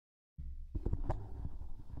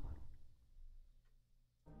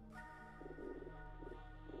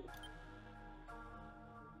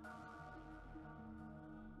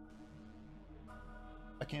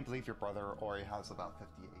can't believe your brother already has about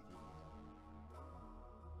 50 ATV.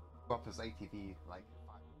 Go up his ATV like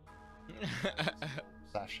 5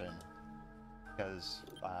 session because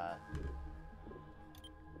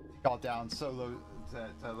he got down so low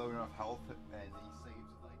to low enough health, and he saved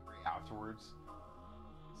like right afterwards.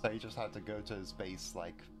 So he just had to go to his base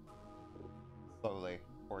like slowly,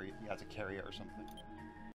 or he had to carry it or something.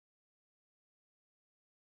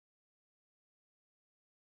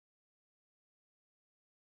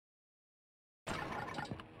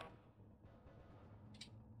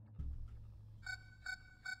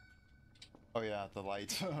 Oh yeah, the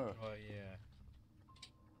light. Oh yeah.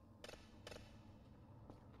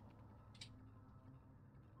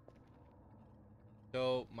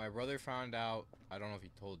 So my brother found out, I don't know if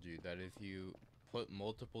he told you, that if you put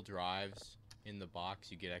multiple drives in the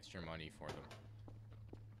box, you get extra money for them.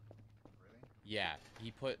 Really? Yeah,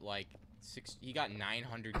 he put like he got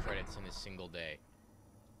 900 credits in a single day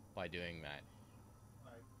by doing that.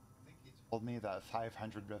 I think he told me that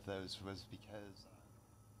 500 of those was because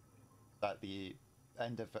at the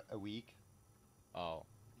end of a week, Oh.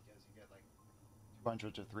 because you get like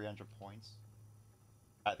 200 to 300 points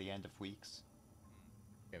at the end of weeks.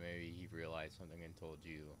 Yeah, maybe he realized something and told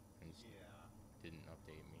you and Yeah. didn't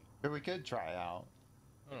update me. But we could try out.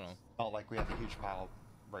 I don't know. Not like we have a huge pile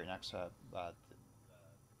right next to it, but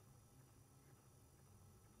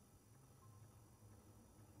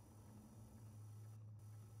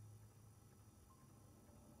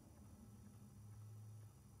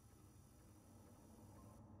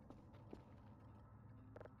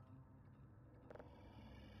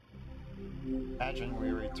imagine we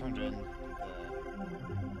returned in the...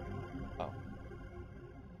 Oh.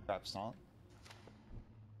 Perhaps not.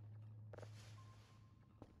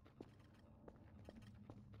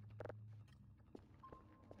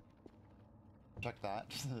 Check that.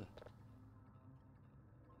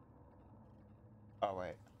 Oh,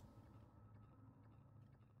 wait.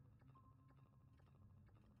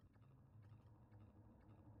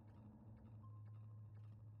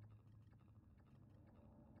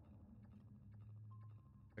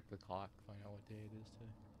 Check the clock, find out what day it is today.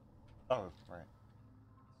 Oh, right.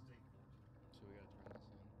 So we gotta turn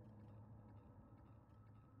this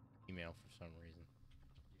in. Email for some reason.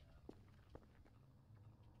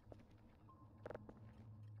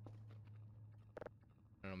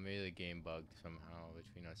 I don't know, maybe the game bugged somehow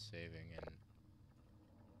between us saving and...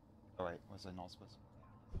 Oh, wait. Was I not supposed to?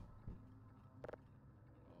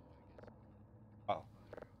 Oh,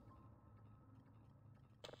 I guess.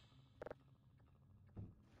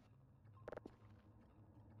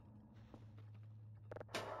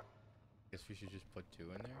 Oh. Guess we should just put 2 in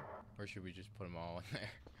there? Or should we just put them all in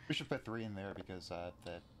there? We should put 3 in there because the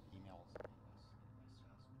emails.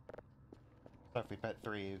 So if we put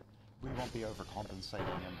 3, we won't be overcompensating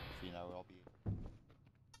him. You know, it'll be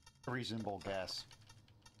a reasonable guess.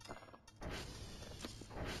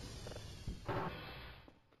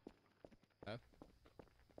 Huh?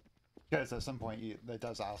 Because at some point it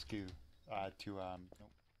does ask you to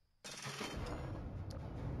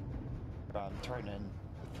turn in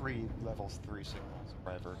 3 levels 3 signals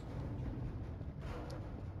or whatever.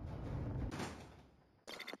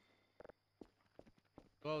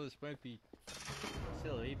 Well, this might be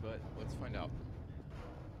silly, but let's find out.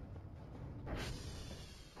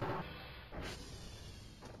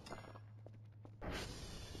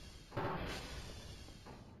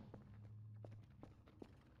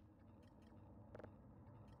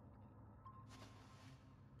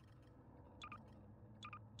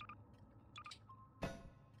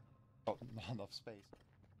 Oh, not enough space.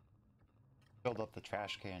 Filled up the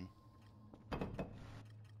trash can.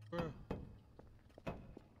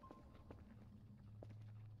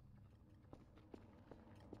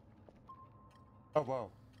 Oh,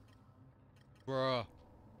 whoa. Bruh.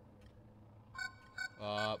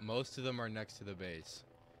 Most of them are next to the base.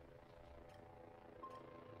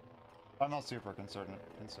 I'm not super concerned.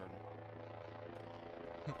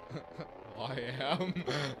 I am.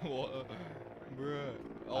 What? Bruh.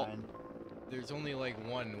 Oh, Nine. there's only like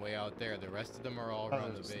 1 way out there. The rest of them are all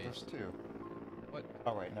around the base. There's 2. What?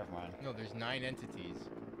 Oh wait, never mind. No, there's 9 entities.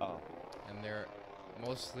 Oh. And they're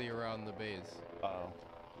mostly around the base. Oh.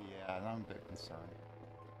 Yeah, I'm a bit concerned.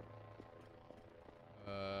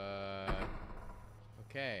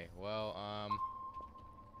 Okay, well,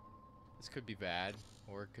 this could be bad,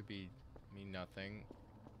 or it could mean nothing.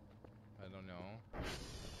 I don't know.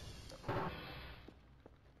 Kinda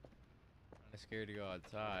scared to go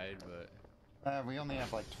outside, but... We only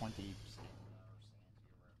have like 20 or Sandy or whatever.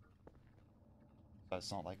 So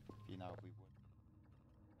it's not like, you know, we would.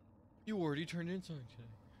 You already turned in something today.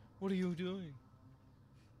 What are you doing?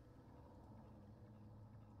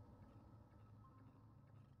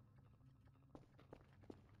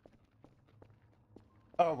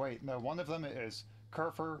 Oh wait, no. One of them is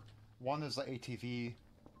Kerfer. One is the ATV.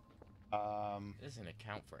 It doesn't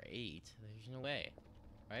account for 8. There's no way.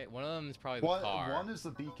 Right? One of them is probably the One car. one is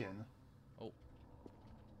the beacon. Oh.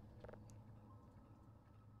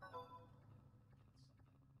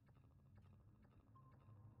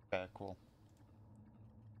 Okay, cool.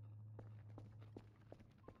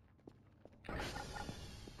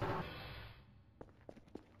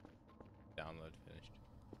 Download finished.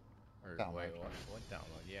 Or Download. wait, what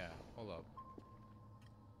download? Yeah, hold up.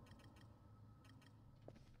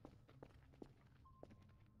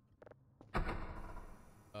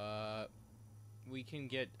 We can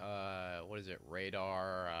get what is it?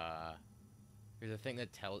 Radar. There's a thing that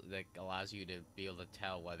allows you to be able to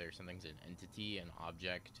tell whether something's an entity, an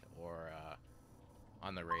object, or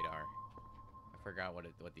on the radar. I forgot what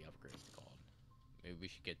the upgrade is called. Maybe we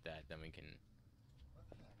should get that. Then we can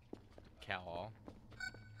cal.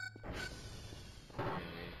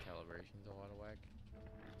 Calibration's a lot of whack.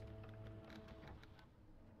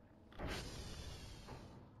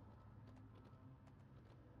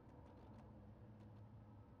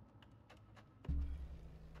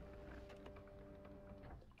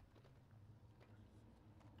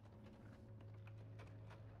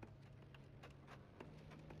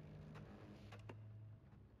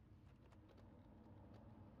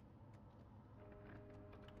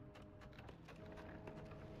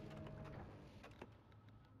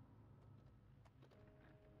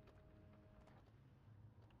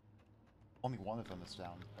 Only one of them is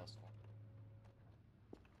down thus far.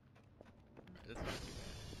 That's not too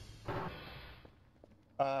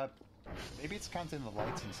bad. Maybe it's counting the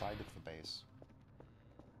lights inside of the base.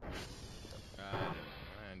 I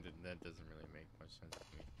don't know. That doesn't really make much sense to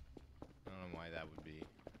me. I don't know why that would be.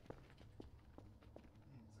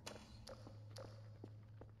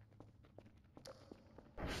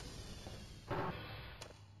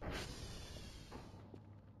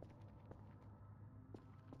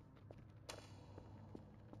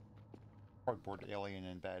 Cardboard alien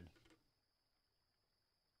in bed.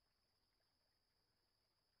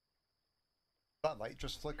 That light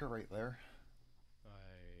just flicker right there. I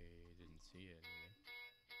didn't see it.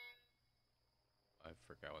 I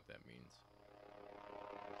forgot what that means.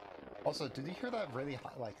 Also, did you hear that really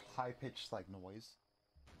high-pitched noise?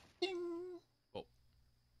 Ding! Oh.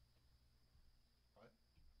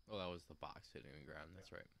 Oh, that was the box hitting the ground.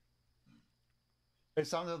 That's right. It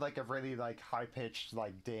sounded like a really high-pitched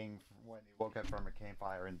ding when he woke up from a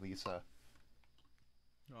campfire in Lisa.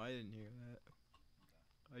 No, I didn't hear that.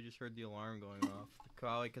 I just heard the alarm going off.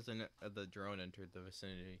 Probably because the drone entered the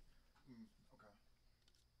vicinity. Okay.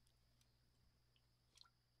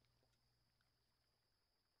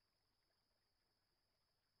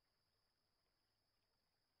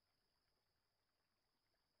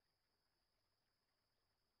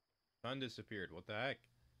 Sun disappeared. What the heck?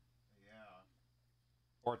 Yeah.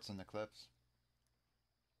 Or it's an eclipse.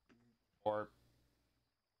 Or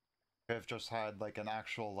I've just had an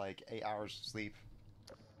actual 8 hours of sleep.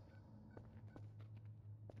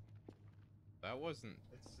 That wasn't.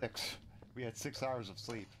 It's 6. We had 6 hours of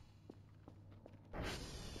sleep.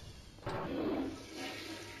 6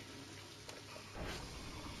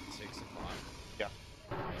 o'clock. Yeah.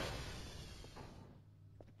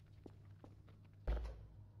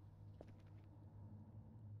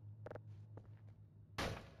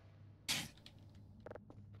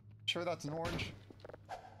 Sure that's an orange?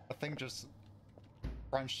 The thing just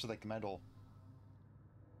crunched like metal.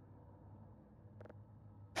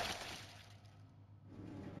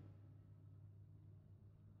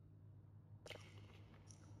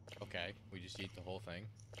 Okay, we just eat the whole thing.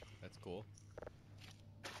 That's cool.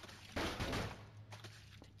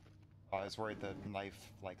 I was worried the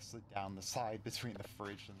knife slid down the side between the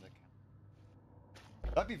fridge and the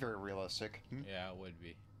counter. That'd be very realistic. Hmm? Yeah, it would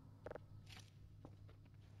be.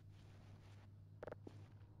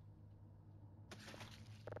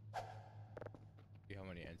 See how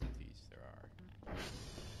many entities there are.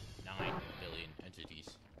 9 billion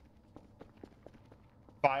entities.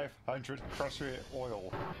 500 crusher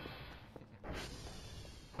oil.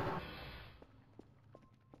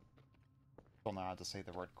 Don't know how to say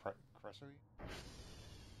the word crusher.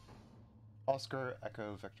 Oscar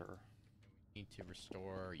Echo Victor. Need to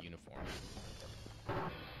restore uniform. You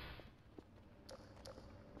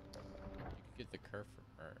could get the curve for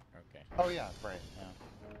her. Okay. Oh yeah, right, yeah.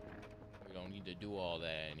 We don't need to do all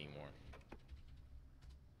that anymore.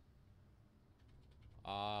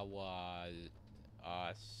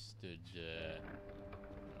 Do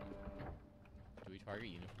we target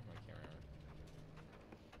uniform? I can't remember.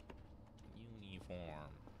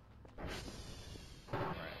 Uniform.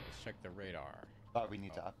 Alright, let's check the radar. But we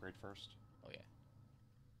need Oh. to upgrade first. Oh yeah.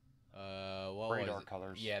 What Radar was it?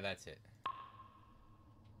 colors. Yeah, that's it.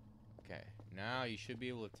 Okay, now you should be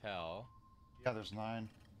able to tell. Yeah, there's 9.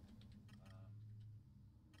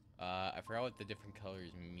 I forgot what the different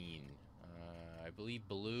colors mean. I believe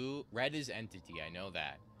blue, red is entity. I know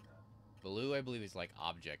that. Blue, I believe, is like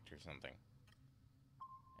object or something.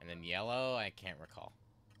 And then yellow, I can't recall.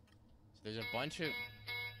 So there's a bunch of.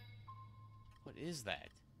 What is that?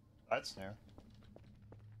 That's new.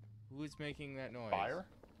 Who is making that noise? Fire?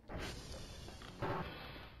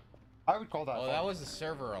 I would call that Oh, fire. that was the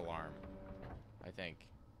server alarm, I think.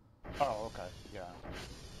 Oh, okay. Yeah.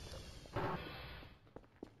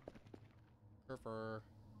 Surfer.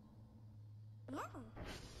 No.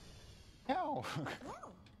 No.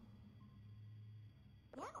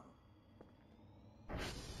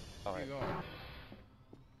 Where Alright. you going?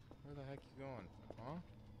 Where the heck you going? Huh?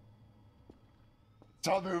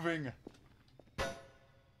 Stop moving!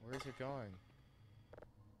 Where's it going?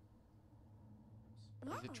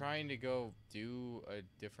 Is it trying to go do a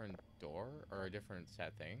different door or a different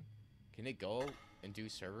set thing? Can it go and do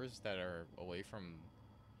servers that are away from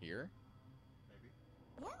here? Maybe.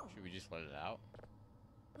 Should we just let it out?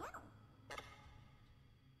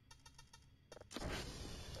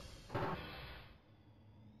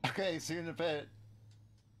 Okay, see you in a bit.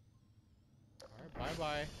 Alright,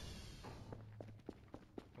 bye-bye.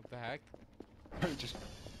 What the heck? Just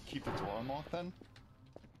keep the door unlocked then?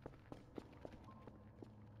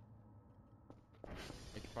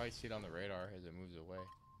 I can probably see it on the radar as it moves away.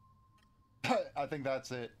 I think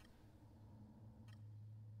that's it.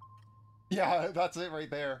 Yeah, that's it right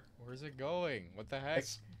there. Where's it going? What the heck?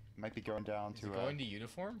 It might be going down Is to it going to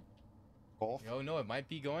uniform? golf. Oh no, it might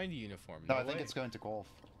be going to uniform. No, No I think way. it's going to golf.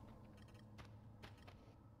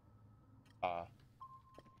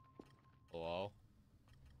 Hello?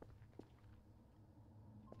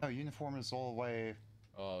 No, uniform is all the way.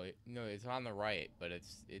 Oh, no, it's on the right, but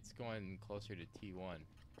it's going closer to T1.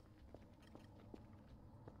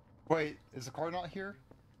 Wait, is the car not here?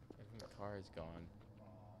 I think the car is gone.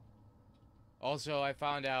 Also, I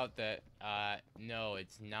found out that, no,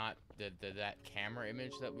 it's not that camera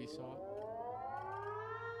image that we saw.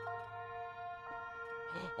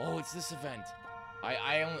 Oh, it's this event.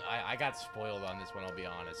 I got spoiled on this one, I'll be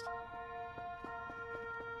honest.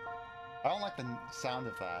 I don't like the sound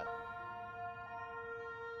of that.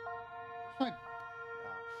 Where's my...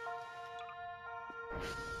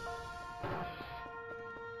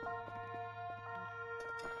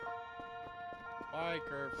 Bye,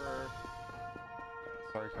 Kerfer.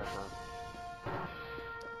 Sorry, Kerfer.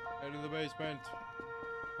 Head to the basement.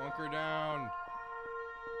 Bunker down.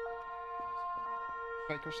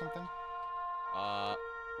 Strike or something? Yeah.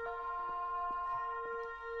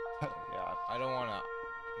 I don't wanna...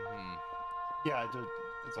 Yeah, dude.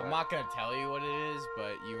 It's I'm not gonna tell you what it is,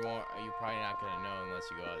 but you're probably not gonna know unless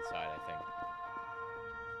you go outside, I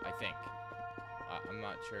think. I'm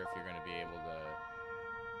not sure if you're gonna be able to...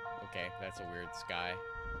 Okay, that's a weird sky.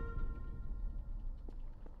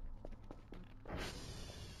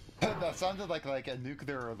 That sounded like a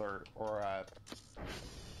nuclear alert or a...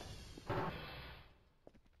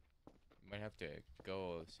 Might have to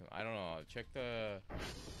go I don't know, check the...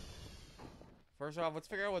 First off, let's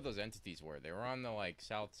figure out what those entities were. They were on the, like,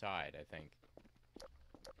 south side, I think.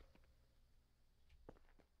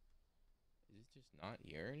 Is it just not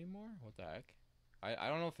here anymore? What the heck? I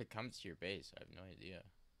don't know if it comes to your base. I have no idea.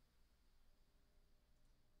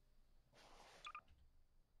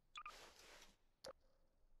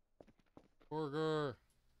 Burger!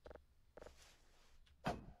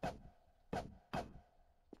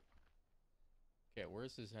 Okay,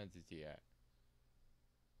 where's this entity at?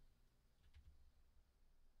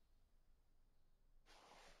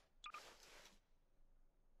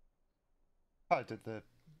 Oh, did the...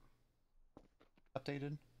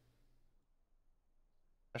 updated?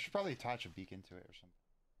 I should probably attach a beacon to it or something.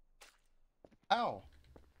 Ow!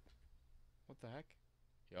 What the heck?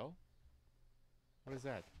 Yo? What is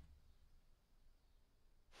that?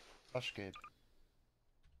 Flashgate.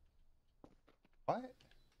 What?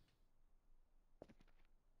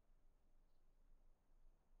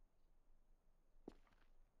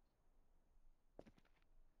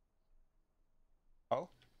 Oh?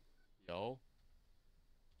 Yo?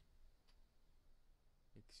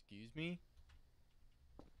 Excuse me?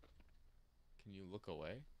 Can you look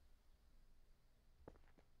away?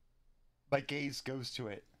 My gaze goes to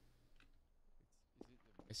it. Is it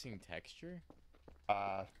the missing texture?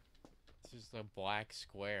 Uh... It's just a black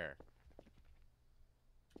square.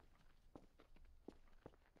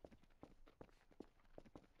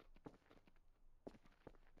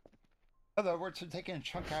 Although we're taking a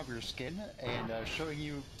chunk out of your skin and showing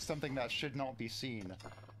you something that should not be seen.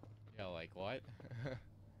 Yeah, like what?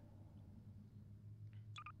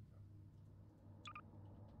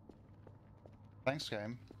 Thanks,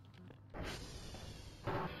 game.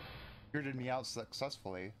 Weirded me out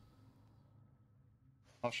successfully.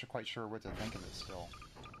 Not quite sure what to think of it still.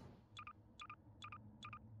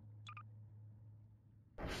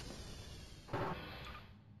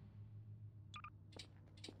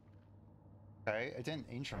 Okay, it didn't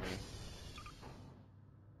injure me.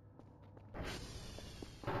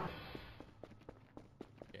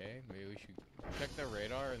 Okay, maybe we should check the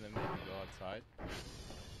radar and then maybe go outside.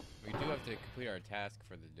 We do have to complete our task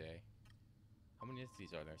for the day. How many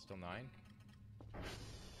entities are there? Still 9?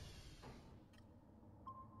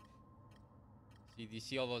 See, do you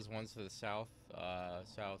see all those ones to the south? What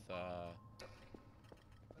the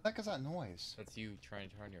heck is that noise? That's you trying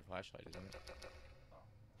to turn your flashlight, isn't it?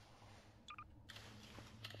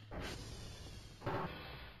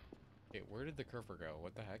 Okay, where did the curver go?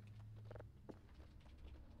 What the heck?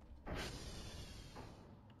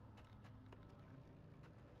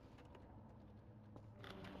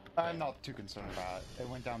 I'm not too concerned about it. It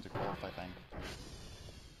went down to golf, I think.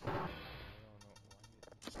 I don't know.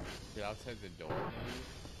 Is it outside the door, maybe?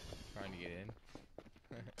 Trying to get in?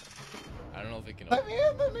 I don't know if it can open. Let me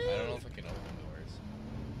in, let me in! I don't know if it can open doors.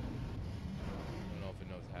 I don't know if it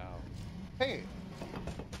knows how. Hey!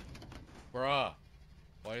 Bruh!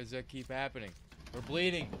 Why does that keep happening? We're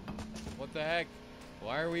bleeding! What the heck?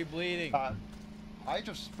 Why are we bleeding? I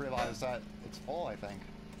just realized that it's full, I think.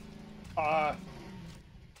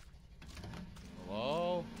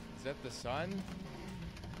 Hello? Is that the sun?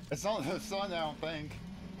 It's not the sun, I don't think.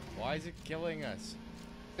 Why is it killing us?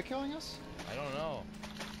 Is it killing us? I don't know.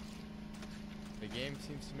 The game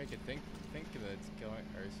seems to make it think that it's killing,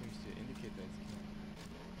 or it seems to indicate that it's killing.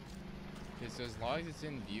 Okay, so as long as it's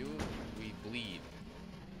in view, we bleed.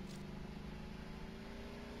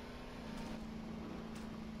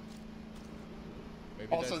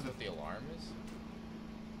 Maybe Also, that's what the alarm is?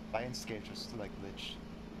 Landscape just like glitched.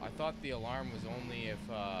 I thought the alarm was only if,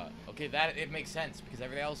 okay, that, it makes sense, because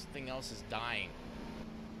everything else is dying.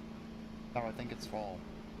 No, I think it's fall.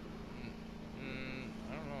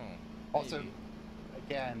 I don't know. Also, Maybe.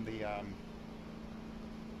 again,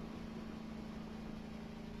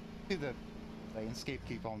 see the landscape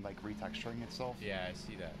keep on like retexturing itself. Yeah, I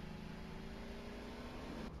see that.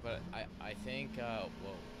 But I think, whoa.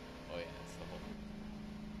 Oh yeah, that's the whole,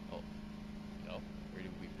 oh, no, where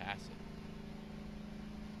did we pass it?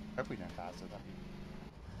 If we didn't pass it, that'd be...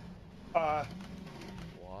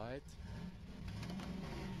 What?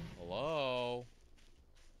 Hello?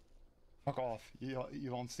 Fuck off. You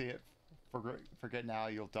won't see it. Forget now,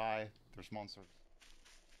 you'll die. There's monsters.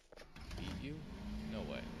 Beat you? No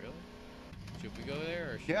way, really? Should we go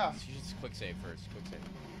there, or should Yeah. we just quick save first? Quick save. In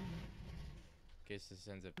case this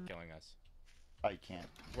ends up killing us. I can't.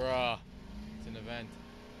 Bruh. It's an event.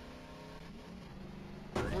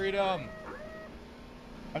 Freedom!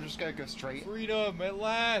 I'm just gonna go straight. Freedom, at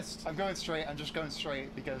last! I'm going straight. I'm just going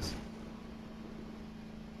straight because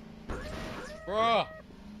Bruh!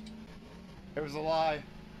 it was a lie.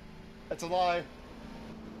 It's a lie.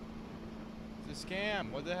 It's a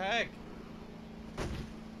scam. What the heck?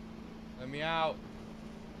 Let me out.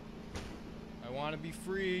 I want to be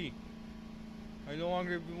free. I no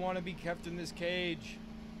longer want to be kept in this cage.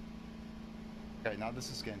 Okay, now this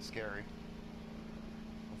is getting scary.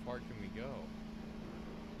 How far can we go?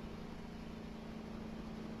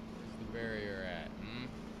 Where's the barrier at?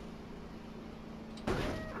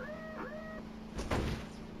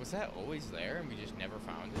 Was that always there and we just never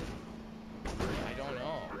found it? I don't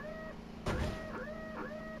know.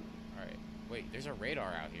 Alright. Wait, there's a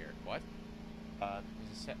radar out here. What?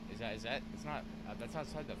 Is that? It's not. That's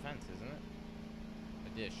outside the fence, isn't it? A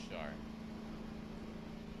dish, sorry.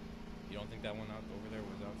 You don't think that one out over there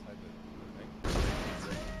was outside the thing?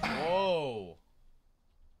 Whoa!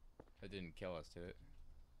 That didn't kill us, did it?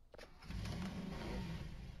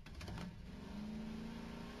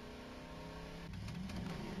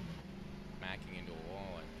 Macking into a wall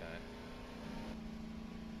like that.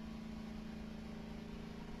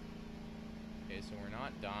 Okay, so we're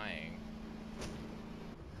not dying.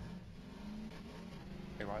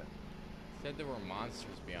 Hey, what? Said there were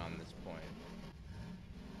monsters beyond this point.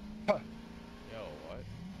 Huh. Yo, what?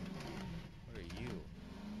 What are you?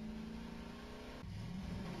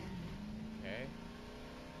 Okay.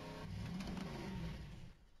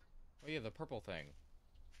 Oh yeah, the purple thing.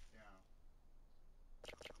 Yeah.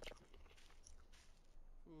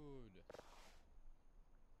 Food.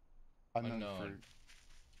 Unknown Unknown. fruit.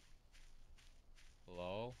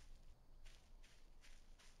 Hello?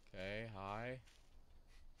 Okay, hi.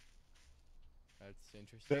 That's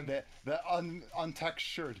interesting. The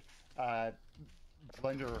untextured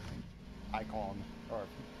blender icon or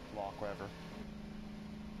block, whatever.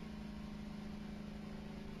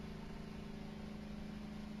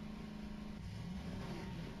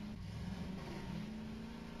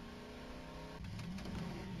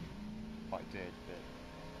 I did, but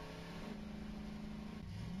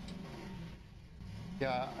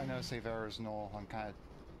yeah, I know save error is null. I'm kind of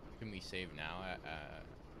Can we save now?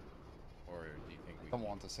 Or do you think we don't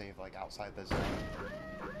want to save like outside the zone.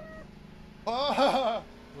 Ah!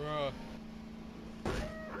 Bruh.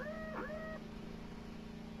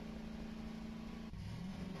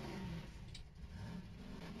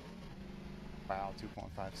 Wow,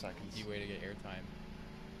 2.5 seconds. Easy way to get airtime.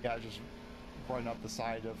 Yeah, just run up the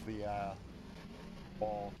side of the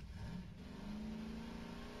wall.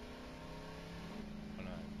 I'm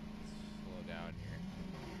gonna slow down here.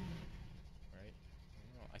 Right? I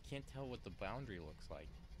don't know. I can't tell what the boundary looks like.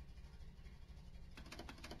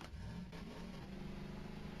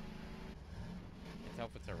 Can't tell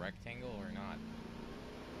if it's a rectangle or not.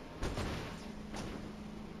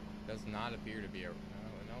 Does not appear to be a. No,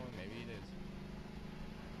 maybe it is.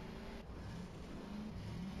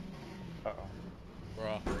 Uh-oh.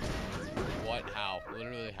 Bruh. What? How?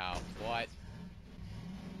 Literally how? What?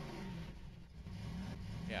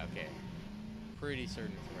 Yeah, okay. Pretty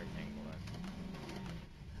certain it's a rectangle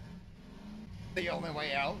then. The only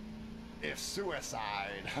way out is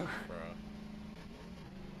suicide. Bruh.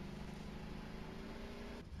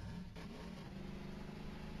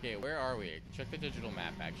 Okay, where are we? Check the digital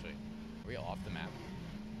map, actually. Are we off the map?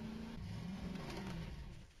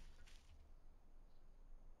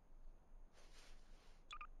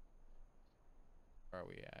 Where are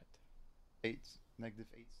we at? Negative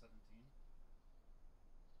 817.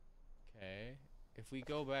 Okay. If we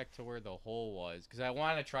go back to where the hole was, because I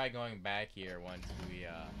want to try going back here once we,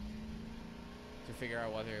 to figure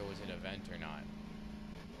out whether it was an event or not.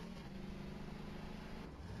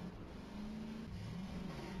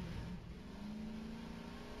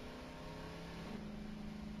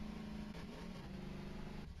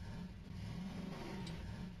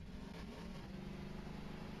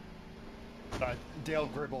 Dale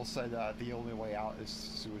Gribble said the only way out is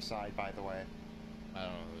suicide, by the way. I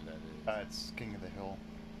don't know who that is. It's King of the Hill.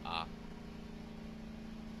 Ah.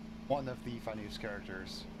 One of the funniest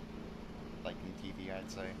characters, like in TV,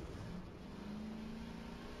 I'd say.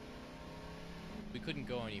 We couldn't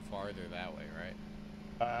go any farther that way,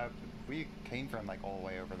 right? We came from like all the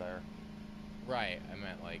way over there. Right, I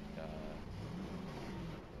meant like,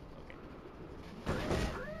 okay.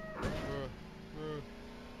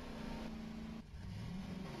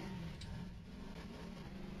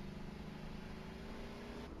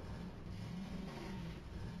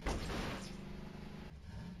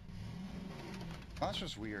 That's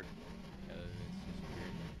just weird. It's just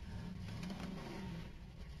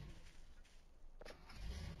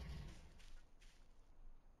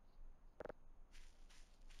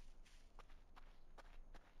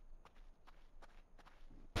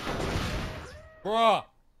weird. Bruh!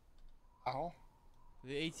 Ow.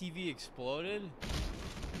 The ATV exploded?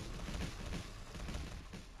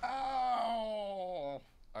 Ow!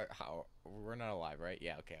 How? We're not alive, right?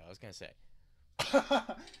 Yeah, okay, I was gonna say.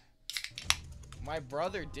 My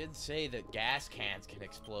brother did say that gas cans can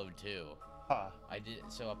explode too. Huh. I did,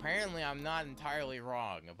 so apparently I'm not entirely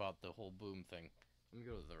wrong about the whole boom thing. Let me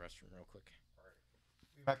go to the restroom real quick.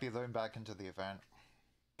 We might be going back into the event.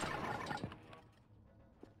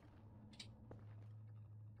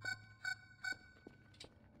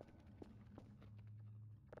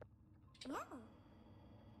 No.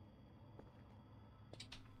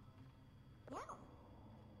 No.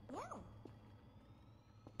 No.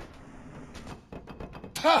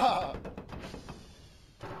 Ha!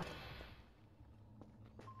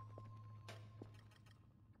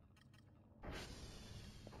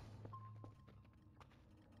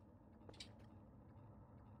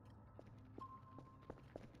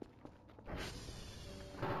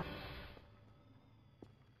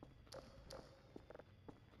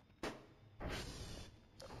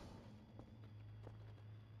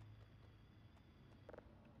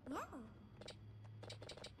 No.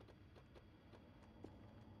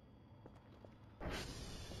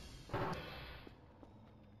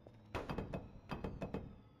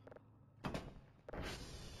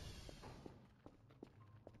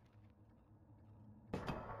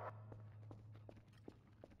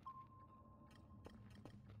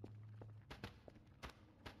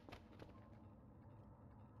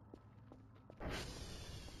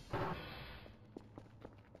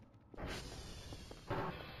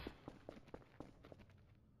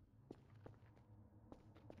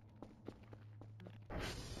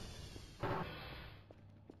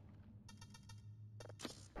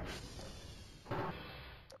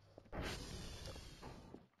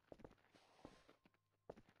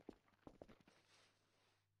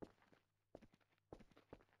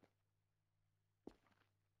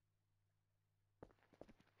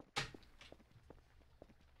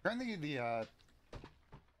 Apparently the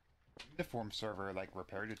uniform server like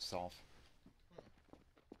repaired itself.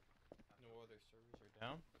 No other servers are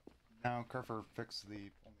down? Now Kerfer fixed the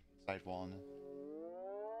only inside one.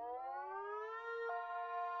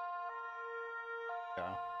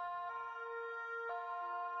 Yeah.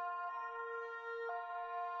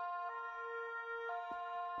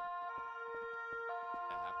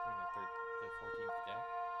 That happened on the 14th day? I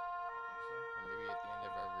think so. Or maybe at the end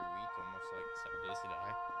of every week, almost like 7 days to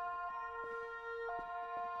die.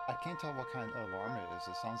 I can't tell what kind of alarm it is.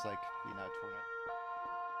 It sounds like, you know, tornado.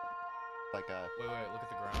 Like a. Wait, look at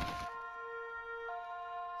the ground.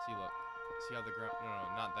 See, look. See how the ground. No,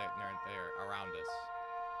 not that, not there. Around us.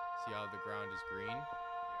 See how the ground is green?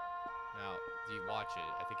 Now, do you watch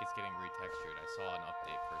it? I think it's getting retextured. I saw an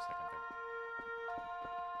update for a second there.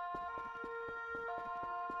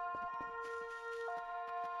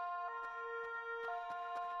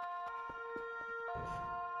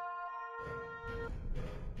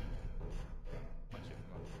 Watch it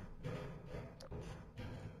from up here.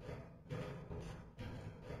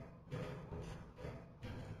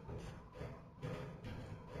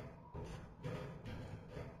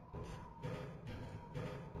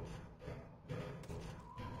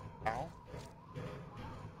 Ow?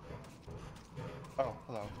 Oh,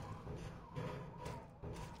 hello.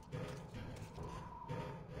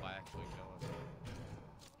 Why actually kill us?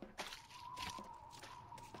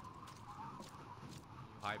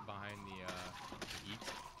 Hide behind the heat.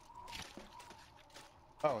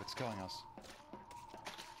 Oh, it's killing us.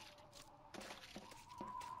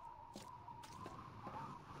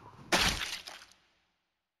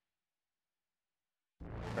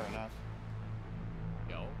 Fair enough.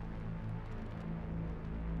 Yo.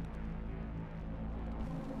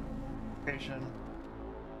 Location.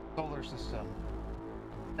 Solar system.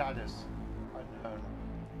 Status. Unknown.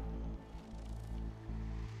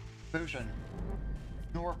 Fusion.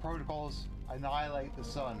 Ignore protocols. Annihilate the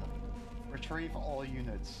sun. Retrieve all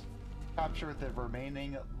units. Capture the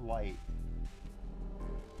remaining light.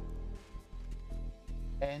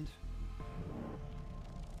 End.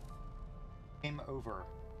 Game over.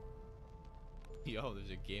 Yo, there's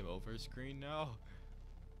a game over screen now?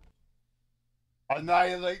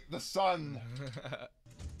 Annihilate the sun!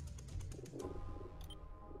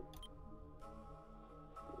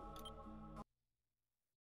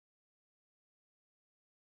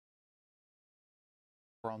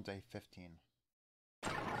 We're on day 15.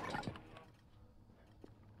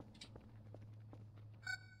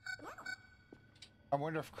 I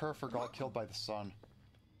wonder if Kerfer got killed by the sun.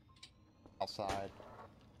 Outside.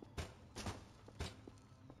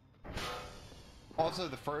 Also,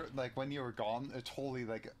 the first, like, when you were gone, it totally,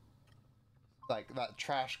 like that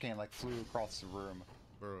trash can, like, flew across the room.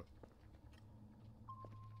 Bro.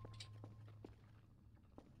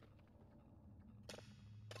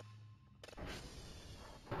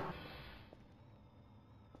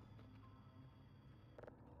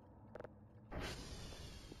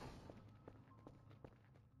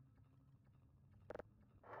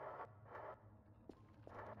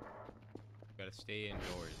 Gotta stay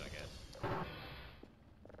indoors, I guess.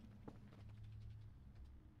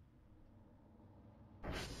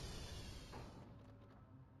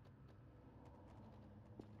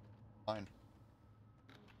 Fine.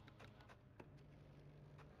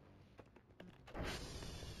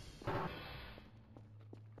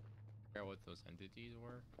 Forgot what those entities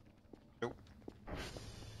were. Nope.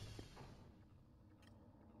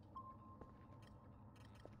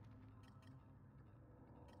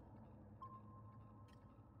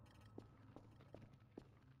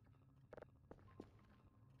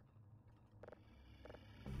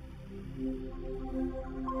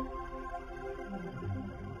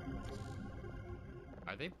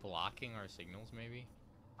 Are they blocking our signals, maybe?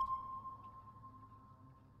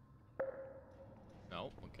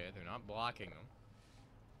 No, okay, they're not blocking them.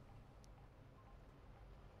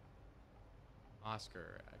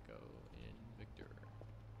 Oscar, Echo, and Victor.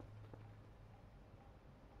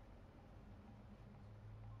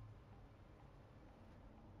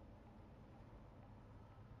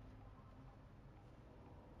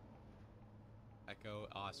 Echo,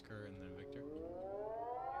 Oscar, and then Victor.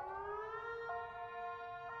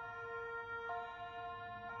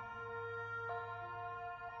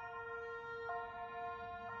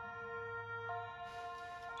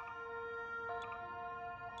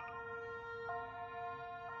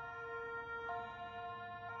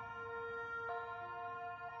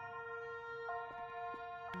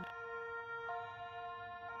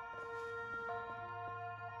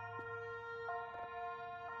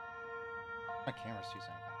 My camera's too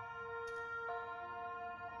anything.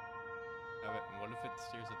 What if it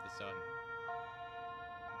stares at the sun?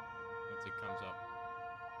 Once it comes up.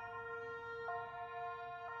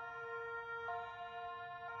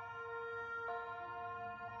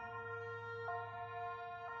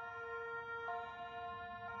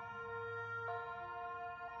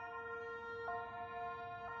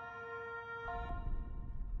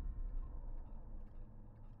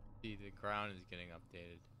 See, the ground is getting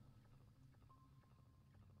updated.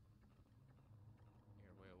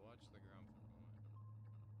 Here, wait, watch the ground for a moment.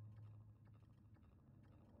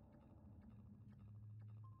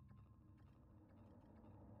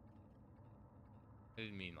 I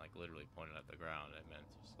didn't mean like literally pointing at the ground. I meant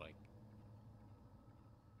just like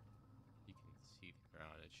you can see the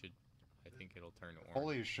ground. It should. I think it'll turn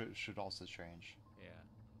orange. Foliage should also change. Yeah.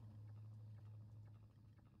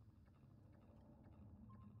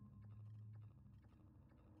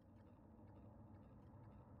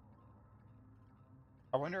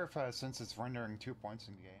 I wonder if, since it's rendering 2 points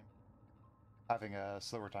in the game, having a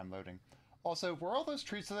slower time loading. Also, were all those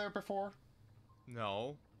trees there before?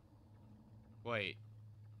 No. Wait.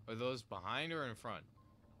 Are those behind or in front?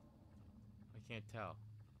 I can't tell.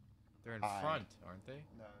 They're in front, aren't they?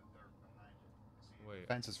 No, they're behind it. See, Wait. the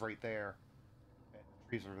fence is right there, and the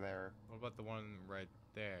trees are there. What about the one right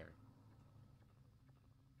there?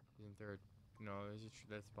 Isn't there? No, there's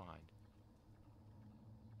that's behind.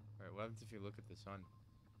 All right. What happens if you look at the sun?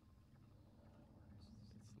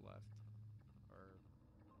 It's left. Or.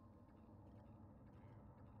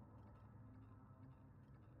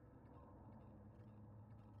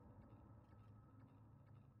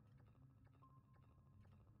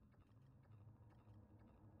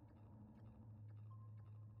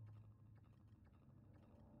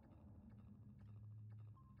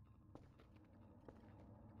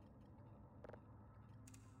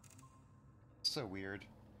 So weird.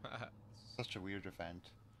 Such a weird event.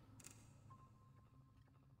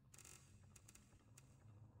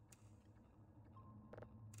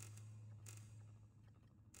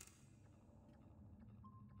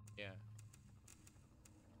 Yeah.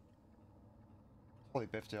 Totally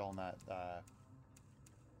biffed it on that,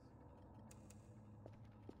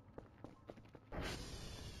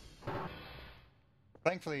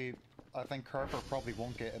 Thankfully, I think Carver probably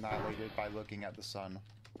won't get annihilated by looking at the sun.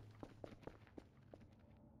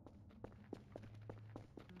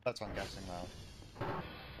 That's what I'm guessing now.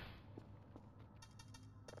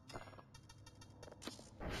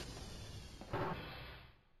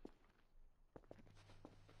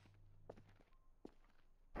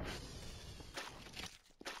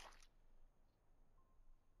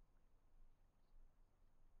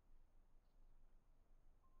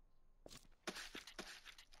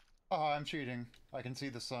 Oh, I'm cheating. I can see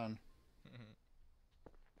the sun.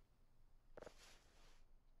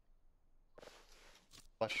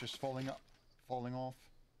 Flesh just falling off.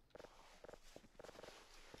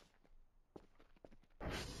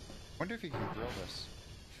 Wonder if you can grill this.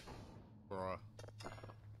 Bruh.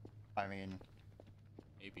 I mean,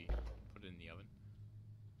 Maybe. Put it in the oven.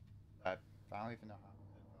 I don't even know how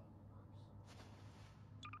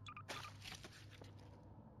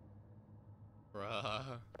it works.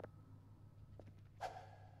 Bruh.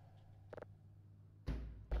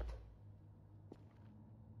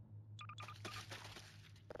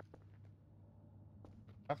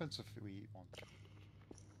 What happens if we eat one?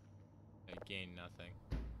 I gain nothing.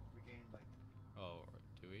 We gain like Oh,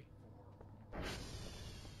 do we?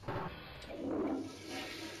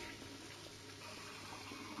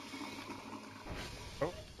 4.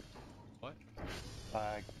 Oh, What?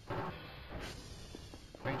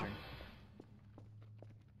 changing.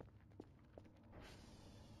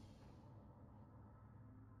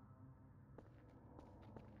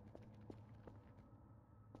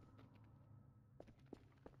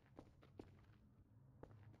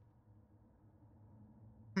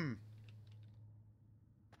 Hmm.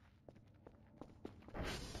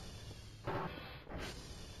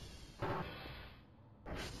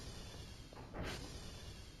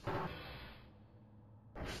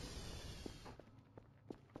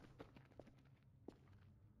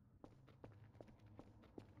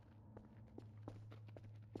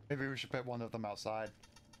 Maybe we should put one of them outside.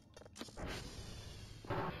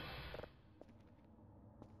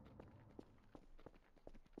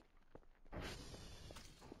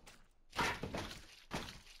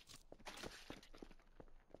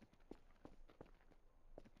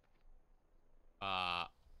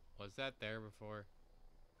 Was that there before?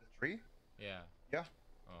 The tree? Yeah. Yeah.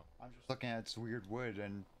 Oh. I'm just looking at its weird wood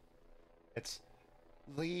and it's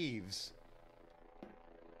leaves.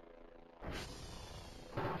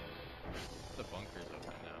 The bunker's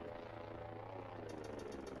open now.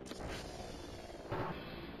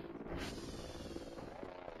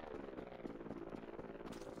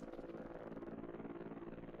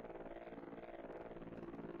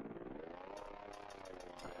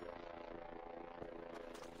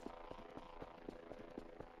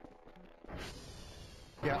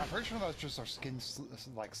 Yeah, I'm pretty sure that's just our skin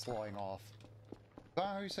like slowing off. Is that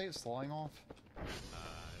how you say it's slowing off? I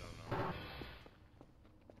don't know.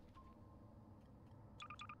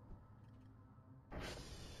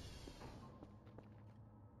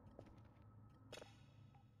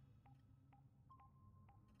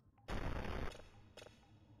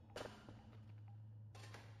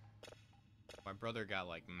 My brother got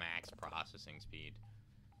like max processing speed.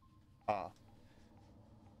 It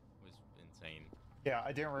was insane. Yeah,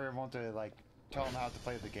 I didn't really want to like tell him how to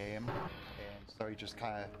play the game, and so he just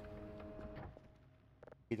kind of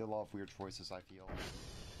made a lot of weird choices, I feel.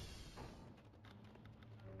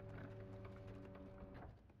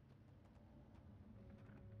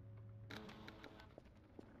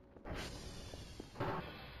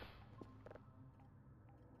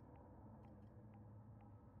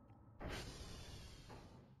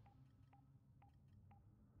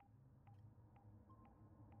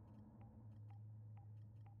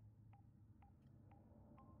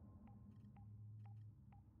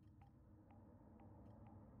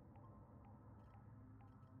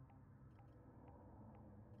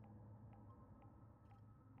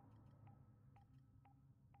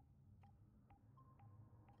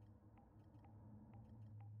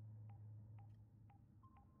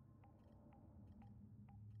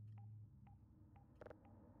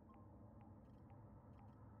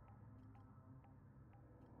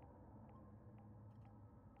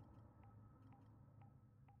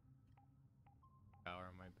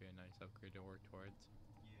 Power might be a nice upgrade to work towards.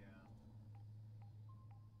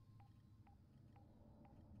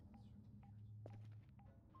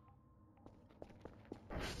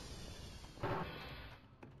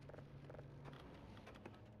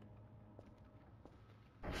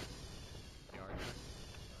 Yard check.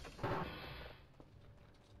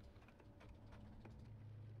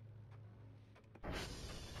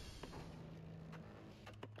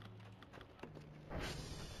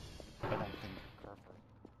 I don't think Carver.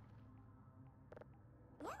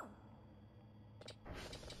 Wow.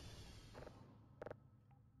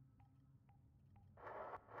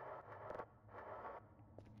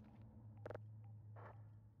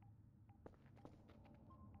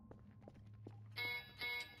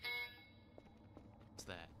 What's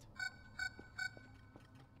that?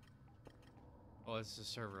 Oh, it's a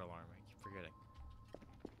server alarm. I keep forgetting.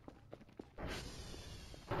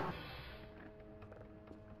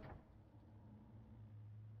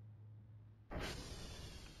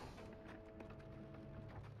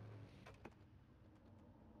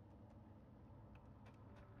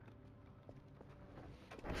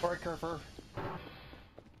 Alright, Carver.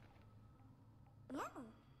 Wow.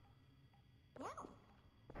 Wow.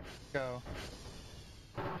 Go.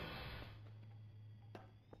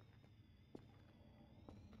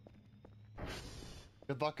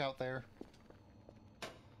 Good luck out there.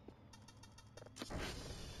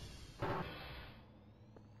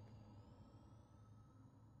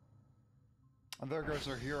 And there goes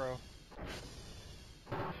our hero.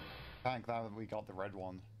 Thank that we got the red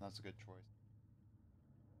one. That's a good choice.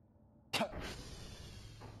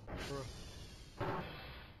 Should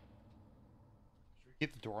we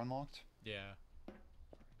keep the door unlocked? Yeah.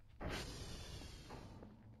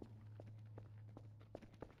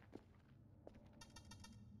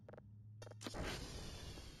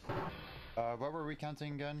 What were we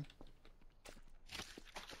counting again?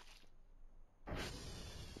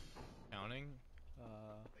 Counting?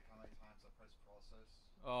 Like how many times I press process?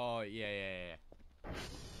 Oh, yeah. We're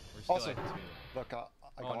still Also, at 2. look, I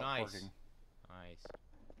Oh, got it nice. working. Nice.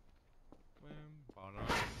 Bum,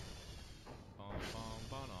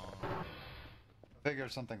 I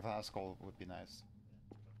figured something classical would be nice.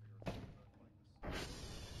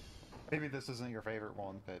 Maybe this isn't your favorite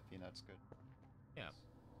one, but you know, it's good. Yeah.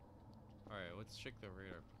 Alright, let's check the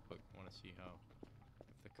radar quick. Want to see how,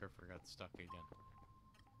 if the cursor got stuck again.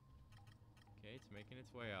 Okay, it's making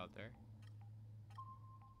its way out there.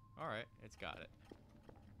 Alright, it's got it.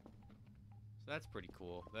 So that's pretty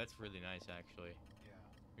cool. That's really nice, actually. Yeah.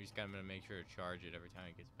 We just gotta make sure to charge it every time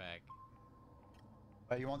it gets back.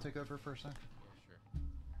 You want to take over for a sec? Yeah, sure.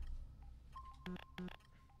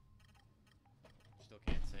 Still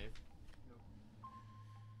can't save?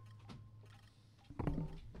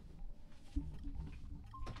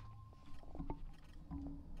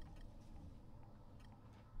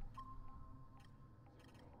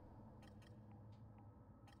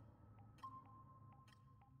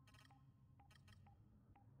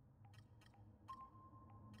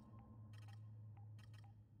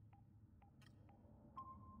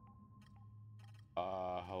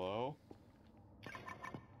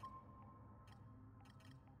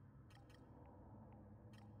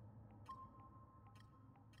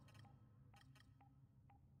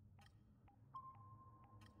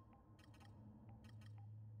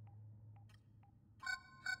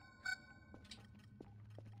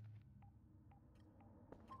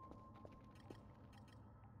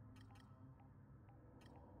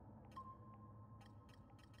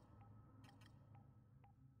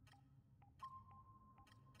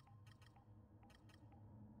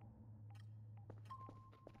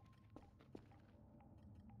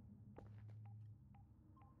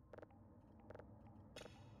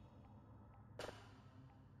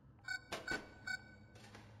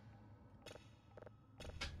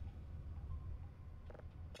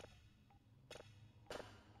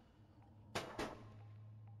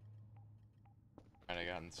 I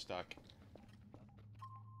gotten stuck.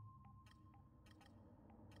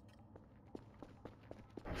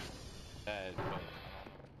 Dead, but I don't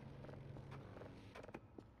know.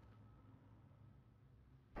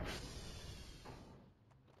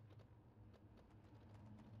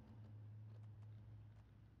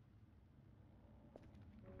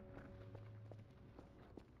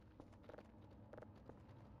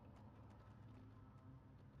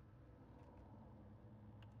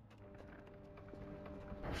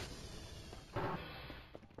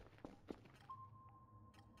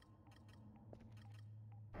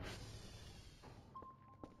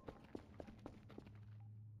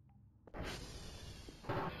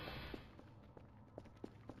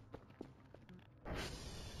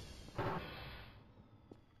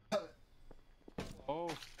 Oh.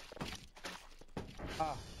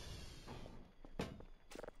 Ah.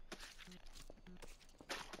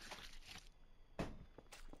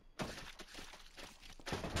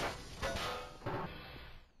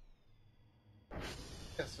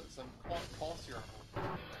 Yes, some call syrup.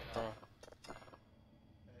 Oh.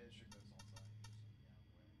 It should go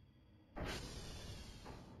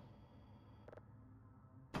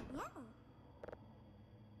outside.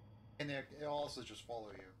 Yeah. And it'll also just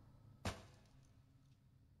follow you.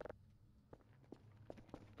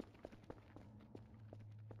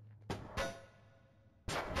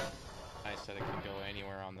 I said it can go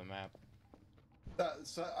anywhere on the map.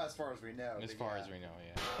 So, as far as we know. As far as we know,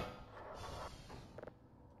 yeah.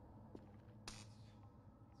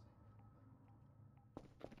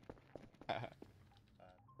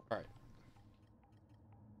 Alright.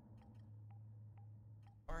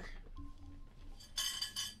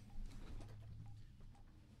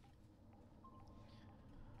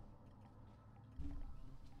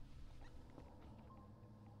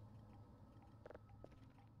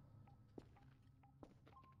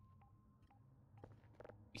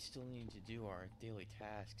 We still need to do our daily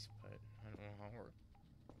tasks, but I don't know how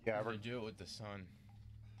Yeah, we're gonna do it with the sun.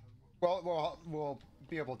 well, we'll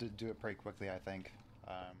be able to do it pretty quickly, I think.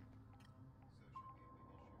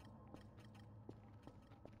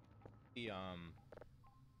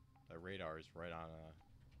 The radar is right on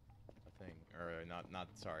a thing, or not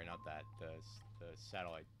sorry, not that, the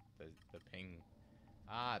satellite, the ping,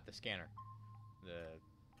 the scanner,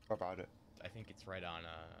 What about it? I think it's right on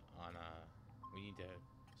we need to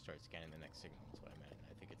start scanning the next signal, that's what I meant.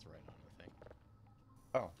 I think it's right on the thing.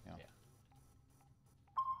 Oh, yeah. Yeah.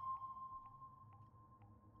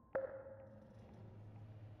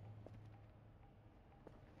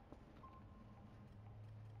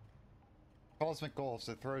 Cosmic Gulfs,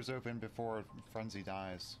 it throws open before Frenzy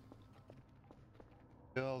dies.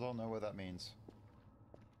 Still don't know what that means.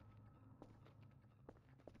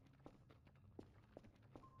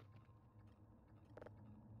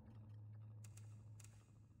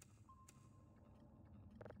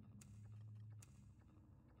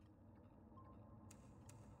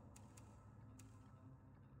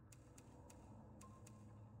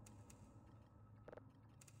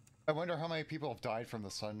 I wonder how many people have died from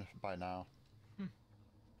the sun by now.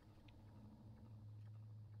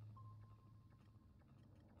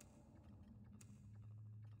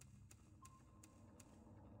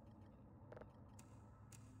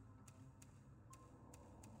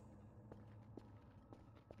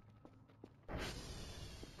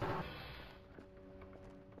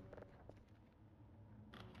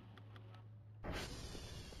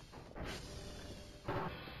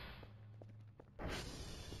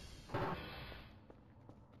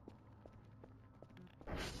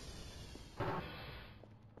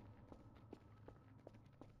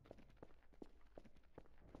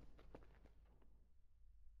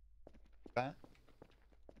 That?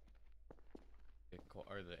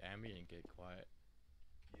 Or the ambient get quiet.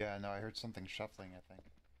 Yeah, no, I heard something shuffling, I think.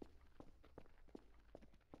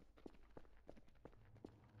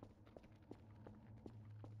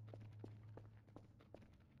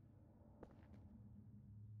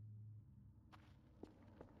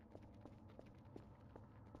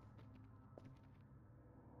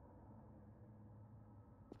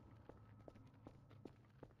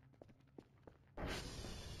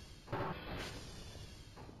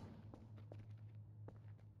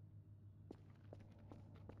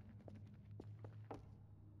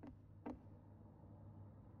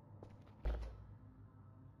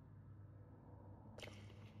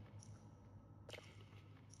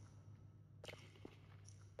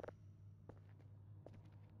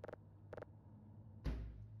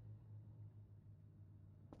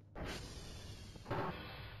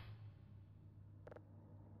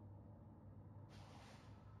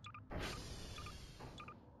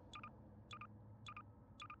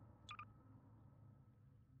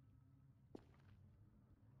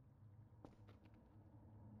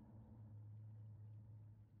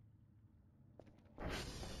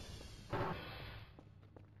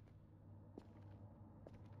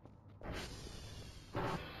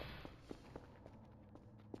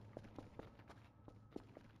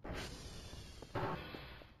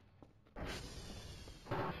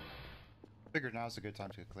 Figured now's a good time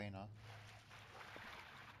to clean up.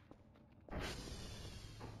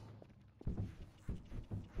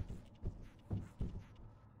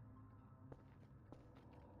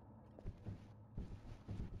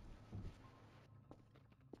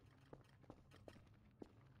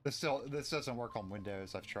 This doesn't work on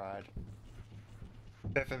Windows. I've tried.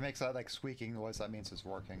 If it makes that like squeaking noise, that means it's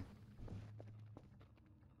working.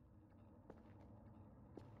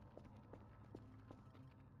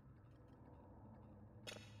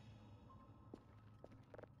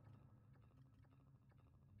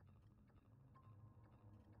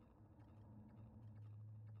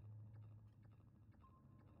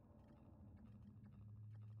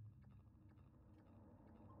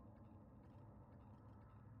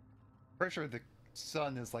 Pretty sure the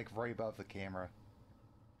sun is like right above the camera.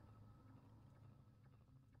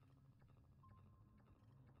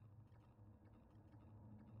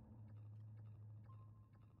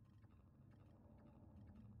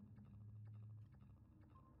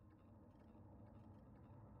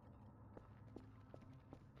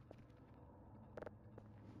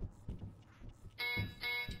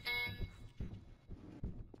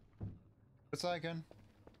 What's that again?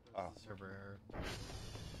 Oh. Server error.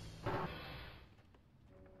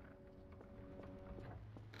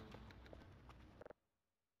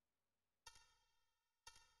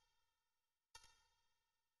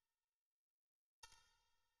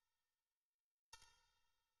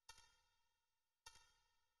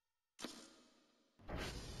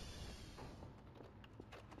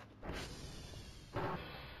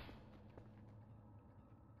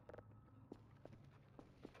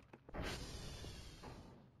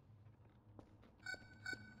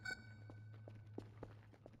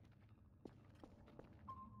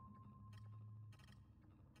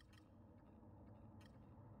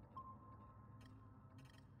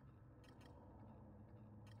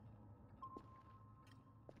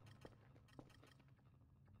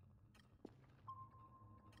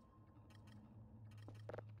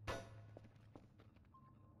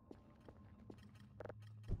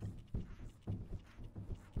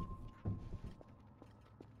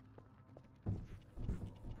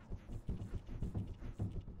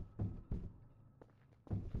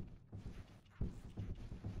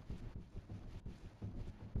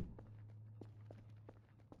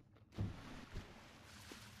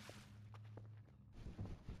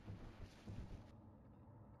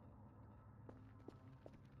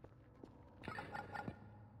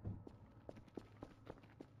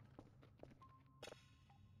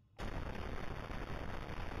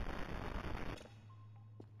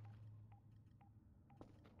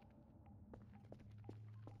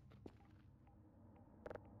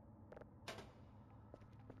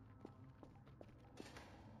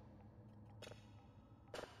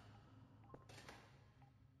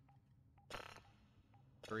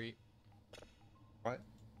 Three. What?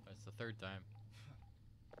 That's the third time.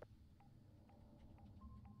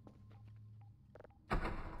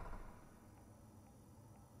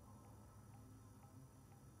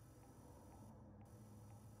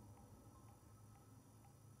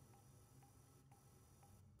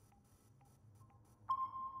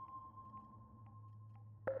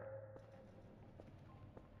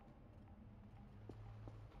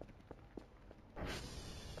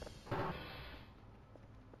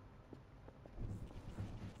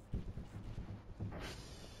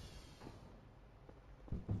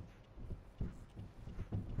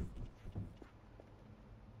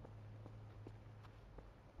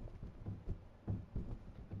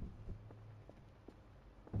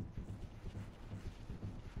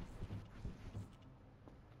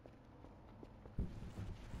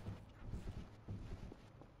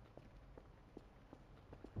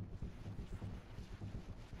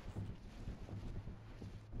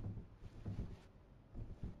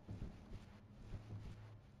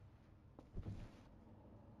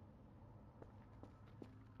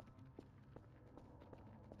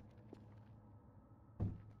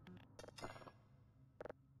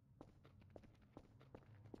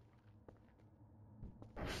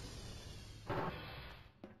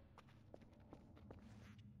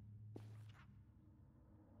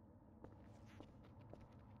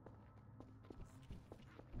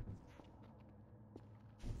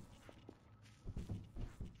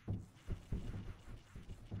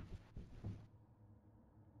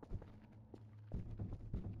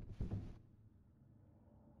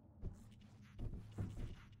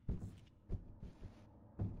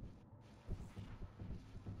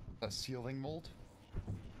 A ceiling mold?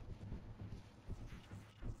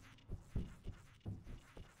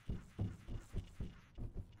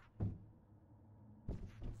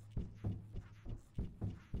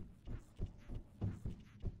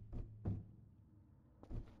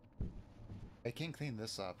 I can clean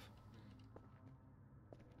this up.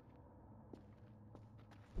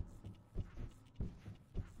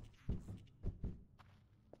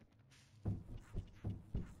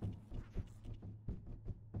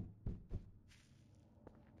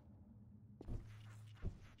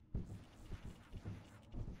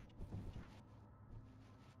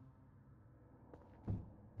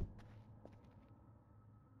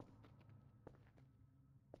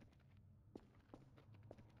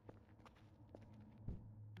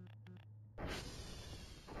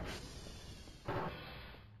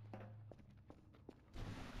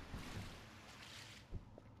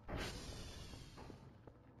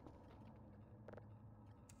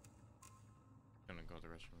 Gonna go to the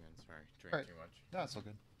restroom again. Sorry, drank Alright. too much. No, it's all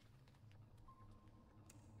good.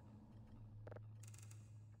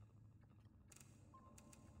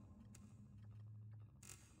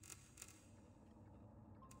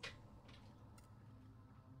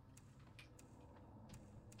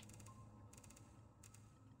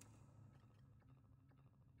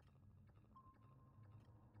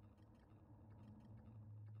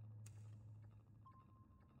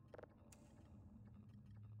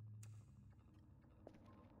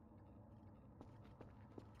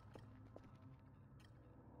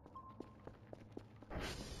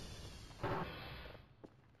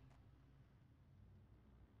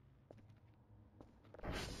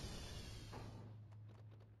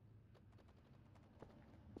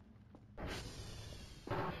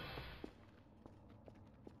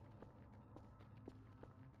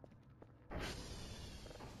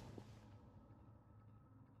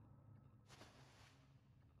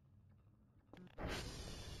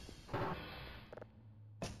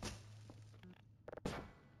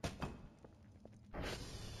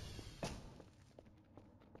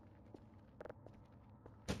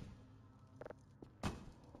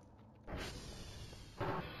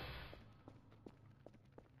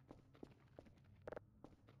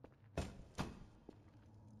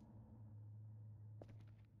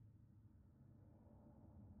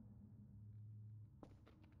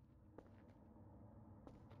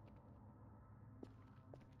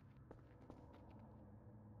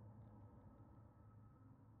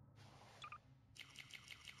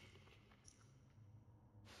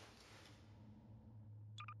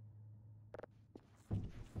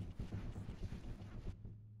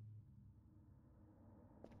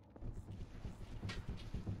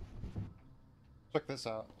 Check this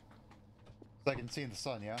out. So I can see in the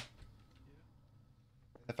sun, yeah?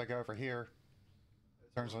 If I go over here,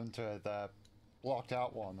 it turns into the blocked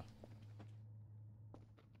out one.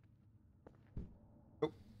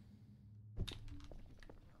 Oh.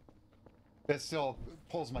 It still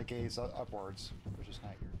pulls my gaze upwards, which is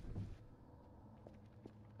not here.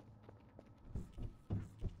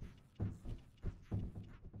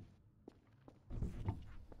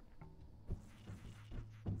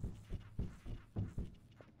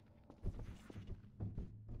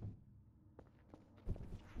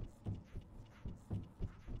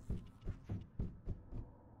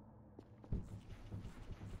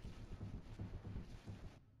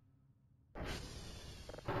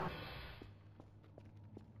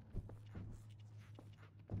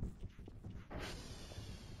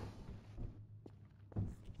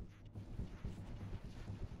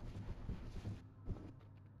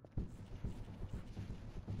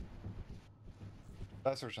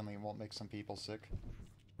 That certainly won't make some people sick.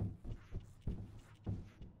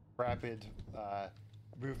 Rapid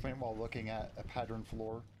movement while looking at a pattern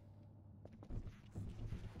floor.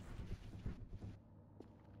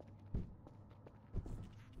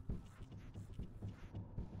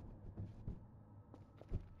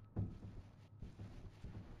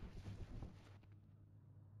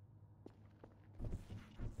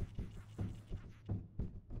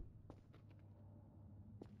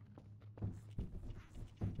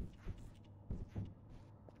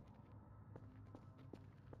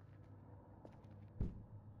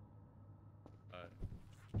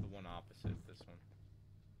 The one opposite this one.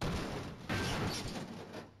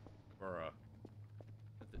 Or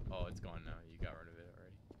oh, it's gone now. You got rid of it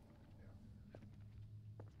already.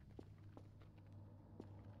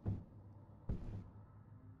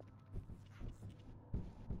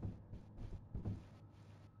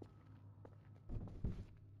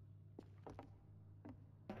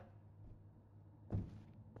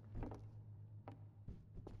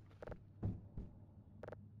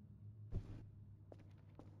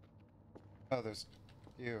 Oh, there's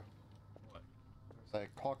you. What? There's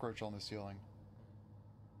a cockroach on the ceiling.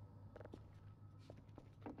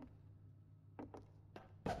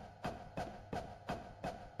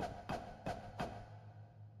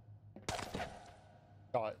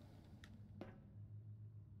 Got it.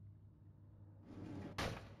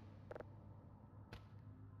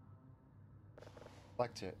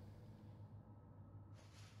 Select it.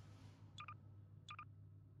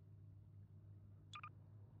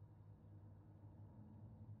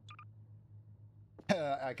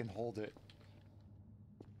 I can hold it.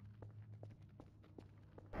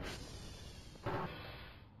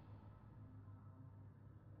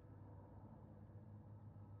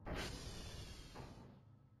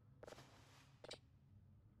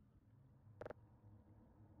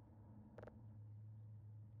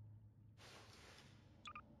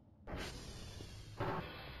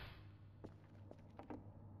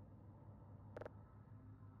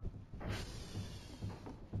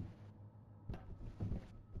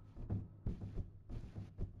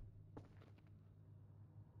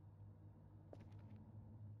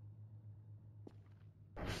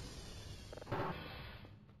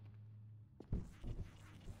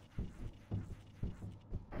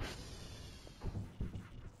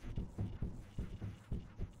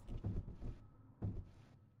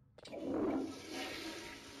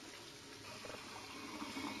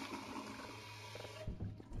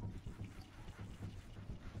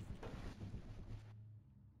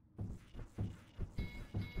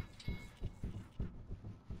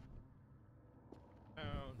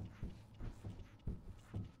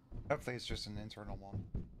 Hopefully it's just an internal one.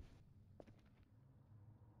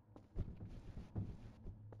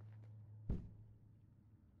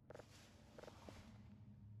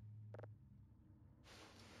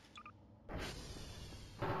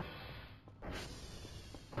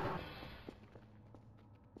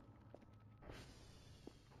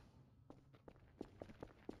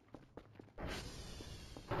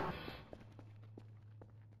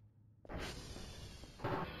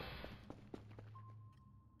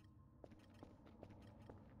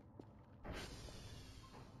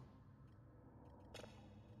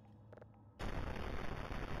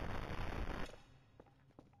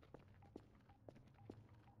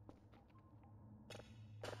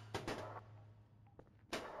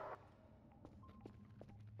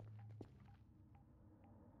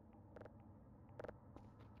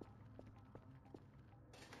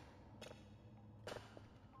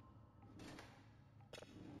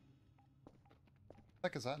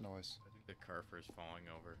 What the heck is that noise? I think the Kerfer's falling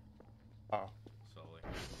over Oh. slowly.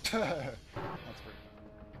 That's pretty cool.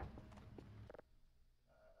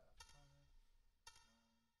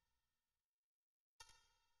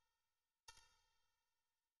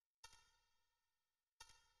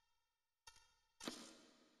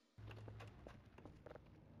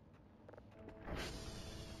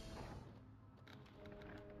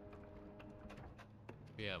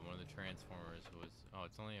 Yeah, one of the transformers was. Oh,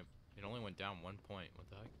 it only went down 1 point. What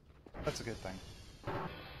the heck? That's a good thing.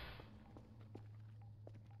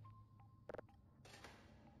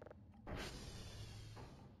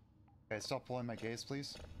 Okay, stop pulling my gaze,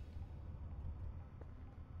 please.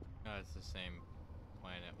 It's the same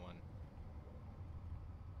planet one.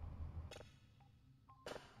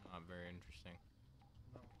 Not very interesting.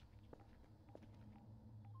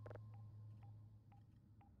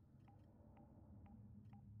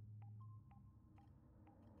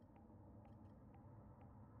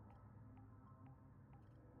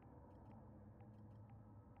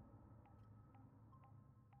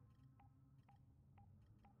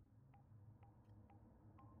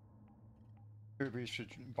 Maybe we should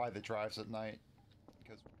buy the drives at night,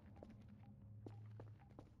 because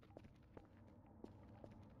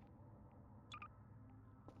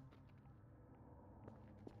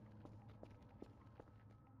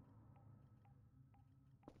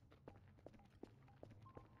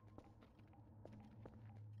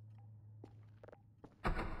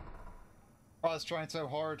oh, it's trying so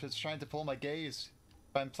hard. It's trying to pull my gaze.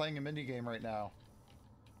 I'm playing a mini game right now.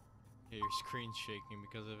 Yeah, your screen's shaking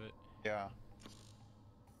because of it. Yeah.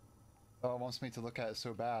 Oh, it wants me to look at it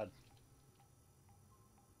so bad.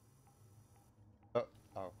 Oh,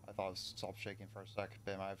 I thought it stopped shaking for a sec.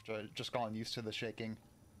 Bim, I've just gotten used to the shaking.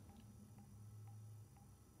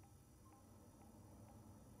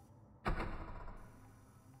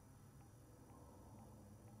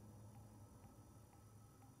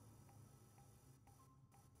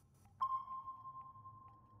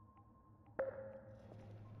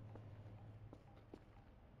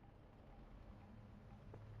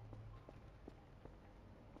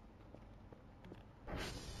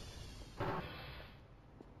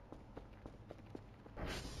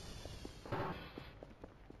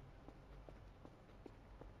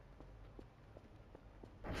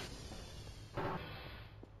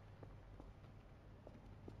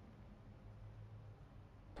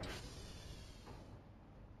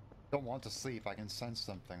 Don't want to sleep, I can sense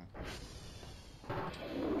something.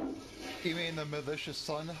 You mean the malicious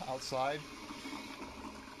sun outside?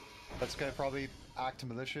 That's gonna probably act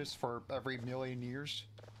malicious for every million years.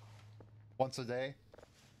 Once a day.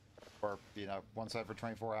 Or, you know, once every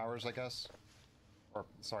 24 hours, I guess. Or,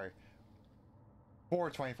 sorry. For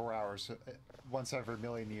 24 hours, once every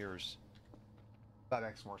million years. That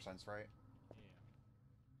makes more sense, right?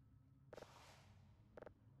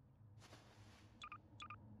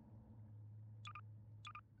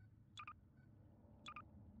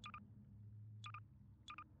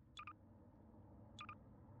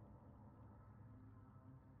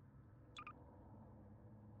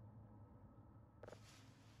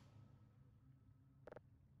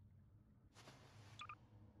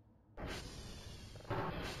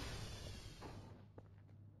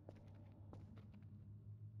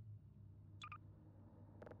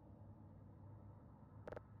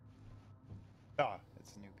 Ah,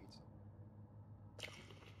 it's a new pizza.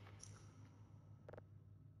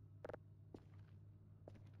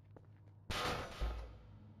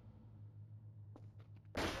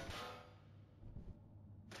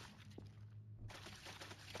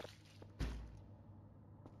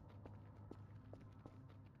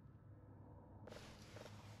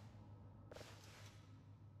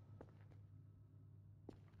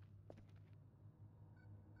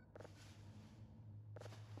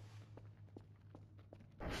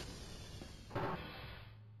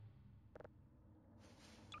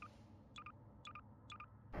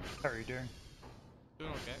 How are you doing?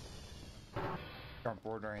 Doing okay. You aren't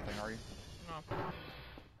bored or anything, are you? No. This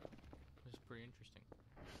is pretty interesting.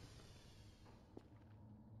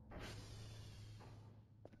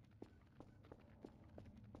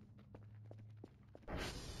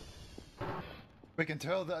 We can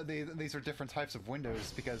tell that these are different types of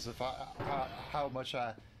windows because of how much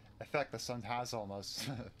effect the sun has almost.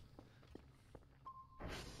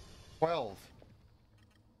 12.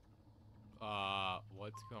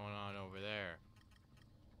 What's going on over there?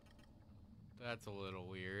 That's a little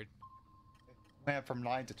weird. Went from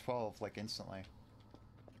 9 to 12 like instantly.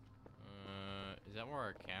 Is that where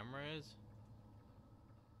our camera is?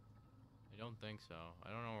 I don't think so. I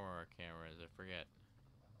don't know where our camera is. I forget.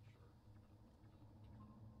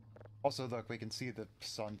 Also, look, we can see the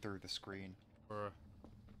sun through the screen. Or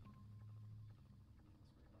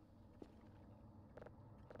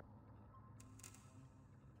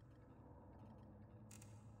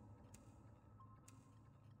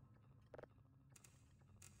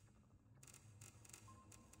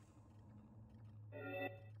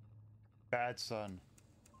Bad sun.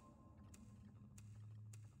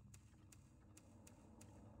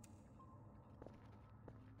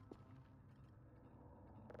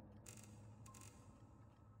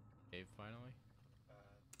 Dave finally?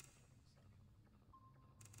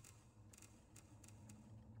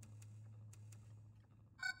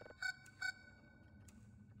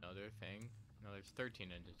 Another thing? No, there's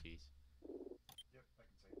 13 entities. Yep, I can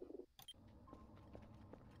say that.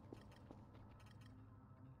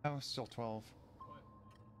 No, still 12. What?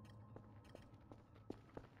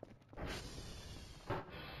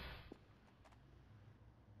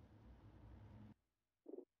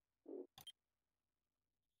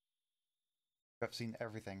 I've seen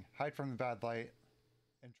everything. Hide from the bad light.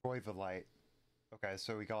 Enjoy the light. Okay,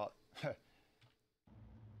 so we got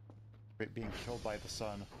being killed by the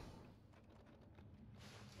sun.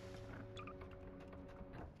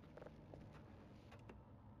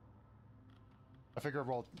 I figure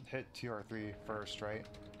we'll hit TR3 first, right?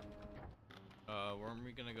 Weren't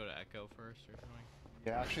we gonna go to Echo first or something?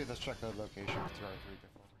 Yeah, actually, let's check the location of TR3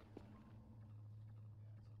 before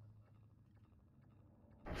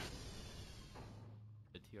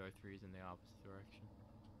The TR3 is in the opposite direction,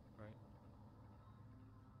 right?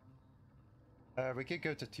 we could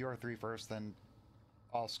go to TR3 first, then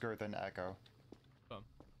Oscar, then Echo. Come.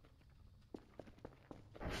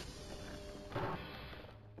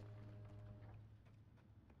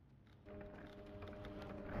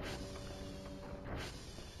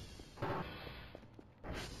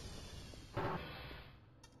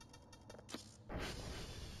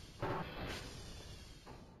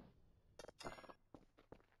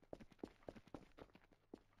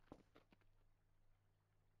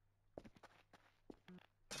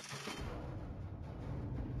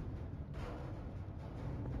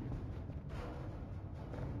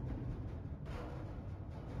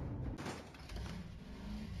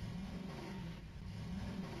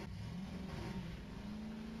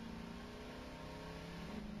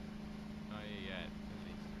 Not yet, at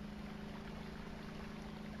least.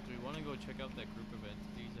 Do we want to go check out that group of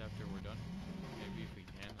entities after we're done? Maybe if we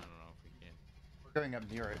can. I don't know if we can. We're going up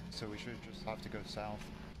near it, so we should just have to go south.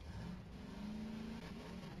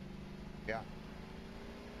 Yeah.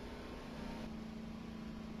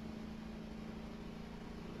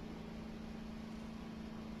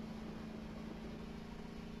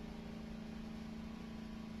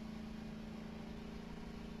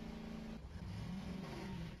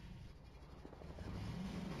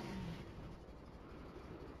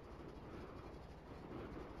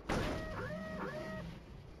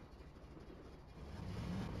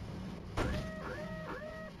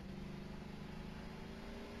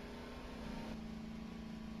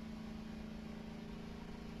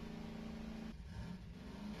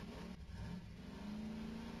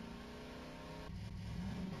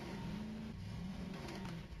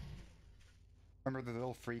 Remember the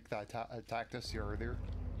little freak that attacked us here earlier?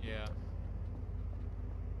 Yeah.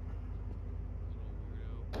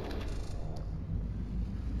 Little weirdo.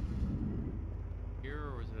 Here,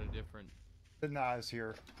 or was it a different? Nah, it's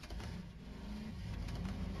here.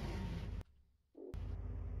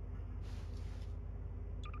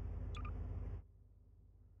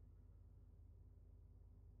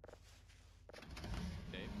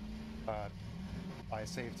 Dave? I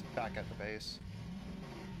saved back at the base.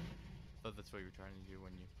 I thought that's what you were trying to do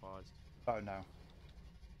when you paused. Oh no.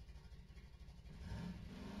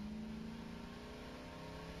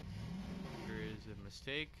 Here is a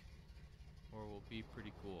mistake, or will be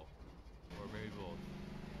pretty cool, or maybe both.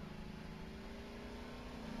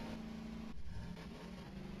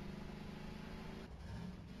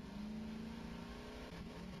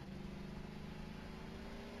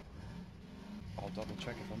 I'll double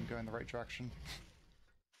check if I'm going the right direction.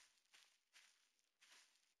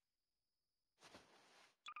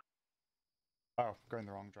 Oh, going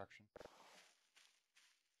the wrong direction.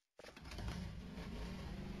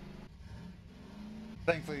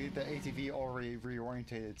 Thankfully, the ATV already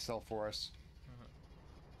reorientated itself for us.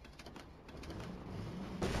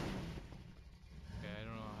 Okay, I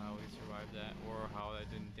don't know how we survived that, or how that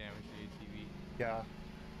didn't damage the ATV. Yeah.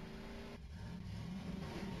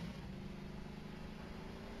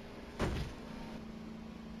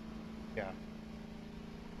 Yeah.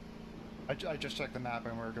 I just checked the map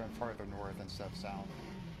and we're going farther north instead of south.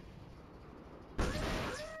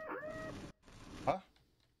 Huh?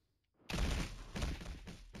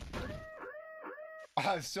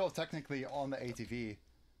 I'm still technically on the ATV.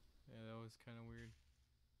 Yeah, that was kind of weird.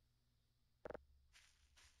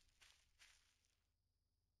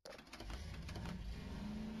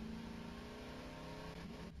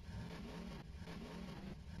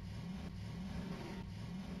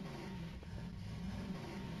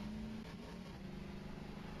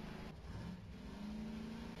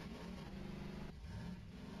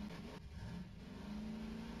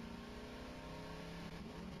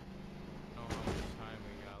 I don't know how much time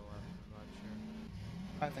we got left, I'm not sure.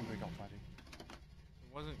 I think we got plenty.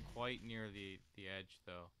 It wasn't quite near the edge,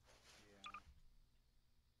 though.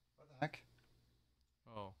 What the heck?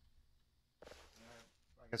 Oh.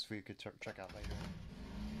 I guess we could check out later.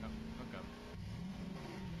 Oh, okay.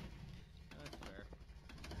 That's fair.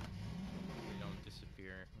 They don't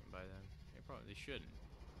disappear by then. They shouldn't.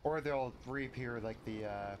 Or they'll reappear like the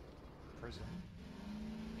prison.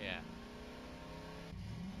 Yeah.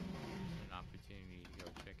 It's an opportunity to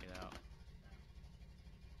go check it out.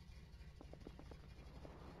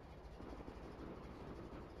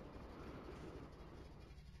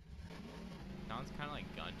 Sounds kind of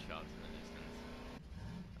like gunshots in the distance.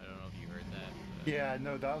 I don't know if you heard that. But Yeah,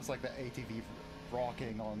 no, that was like the ATV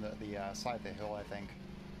rocking on the side of the hill, I think.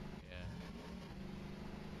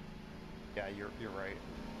 yeah. Yeah, you're right.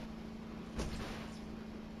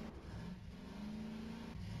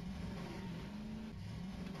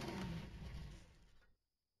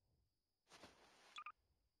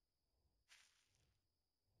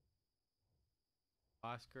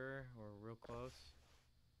 Oscar, or real close.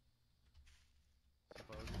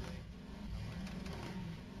 Supposedly. Somewhere.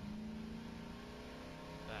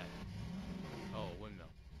 That. Oh, windmill.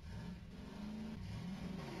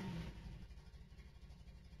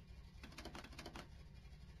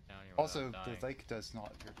 Down here Also, without dying. the lake does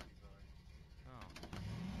not appear to be glowing. Oh.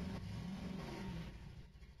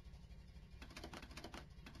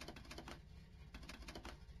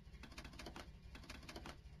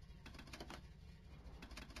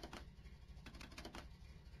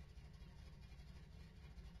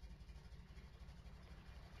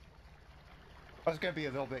 I was gonna be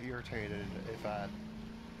a little bit irritated if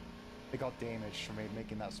it got damaged from me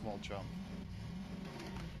making that small jump.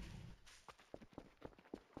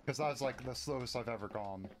 Because that was like the slowest I've ever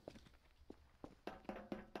gone.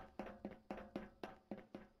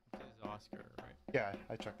 This is Oscar, right? Yeah,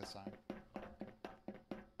 I checked the sign.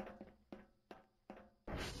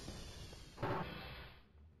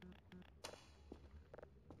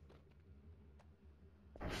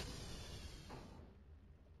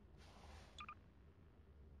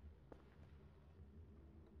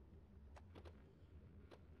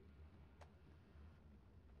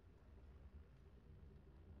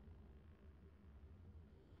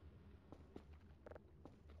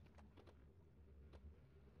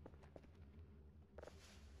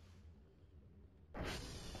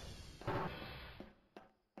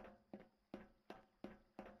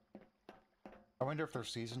 I wonder if there's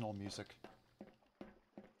seasonal music.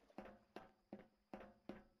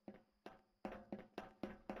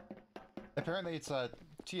 Apparently it's a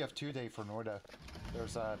TF2 day for Norda.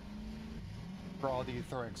 There's We're already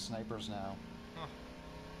throwing snipers now.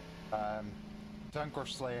 Huh. Dunk or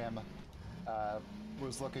Slam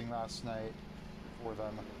was looking last night for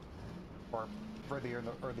them, or early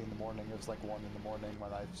in the morning. It was like 1 in the morning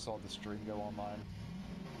when I saw the stream go online.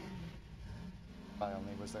 I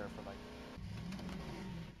only was there for like.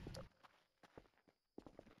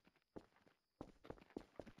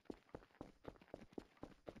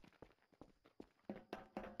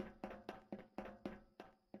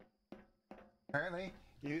 Apparently,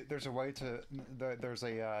 there's a way to. There's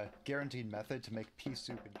a guaranteed method to make pea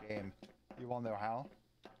soup in game. You want to know how?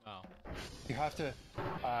 Oh. You have to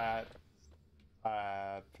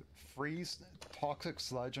freeze toxic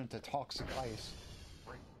sludge into toxic ice.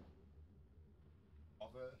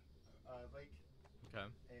 Of a lake. Okay.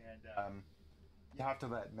 And you have to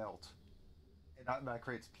let it melt, and that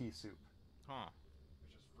creates pea soup. Huh.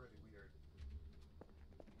 Which is really weird.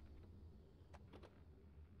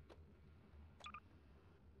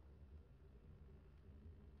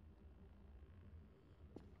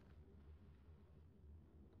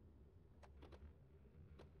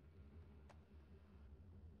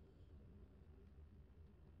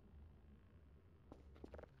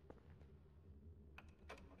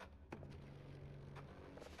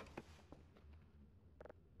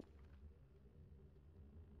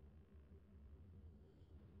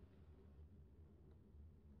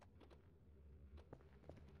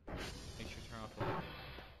 Make sure to turn off the light.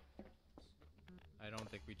 I don't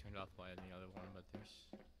think we turned off the light in the other one, but there's...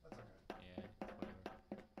 That's okay. Yeah, whatever.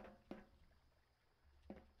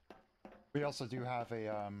 We also do have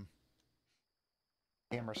a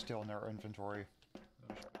hammer still in our inventory.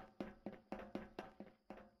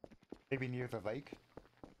 Maybe near the lake.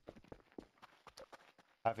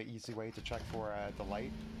 Have an easy way to check for the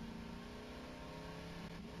light.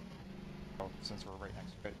 Oh, since we're right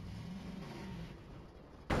next to it.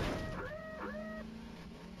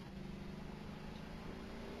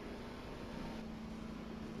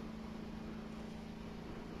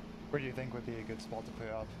 Where do you think would be a good spot to put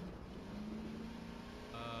up?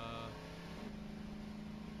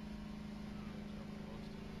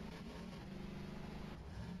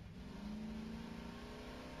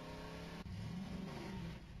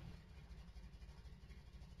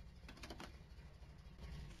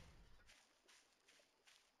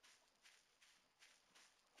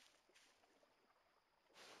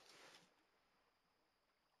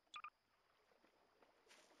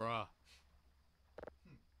 Bruh.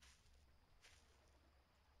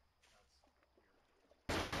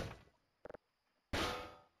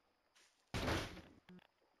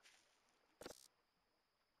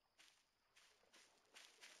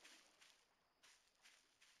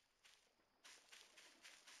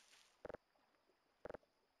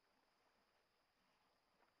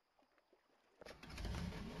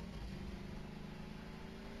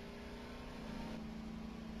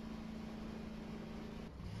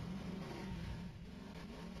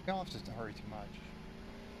 You don't have to hurry too much.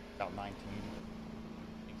 About 19.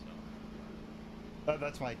 I think so.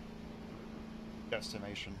 That's my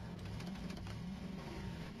estimation.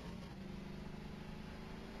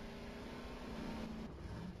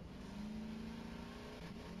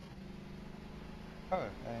 Oh,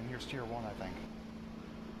 and here's tier 1, I think.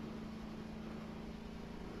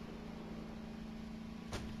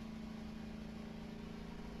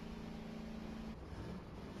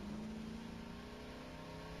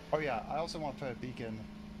 Oh yeah, I also want to put a beacon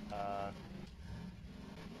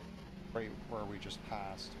right where we just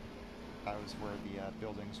passed. That was where the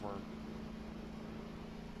buildings were.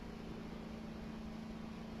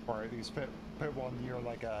 Or at least put one near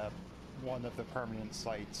like one of the permanent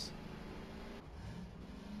sites.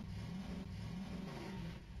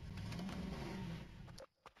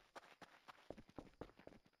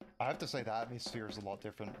 I have to say the atmosphere is a lot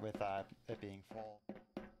different with it being fall.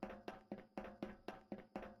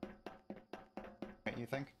 Don't you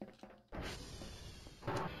think?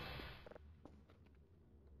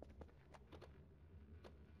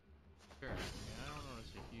 Sure. I mean, I don't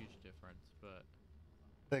notice a huge difference, but...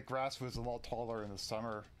 The grass was a lot taller in the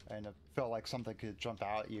summer, and it felt like something could jump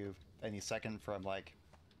out at you any second from like...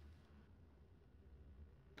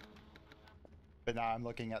 But now I'm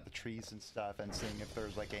looking at the trees and stuff and seeing if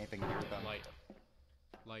there's like anything near them. Light.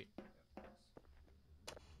 Light.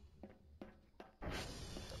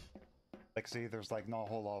 Like, see, there's like not a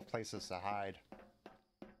whole lot of places to hide.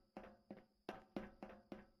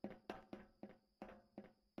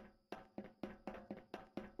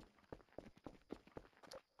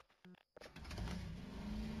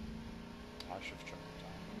 I should have checked the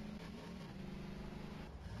time.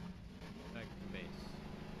 Back to the base.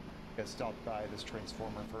 Get stopped by this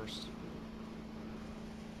transformer first.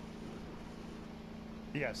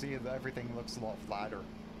 Yeah, see, everything looks a lot flatter.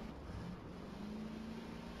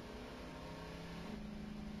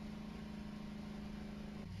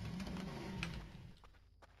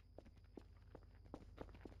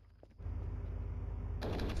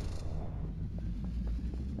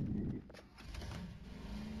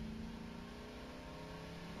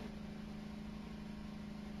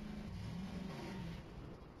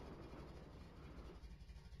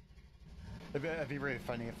 It'd be really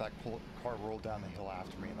funny if that car rolled down the hill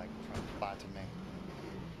after me, like, trying to flatten me.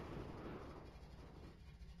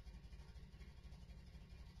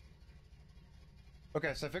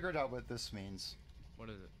 Okay, so I figured out what this means. What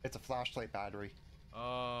is it? It's a flashlight battery.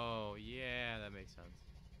 Oh, yeah, that makes sense.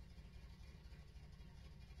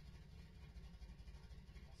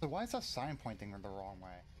 So why is that sign pointing the wrong way?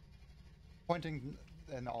 Pointing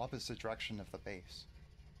in the opposite direction of the base.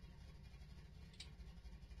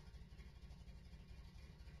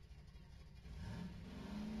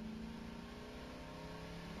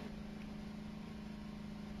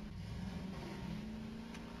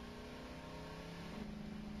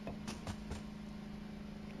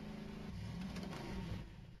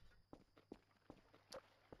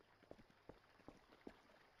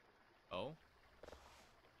 Oh?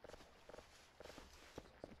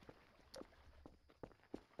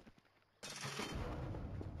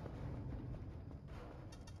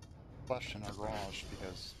 Flush in our garage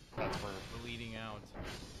because that's where. We're leading out.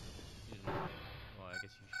 You didn't- Well, I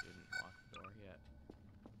guess you shouldn't lock the door yet.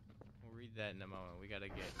 We'll read that in a moment. We gotta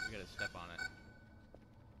step on it.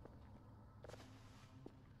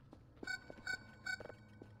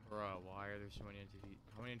 Bruh, why are there so many entities?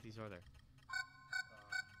 How many entities are there?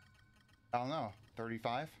 I don't know.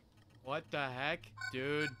 35? What the heck?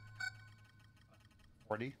 Dude,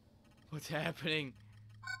 40? what's happening?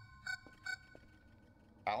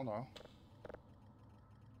 I don't know.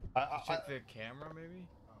 Check the camera, maybe?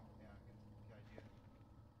 Oh, yeah, good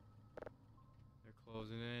idea. They're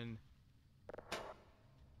closing in.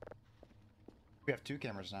 We have 2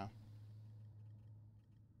 cameras now.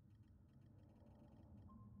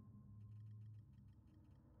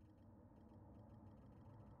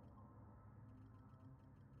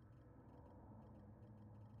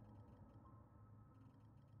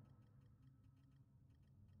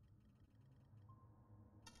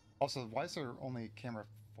 Also, why is there only camera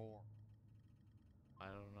 4? I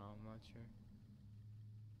don't know, I'm not sure.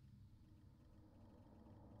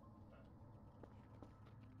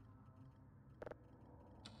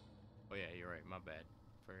 Oh yeah, you're right, my bad.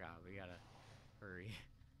 Forgot, we gotta hurry.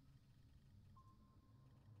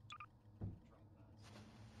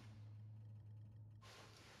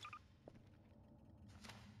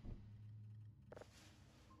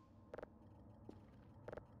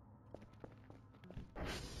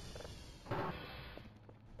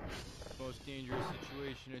 Most dangerous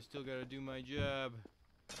situation, I still gotta do my job.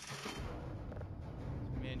 It's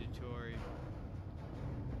mandatory.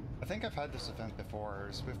 I think I've had this event before. It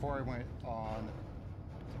was before I went on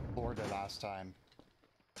Florida last time.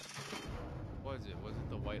 What was it? Was it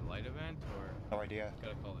the white light event or? No idea.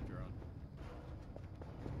 Gotta call the drone.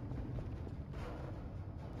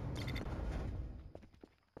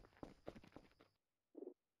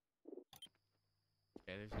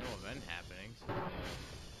 Okay, there's no event happening, so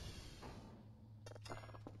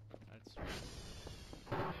that's strange.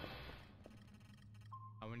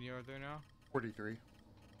 How many are there now? 43.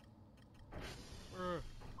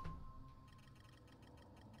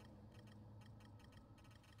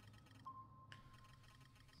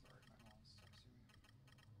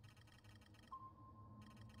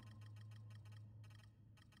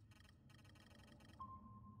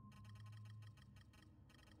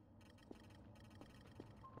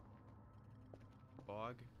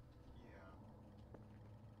 Fog? Yeah.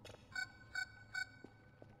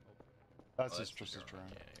 That's Oh, just the a drone.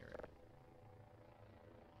 Yeah,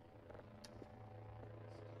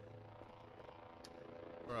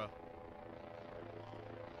 you're right. Bruh.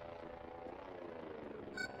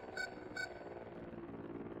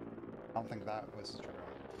 I don't think that was a drone.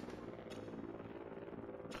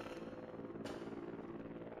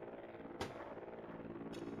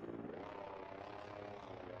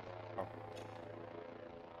 Oh.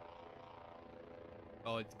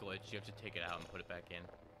 Oh, it's glitched. You have to take it out and put it back in.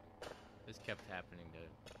 This kept happening to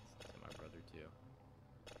my brother too.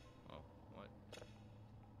 Oh, what?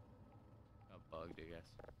 Got bugged, I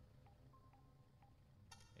guess.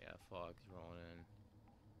 Yeah, fog's rolling in.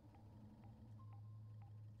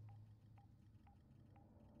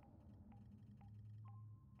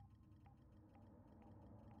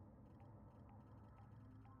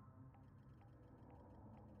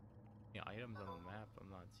 Yeah, items on the map. I'm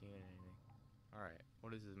not seeing anything. Alright,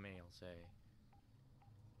 what does the mail say?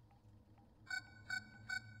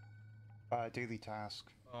 Daily task.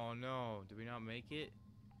 Oh no, did we not make it?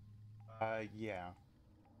 Yeah.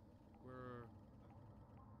 We're...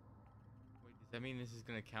 Wait, does that mean this is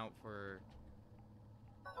gonna count for...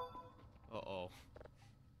 Uh-oh.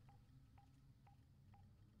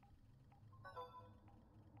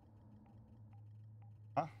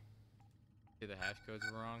 Huh? Yeah, the hash codes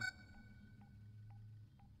are wrong?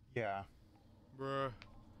 Yeah. Bruh.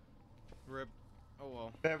 Rip. Oh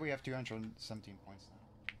well. Bet we have 217 points now.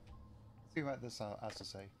 Let's see what this has to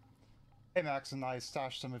say. Hey Max and I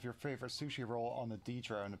stashed some of your favorite sushi roll on the D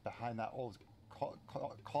drone behind that old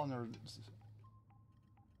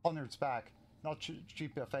Connor's back. Not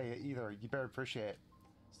cheap buffet either. You better appreciate it.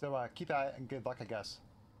 So keep at it and good luck, I guess.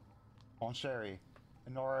 Bon Sherry,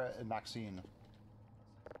 Nora and Maxine.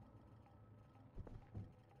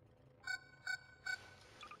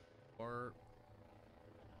 Or...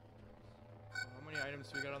 So how many items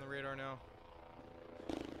do we got on the radar now?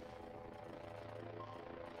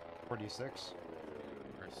 46.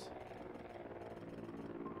 Numerous.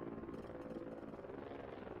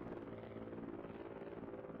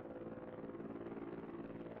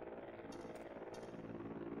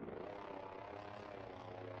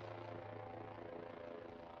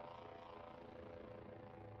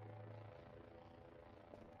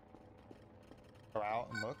 Go out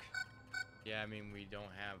and look. Yeah, I mean, we don't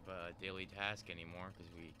have a daily task anymore because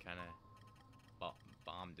we kind of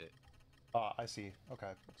bombed it. I see.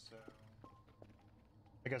 Okay. So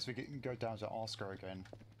I guess we can go down to Oscar again.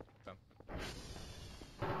 Okay.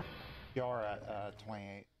 You are at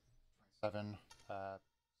 28, 27.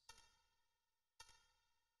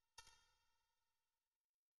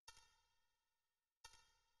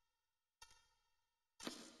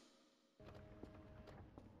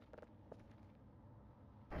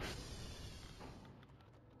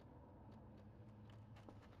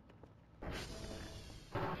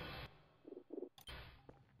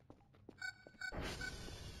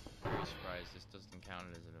 Very surprised this doesn't count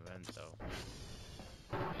as an event, though.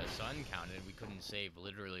 The sun counted, we couldn't save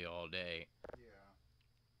literally all day. Yeah.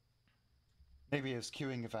 Maybe it's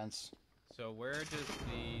queuing events. So where'd they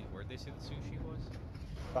say the sushi was?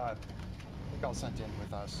 It got sent in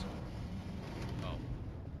with us. Oh.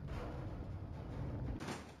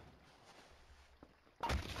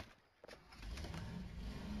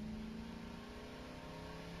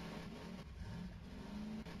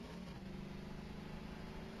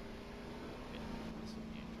 This will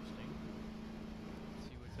be interesting. Let's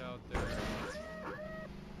see what's out there.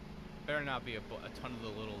 Better not be a ton of the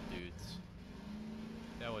little dudes.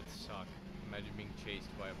 That would suck. Imagine being chased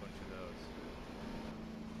by a bunch of those.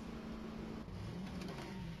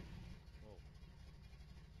 Whoa.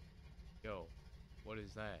 Yo, what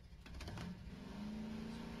is that?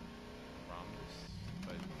 Rhombus,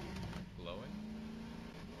 but glowing?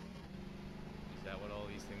 Is that what all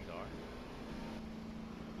these things are?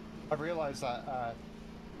 I realized that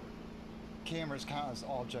cameras count as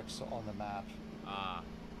objects on the map. Ah,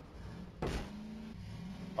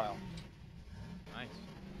 Wow. nice.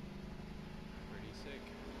 Pretty sick.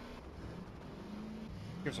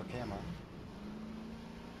 Here's our camera.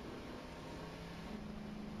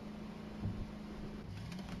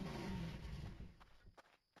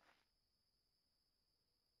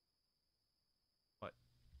 What?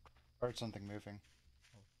 Heard something moving.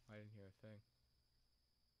 Oh, I didn't hear a thing.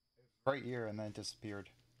 Right here and then it disappeared.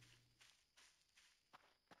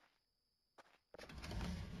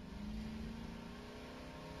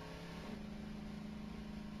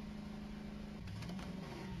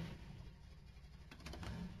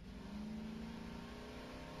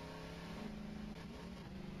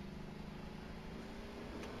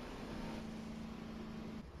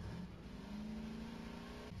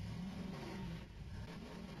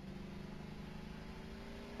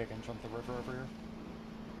 I can jump the river over here.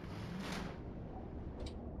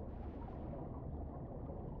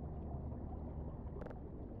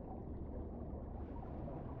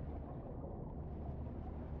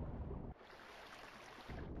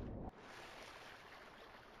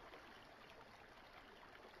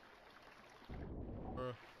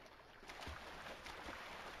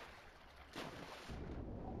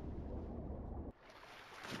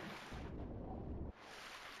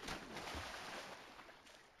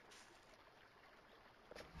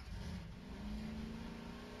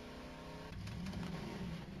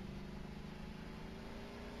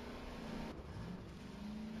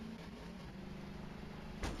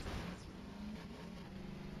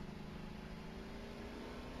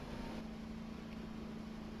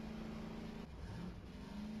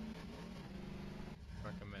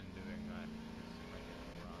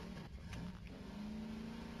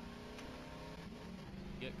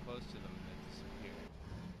 close to them and then disappear.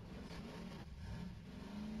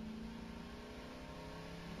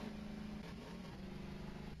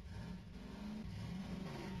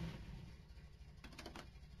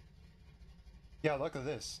 Yeah, look at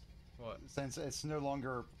this. What? Since it's no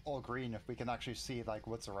longer all green, if we can actually see like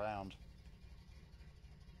what's around.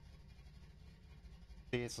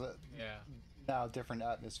 See, it's Yeah. now different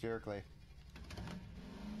atmospherically,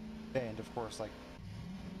 and of course, like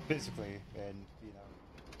physically, and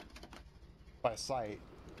by sight.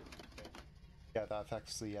 Yeah, that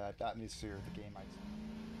affects the atmosphere of the game.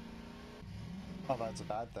 Oh, that's a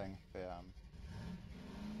bad thing.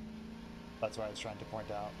 That's what I was trying to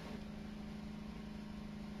point out.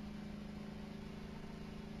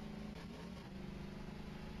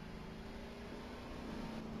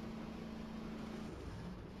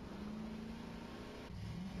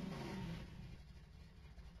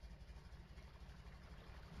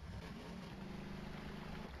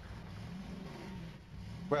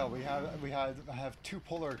 Well, have two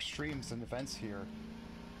polar extremes in events here.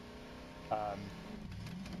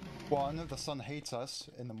 One, the sun hates us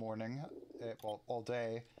in the morning, well, all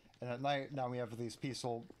day, and at night now we have these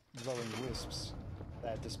peaceful glowing wisps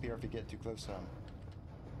that disappear if you get too close to them.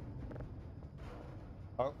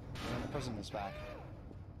 Oh, and the prison is back.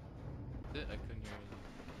 I couldn't hear anything.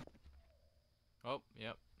 Oh,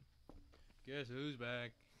 yep. Guess who's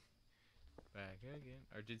back? Back again.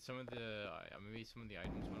 Or did some of the maybe some of the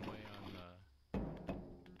items went away on the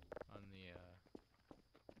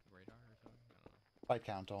radar or something? I don't know. I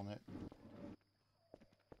count on it.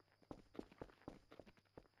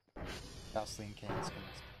 Gasoline cans.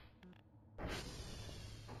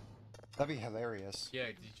 That'd be hilarious. Yeah,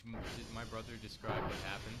 did my brother describe what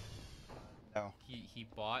happened? No. He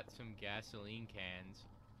bought some gasoline cans,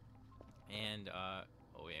 and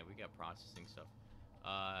oh yeah, we got processing stuff.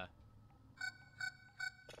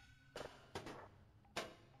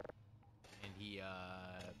 And he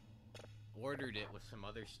ordered it with some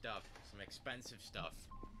other stuff, some expensive stuff,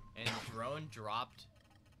 and the drone dropped.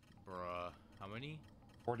 Bruh, how many?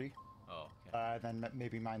 40. Oh. Okay. Then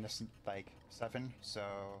maybe minus like 7.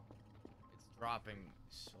 So It's dropping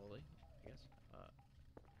slowly, I guess.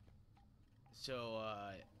 So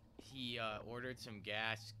he ordered some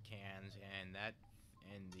gas cans and a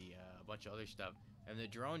bunch of other stuff, and the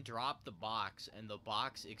drone dropped the box, and the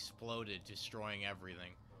box exploded, destroying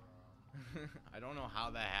everything. I don't know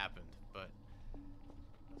how that happened, but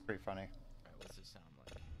it's pretty funny. alright, what's this sound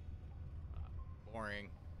like? Boring.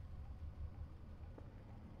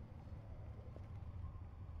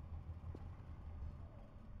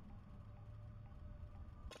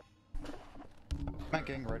 Mind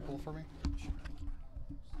getting Red Bull for me?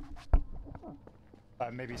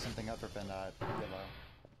 Maybe something other than yellow.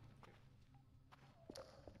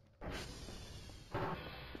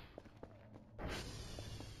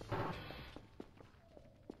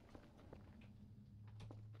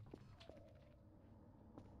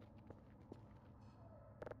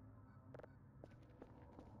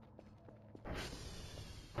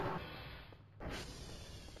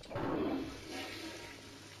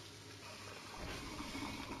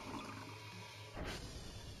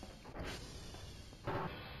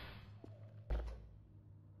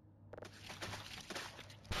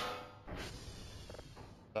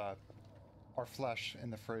 Our flesh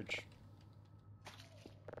in the fridge.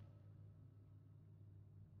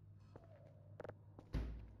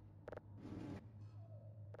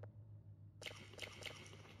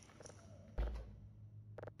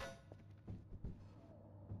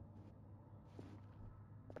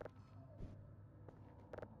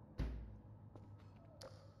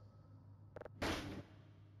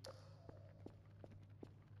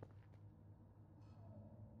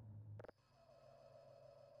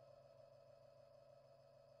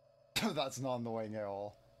 That's not annoying at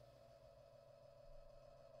all.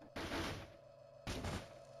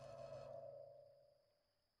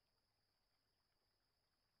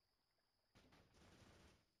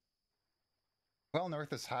 What on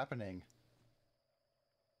earth is happening?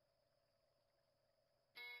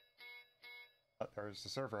 Oh, there's the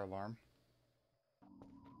server alarm.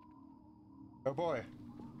 Oh boy.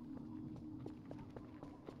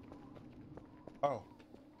 Oh.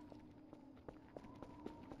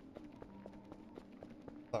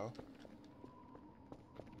 Hello.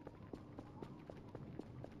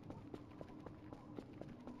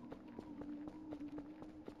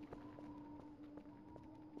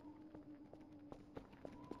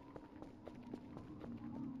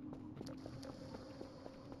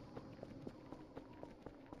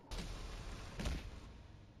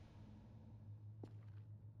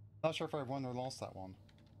 Not sure if I won or lost that one.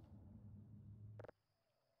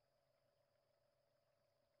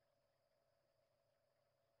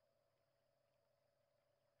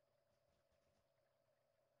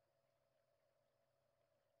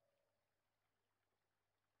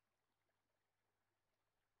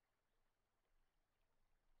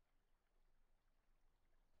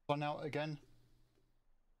 Sun out again?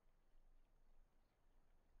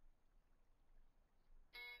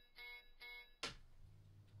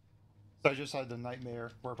 So I just had the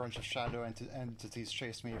nightmare where a bunch of shadow entities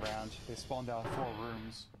chased me around. They spawned out 4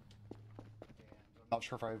 rooms. And I'm not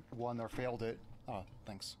sure if I won or failed it. Oh,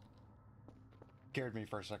 thanks. Scared me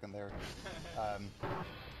for a second there.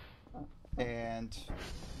 And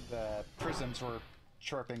the prisms were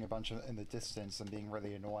chirping a bunch in the distance and being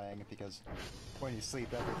really annoying because when you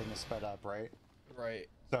sleep everything is sped up, right? Right.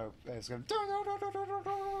 So it's going Did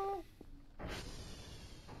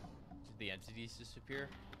the entities disappear?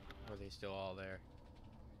 Or are they still all there?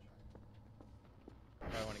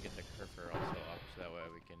 I want to get the cursor also up so that way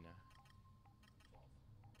we can...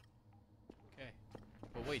 Okay.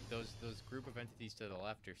 But wait, those group of entities to the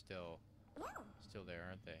left are still there,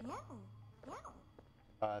 aren't they?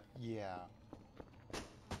 yeah.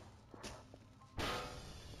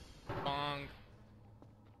 Bong!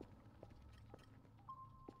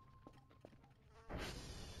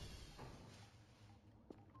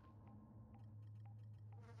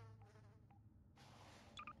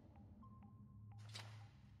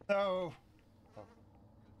 No!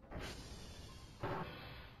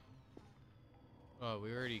 Oh,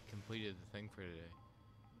 we already completed the thing for today.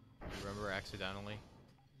 Remember accidentally?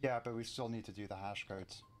 Yeah, but we still need to do the hash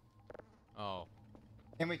codes. Oh.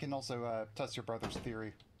 And we can also test your brother's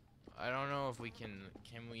theory. I don't know if we can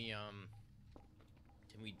we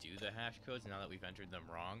do the hash codes now that we've entered them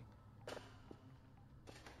wrong?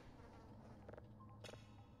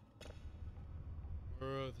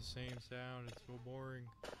 The same sound, it's so boring.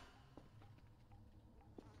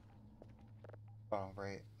 Oh,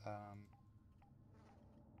 right.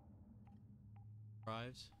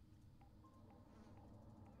 Drives?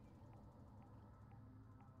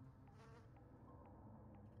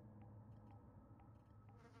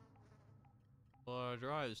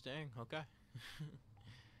 Drives, dang, okay.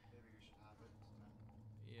 Maybe we should have it.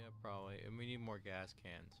 Yeah, probably. And we need more gas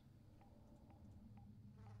cans.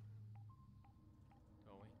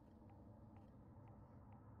 Don't we?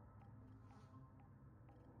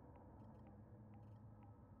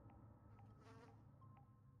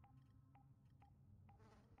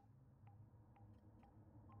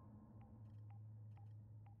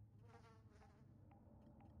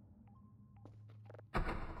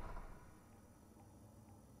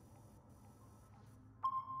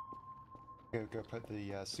 Go put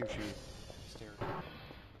the sushi upstairs.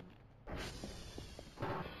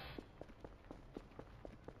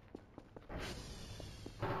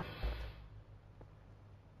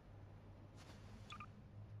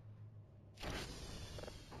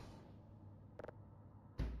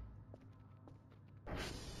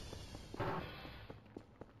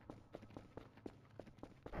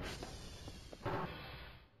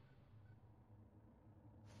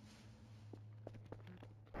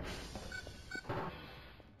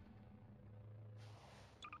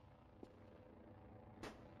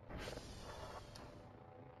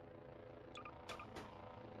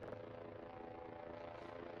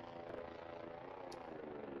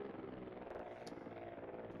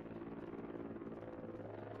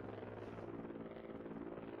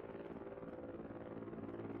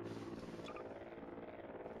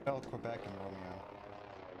 Hotel Quebec and Romeo.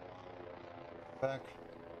 Quebec,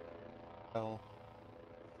 Hotel,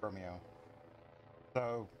 Romeo.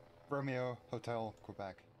 So, Romeo, Hotel,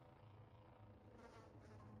 Quebec.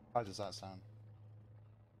 How does that sound?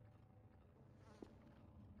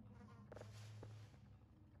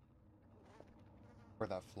 Where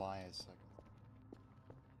that fly is. Like...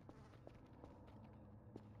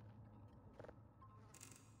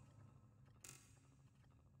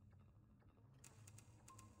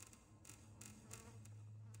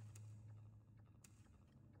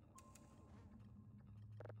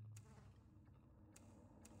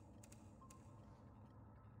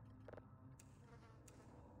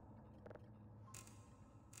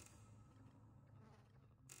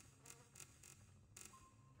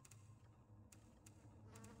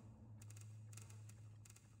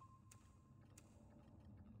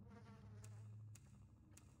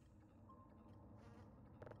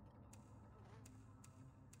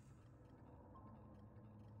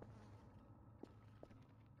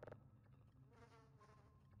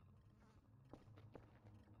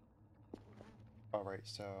 Alright,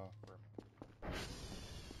 so...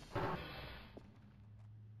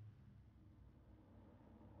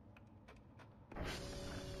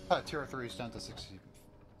 Tier 3 is down to 60.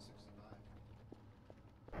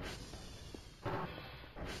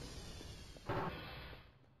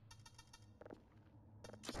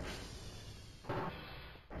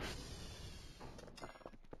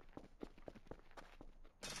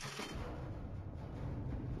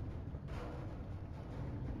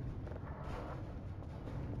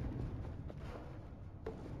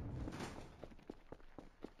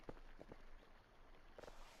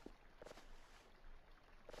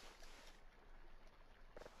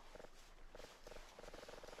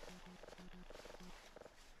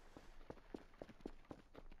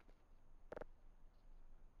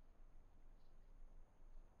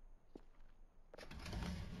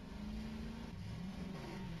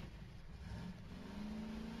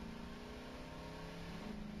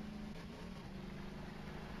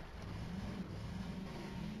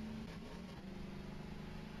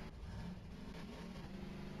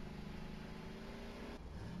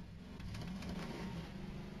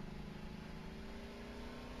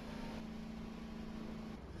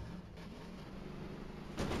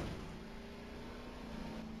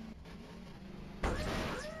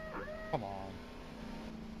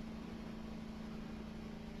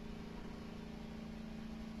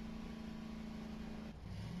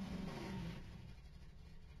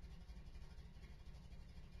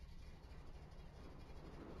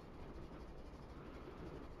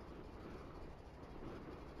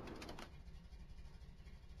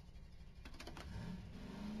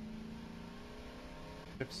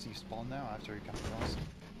 Ships despawn now after he comes across.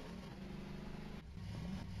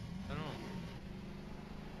 I don't know.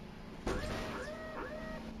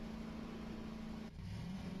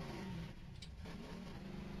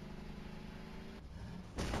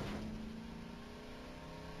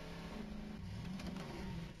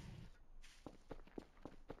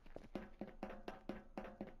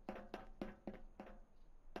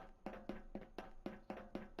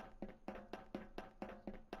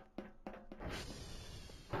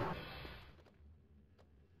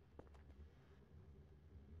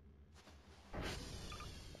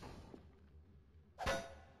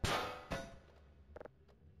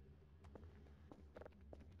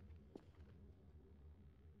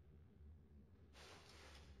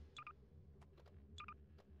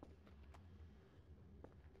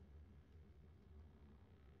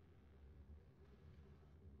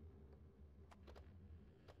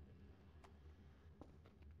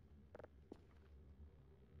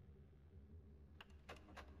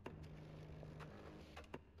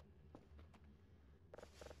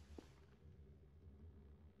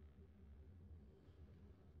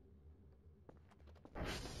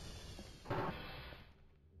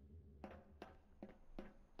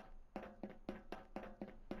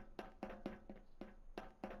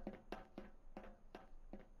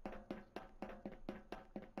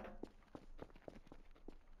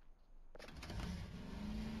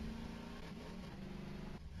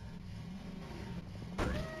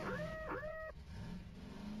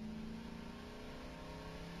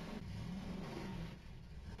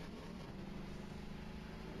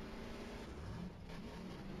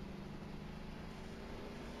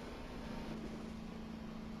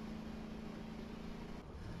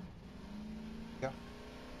 Yeah.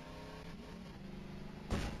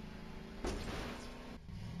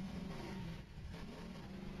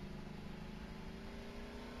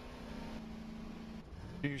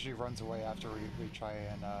 She usually runs away after we try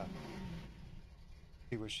and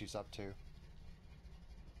see what she's up to.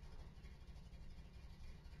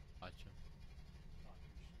 Gotcha.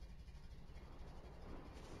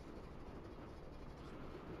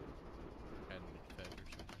 Hadn't been fed or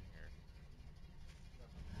something, or...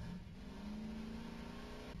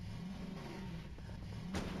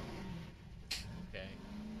 Okay.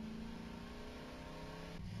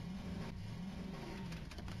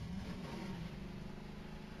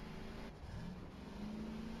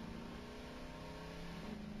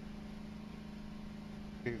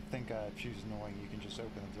 If you think if she's annoying, you can just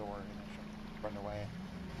open the door and then she'll run away.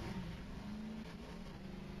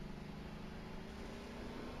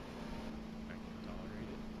 I can tolerate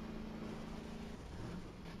it.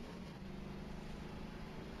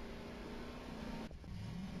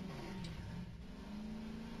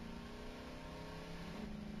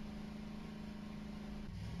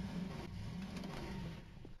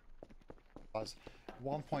 Was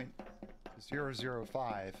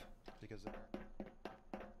 1.005 because of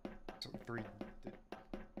three.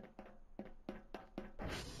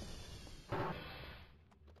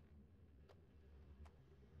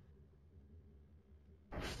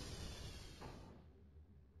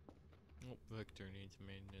 Oh, Victor needs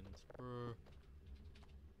maintenance. Brr.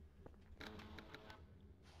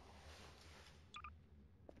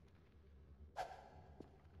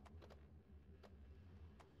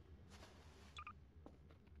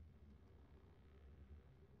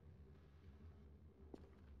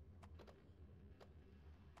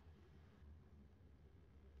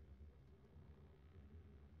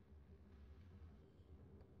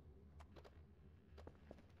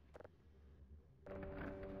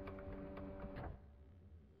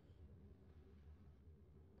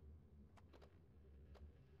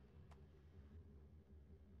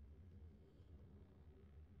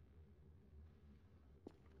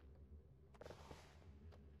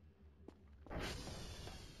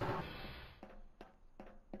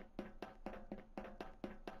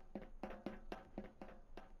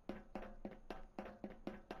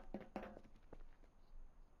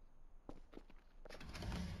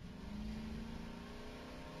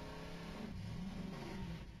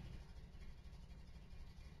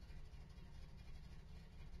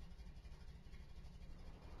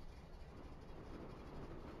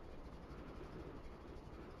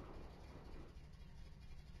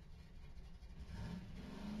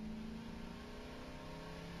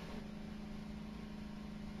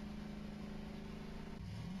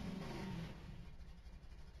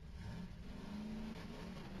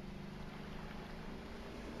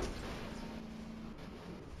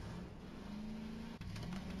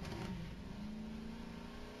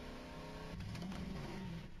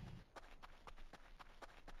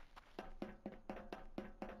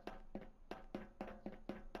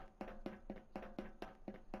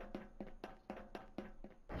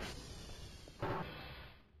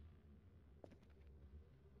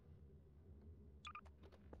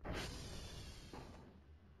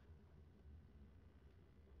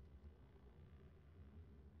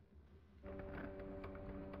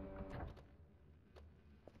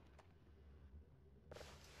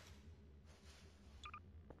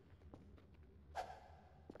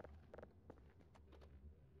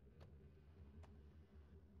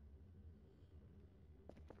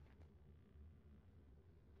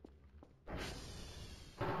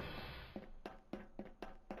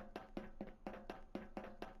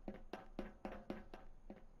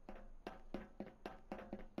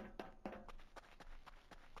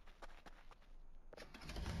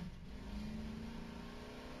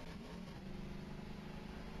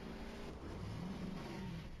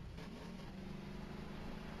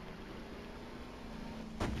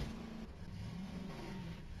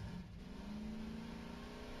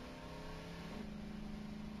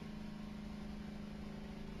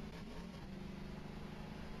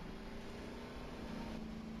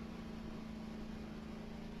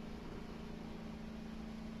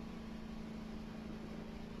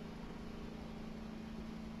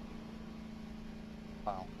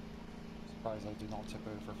 Surprised I did not tip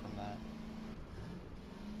over from that.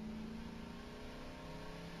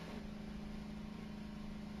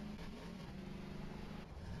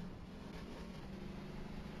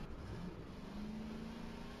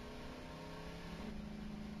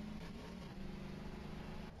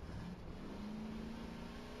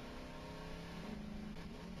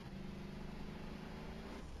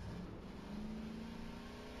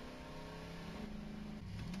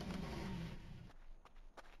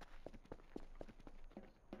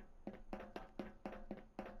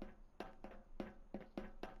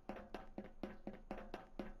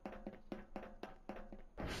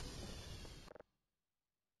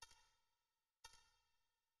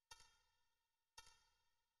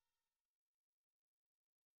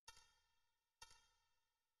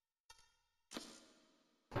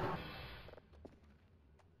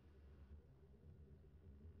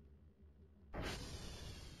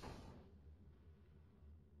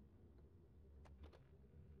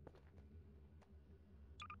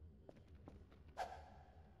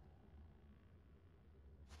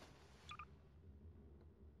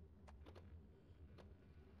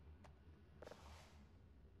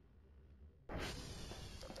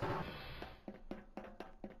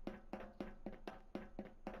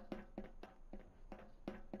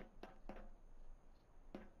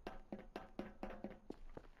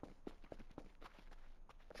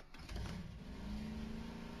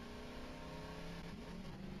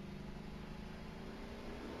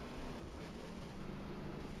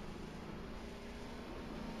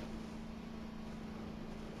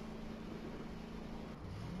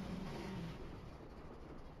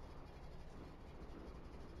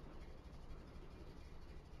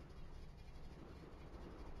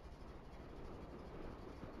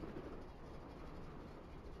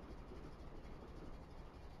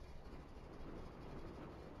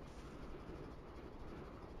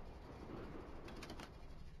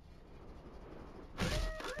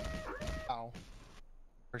 Ow.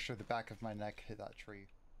 Pretty sure the back of my neck hit that tree.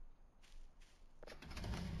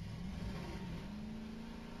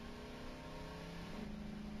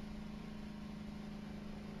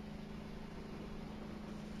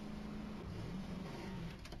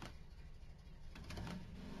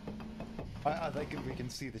 I think we can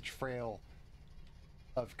see the trail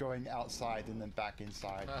of going outside and then back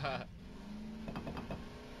inside. I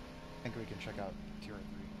think we can check out Tier 3.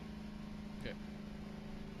 Okay.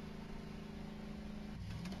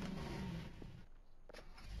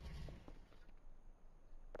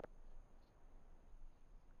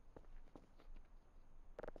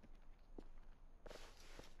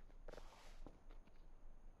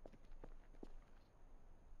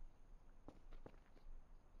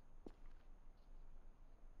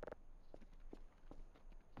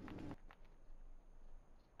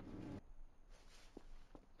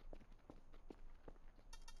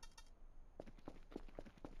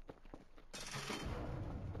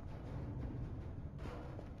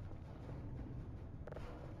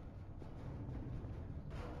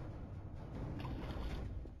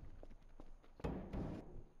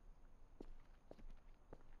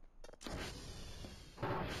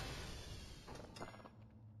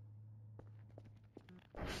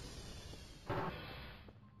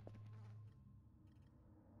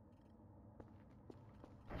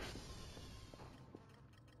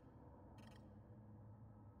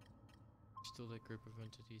 Still that group of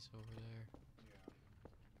entities over there.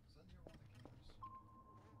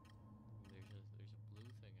 There's a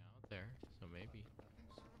blue thing out there, so maybe.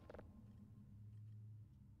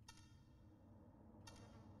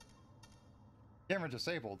 Camera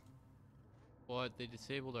disabled. What? They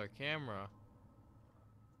disabled our camera.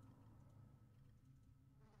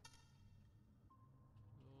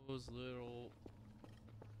 Those little...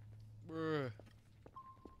 Brr.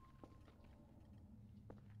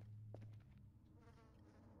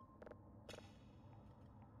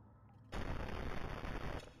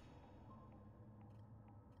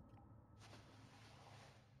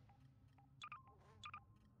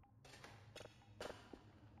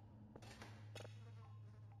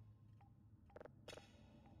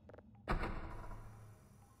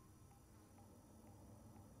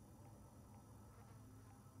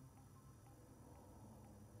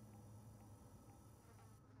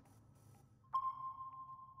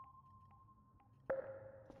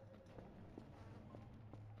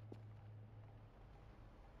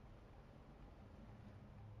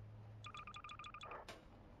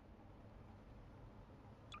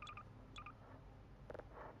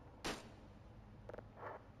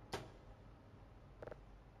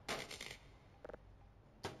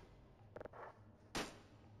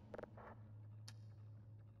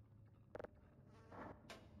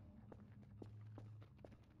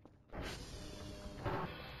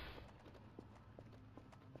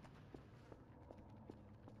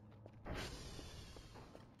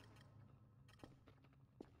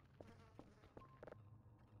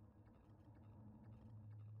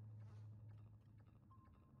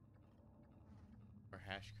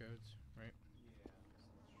 hash codes, right?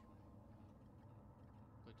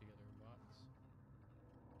 Put together a box.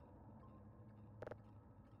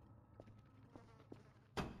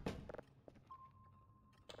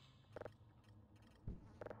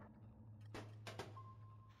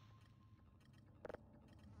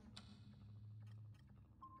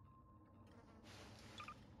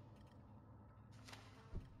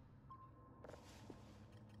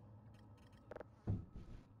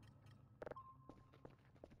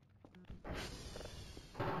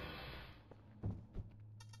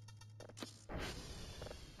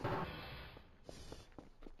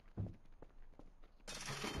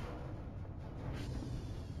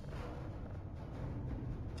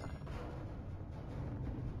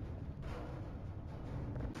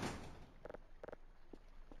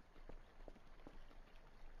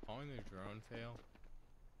 Calling the drone fail?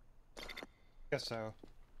 Guess so.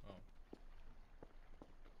 Oh.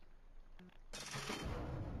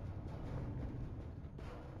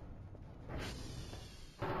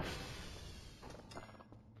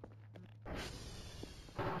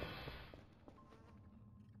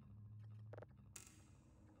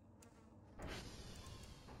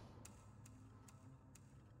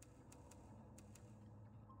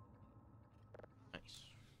 Nice.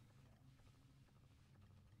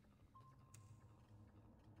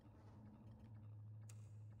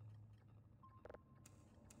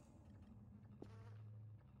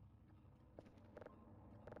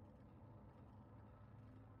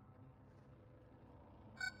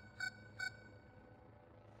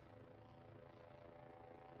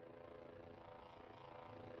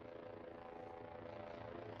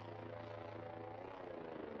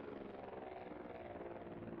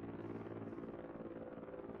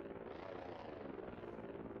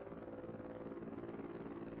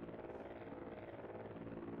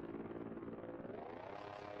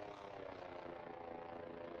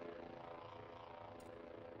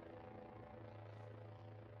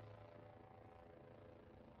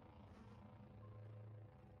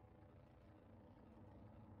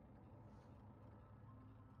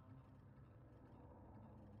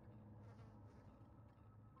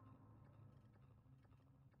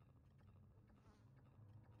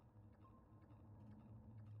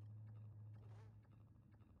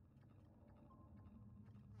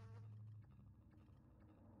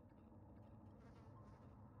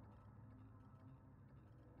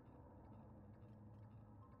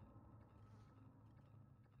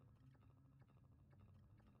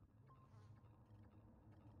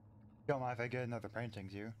 Don't mind if I get another painting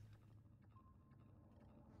to you.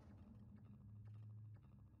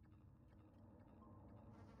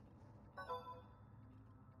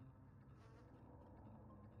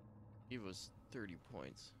 Give us 30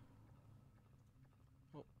 points.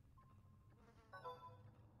 Oh.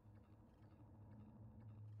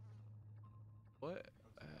 What?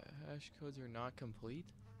 Hash codes are not complete?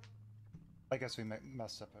 I guess we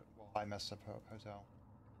messed up it. Well, I messed up hotel.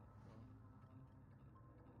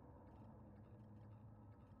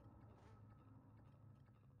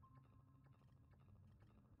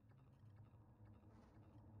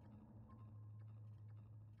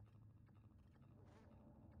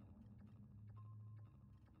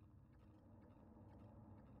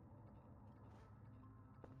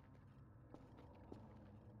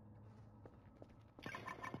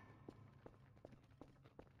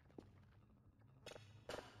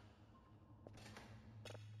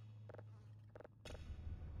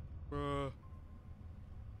 Bruh. We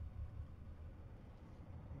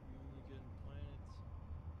only getting planets.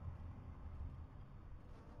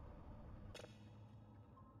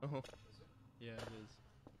 Oh. Yeah, it is.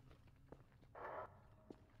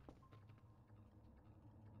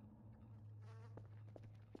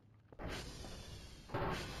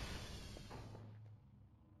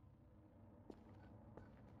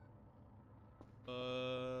 I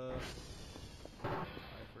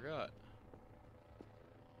forgot.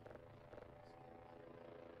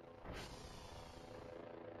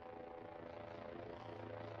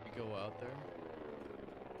 You go out there?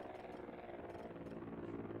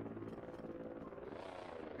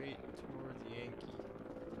 Straight towards Yankee.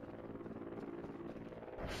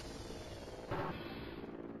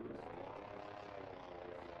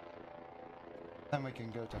 Then we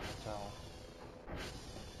can go to hotel.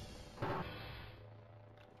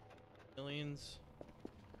 Millions.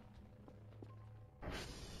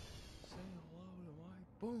 Say hello to my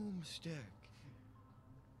boomstick.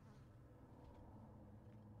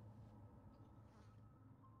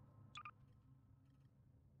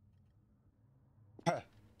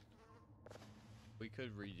 We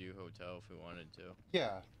could redo hotel if we wanted to.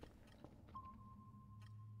 Yeah.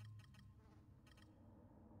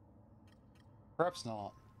 Perhaps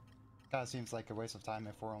not. Kinda seems like a waste of time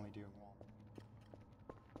if we're only doing one.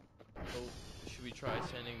 So, should we try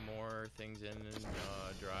sending more things in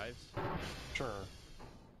drives Sure.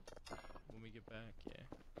 when we get back? Yeah.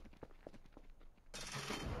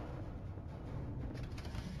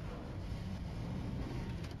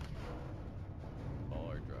 All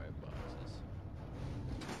our drive boxes.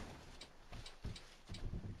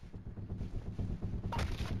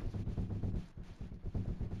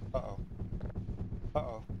 Uh-oh.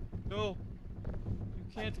 Uh-oh. No! You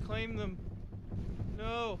can't claim them!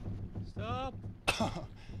 No! Stop!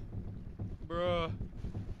 Bruh.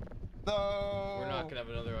 No! We're not gonna have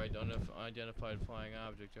another identified flying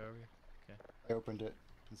object, are we? Okay. I opened it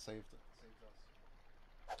and saved it. Saved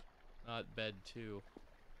us. Not bed 2.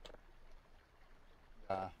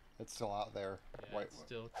 Yeah, it's still out there. Yeah, it's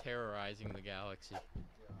still terrorizing the galaxy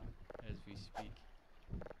as we speak.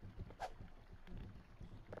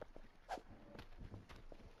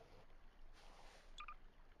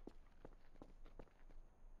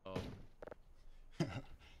 Oh.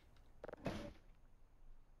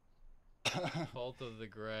 Cult of the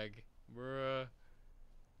Greg. Bruh.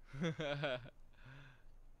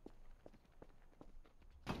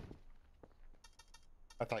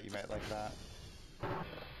 I thought you meant like that.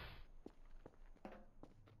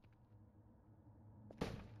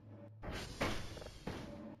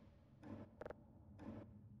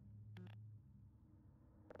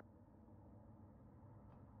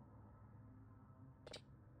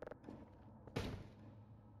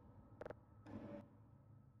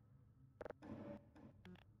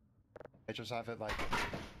 I just have it like,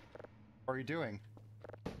 what are you doing?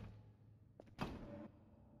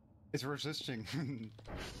 It's resisting.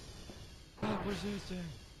 Stop resisting!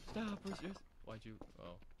 Stop resisting! Why'd you?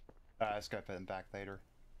 Oh. I just gotta put them back later.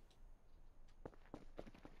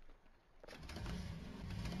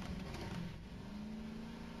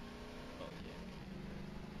 Oh yeah.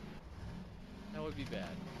 That would be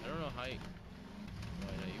bad. I don't know how you.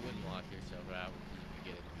 Well, no, you wouldn't lock yourself out because you could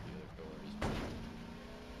get in through the other doors. But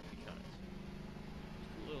because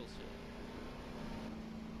it's a little silly.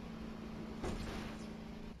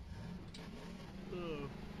 Ugh.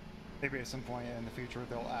 Maybe at some point in the future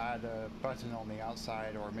they'll add a button on the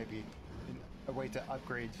outside, or maybe a way to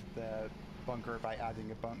upgrade the bunker by adding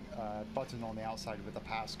a button on the outside with a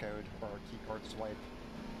passcode or a keycard swipe.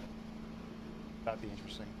 That'd be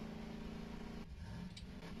interesting.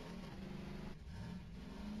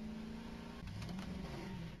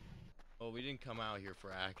 Well, we didn't come out here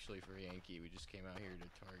for Yankee. We just came out here to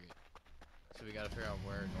target. So we gotta figure out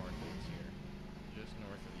where north is here. Just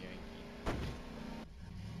north of Yankee.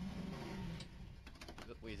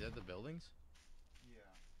 Wait, is that the buildings?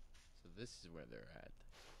 Yeah. So this is where they're at.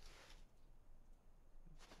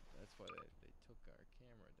 That's why they took our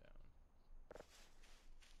camera down.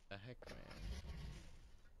 The heck, man?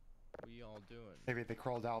 What are y'all doing? Maybe they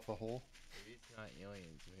crawled out the hole. Maybe it's not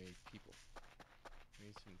aliens, maybe it's people.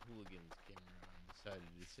 Maybe some hooligans came around and decided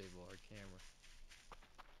to disable our camera.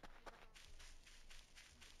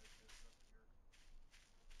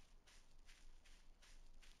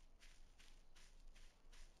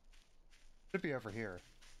 Should be over here.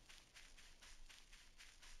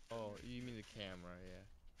 Oh, you mean the camera, yeah.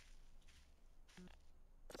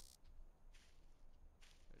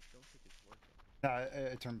 I don't think it's working. No,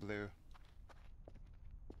 it turned blue.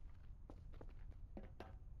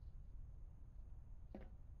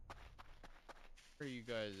 Where are you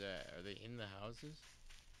guys at? Are they in the houses?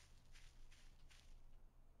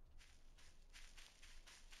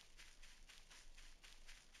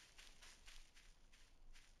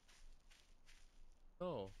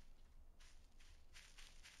 Oh.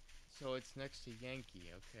 So it's next to Yankee,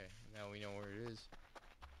 okay. Now we know where it is.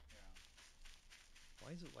 Yeah.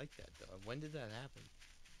 Why is it like that though? When did that happen?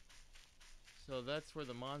 So that's where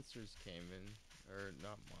the monsters came in. Or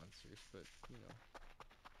not monsters, but you know.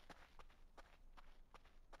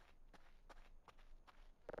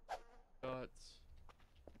 Dots.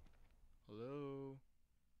 Hello?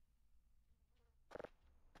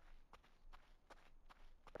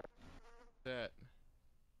 That.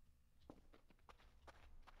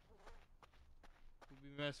 Who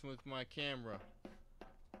be messing with my camera?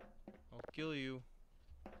 I'll kill you.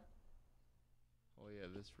 Oh yeah,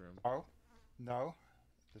 this room. Oh? No?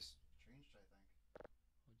 This changed, I think.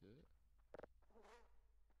 Oh, did it?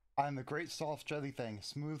 I'm a great soft jelly thing,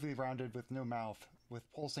 smoothly rounded with no mouth, with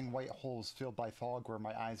pulsing white holes filled by fog where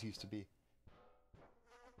my eyes used to be.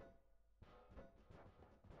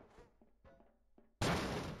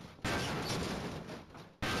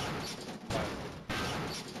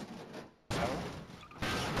 No?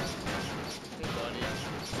 Hey buddy.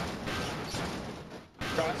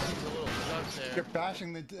 there. You're bashing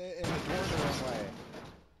in the door the wrong way.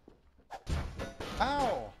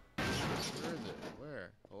 Ow! Where is it?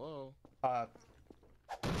 Where? Hello?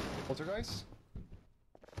 Poltergeist?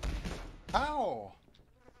 Ow!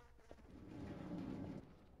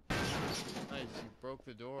 Nice, you broke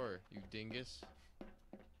the door, you dingus.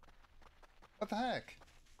 What the heck?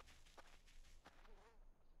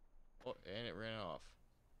 Oh, and it ran off.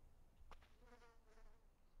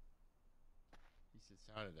 At least it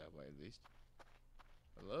sounded that way, at least.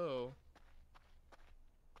 Hello?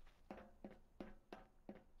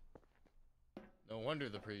 No wonder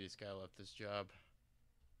the previous guy left this job.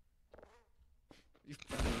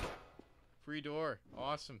 Free door.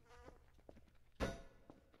 Awesome. Yeah,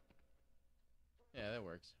 that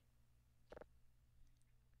works.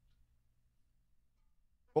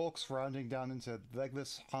 Bulks rounding down into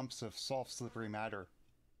legless humps of soft, slippery matter.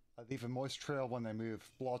 I leave a moist trail when I move.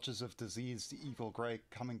 Blotches of diseased evil gray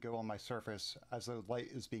come and go on my surface, as though light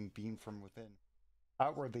is being beamed from within.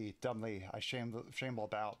 Outwardly, dumbly, I shamble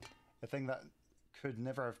about. A thing that could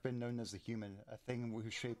never have been known as a human. A thing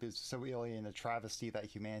whose shape is so alien a travesty that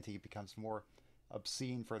humanity becomes more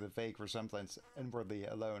obscene for the vague resemblance, inwardly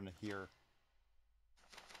alone here.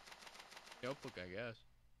 Notebook, I guess.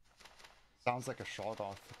 Sounds like a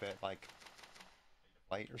Shoggoth bit, like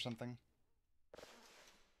light or something.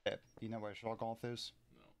 Yeah, you know what a Shoggoth is?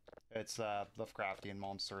 No. It's a Lovecraftian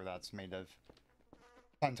monster that's made of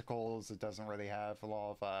tentacles. It doesn't really have a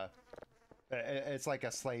lot of it's like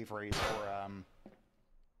a slave race for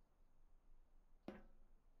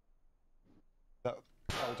the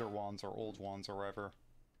elder ones or old ones or whatever.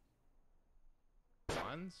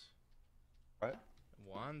 Wands? What?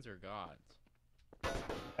 Wands or gods?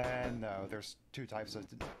 And no, there's two types of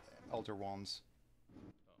elder ones.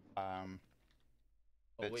 Oh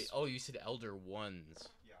wait, oh you said elder ones.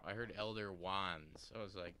 Yeah. I heard elder wands. I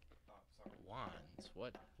was like, Oh, sorry. wands?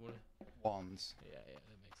 What? What? Wands. Yeah,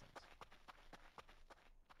 that makes sense.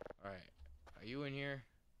 Alright, are you in here?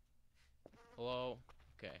 Hello?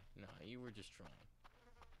 Okay, no, you were just trolling.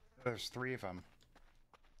 There's three of them.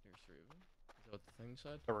 There's three of them? Is that what the thing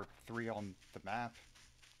said? There were three on the map.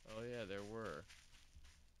 Oh yeah, there were.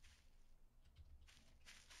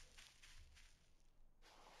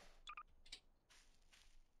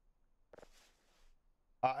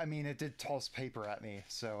 I mean, it did toss paper at me,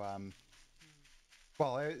 so,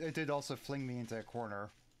 well, it did also fling me into a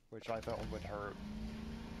corner, which I thought would hurt.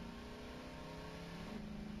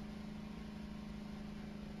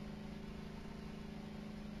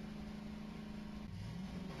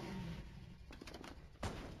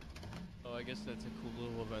 Oh, I guess that's a cool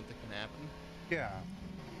little event that can happen. Yeah.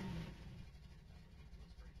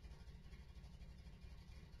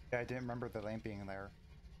 Yeah, I didn't remember the lamp being there.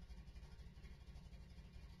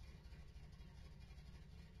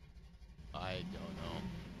 I don't know.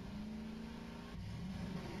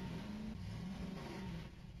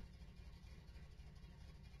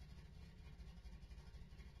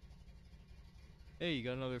 Hey, you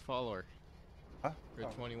got another follower. Huh? You're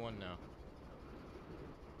at Oh, 21 now.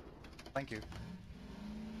 thank you.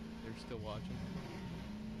 They're still watching.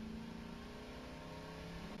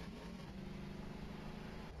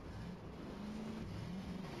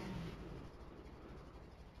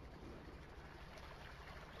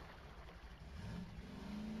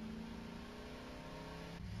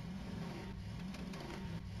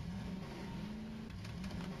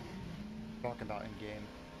 Talking about in-game.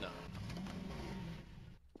 No.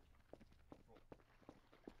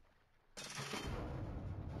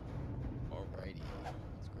 Alrighty,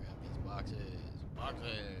 let's grab these boxes.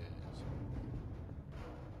 Boxes!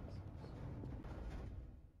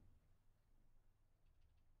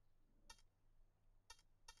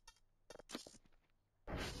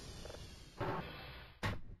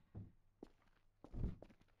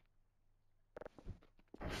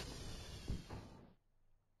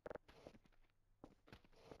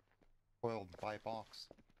 Spoiled by box.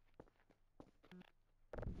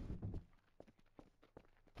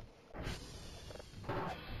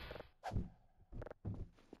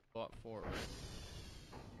 Bought 4, right?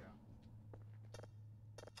 Yeah.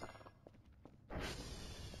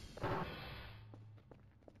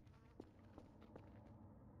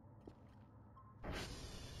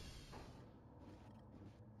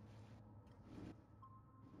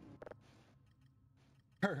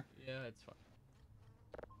 Yeah, it's fine.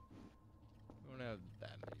 We don't have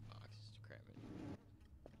that many boxes to cram in.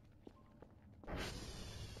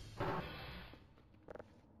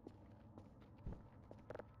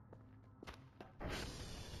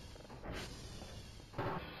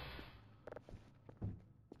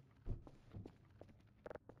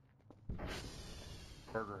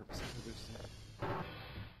 Burger was introduced to me.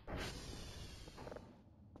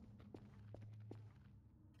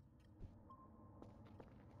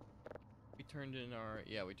 turned in our...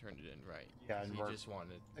 Yeah, we turned it in, right. Yeah, 'Cause and he we're just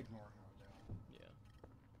wanted... ignoring our down. Yeah.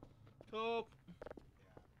 Top!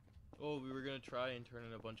 Oh, we were gonna try and turn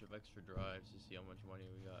in a bunch of extra drives to see how much money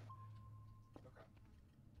we got. Okay.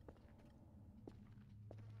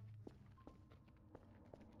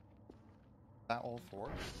 That all four?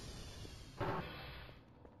 I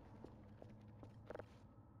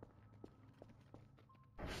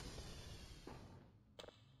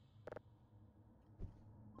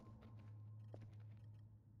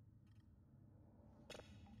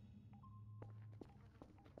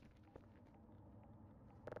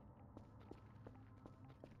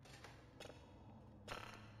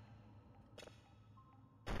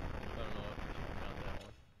don't know if we should count that one.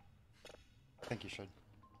 I think you should.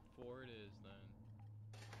 4 it is, then.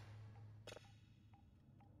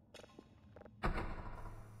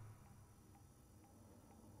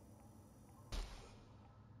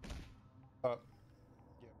 Oh.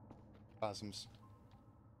 Yeah. Spasms.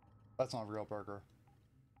 That's not a real burger.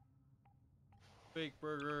 Fake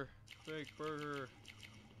burger! Fake burger!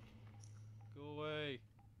 Go away!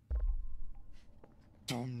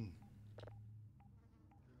 Dum.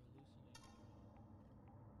 You're hallucinating.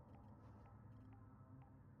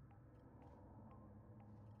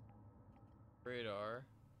 Radar.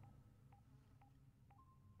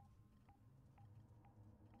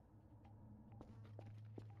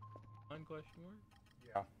 On question mark?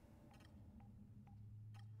 Yeah.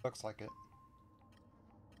 Looks like it.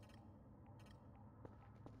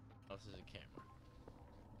 Oh, this is a camera.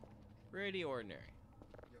 Pretty ordinary.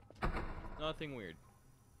 Yep. Nothing weird.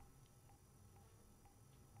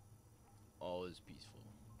 All is peaceful.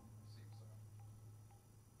 Seems so.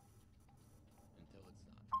 Until it's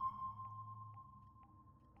not.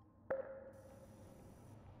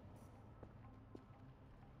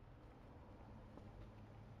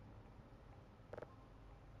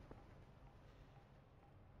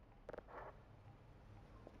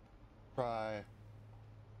 Try.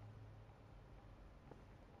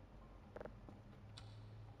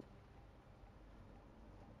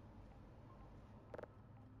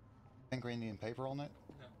 Think we need paper on it?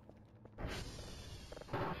 No.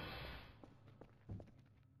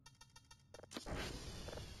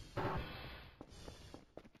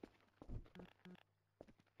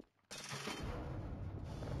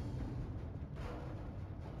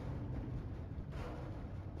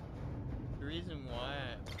 The reason why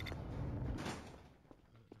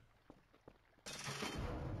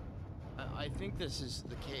I think this is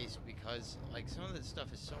the case because like some of this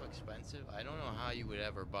stuff is so expensive. I don't know how you would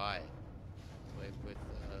ever buy it. Like with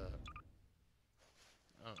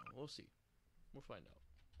I don't know. We'll see. We'll find out.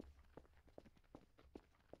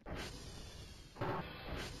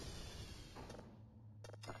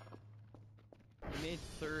 We made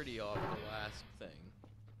 30 off the last thing.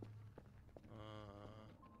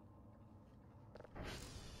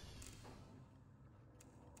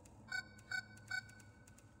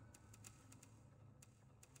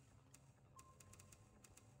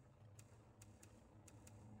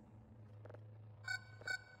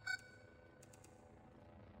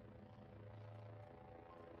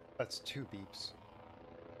 That's 2 beeps.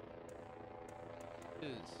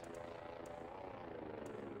 Is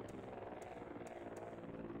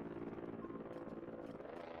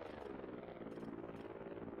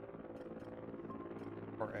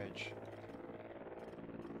Or edge.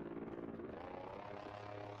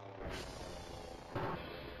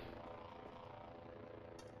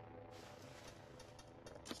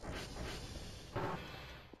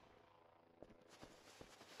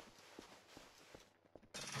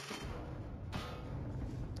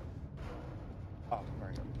 Oh,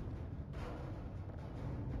 right.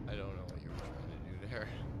 I don't know what you were trying to do there.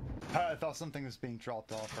 I thought something was being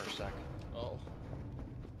dropped off for a sec. Oh.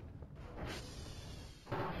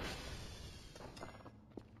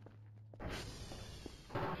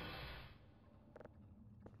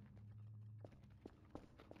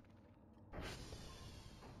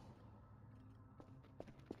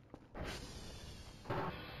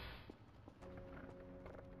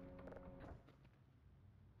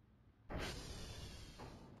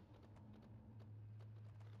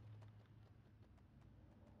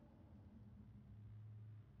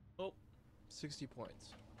 Oh, 60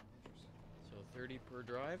 points. So 30 per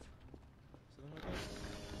drive? Something like that?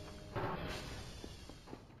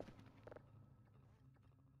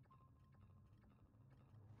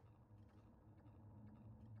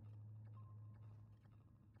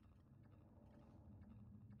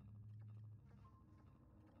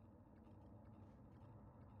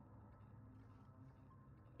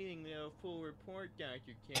 Needing the full report,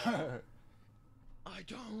 Dr. King. I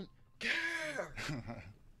don't care!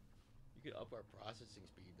 You could up our processing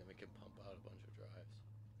speed, then we could pump out a bunch of drives.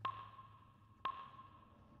 I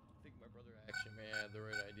think my brother actually may have the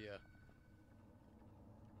right idea.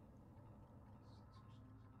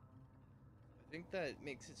 I think that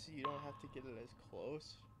makes it so you don't have to get it as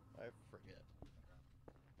close. I forget.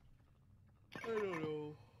 I don't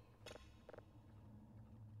know.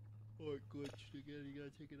 Oh, it glitched again. You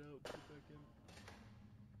gotta take it out, put it back in.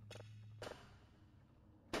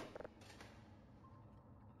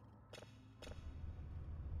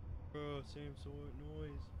 Oh, same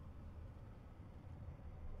noise.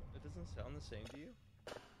 It doesn't sound the same to you?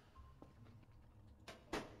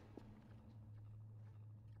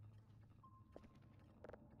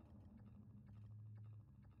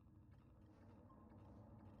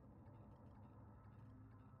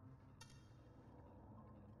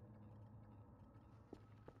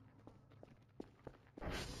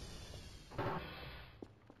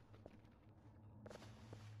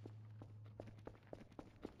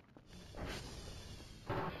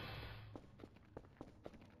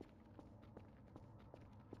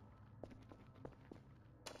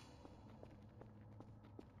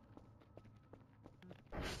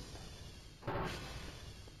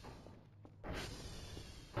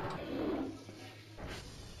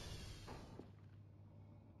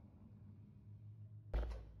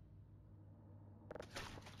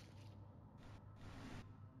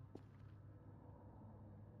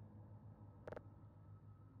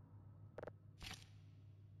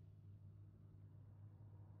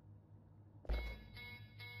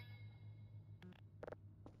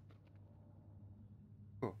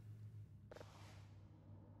 Cool.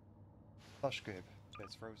 Flush cube.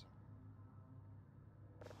 It's frozen.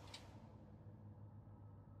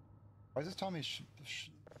 Why does it tell me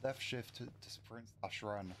left shift to sprint /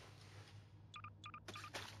 run?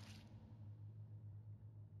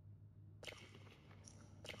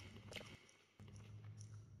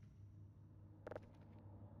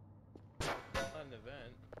 Not an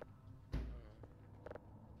event.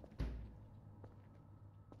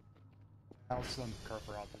 I'll send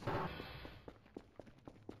Carver out the door.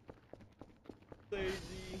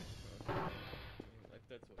 Lazy. Like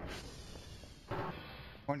that's what.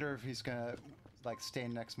 Wonder if he's gonna like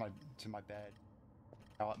stand next to my bed,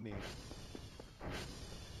 yell at me,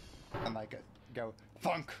 and like go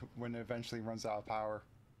thunk when it eventually runs out of power.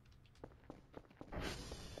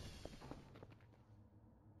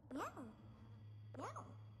 No. No.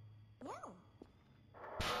 No.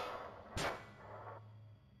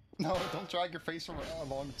 No, don't drag your face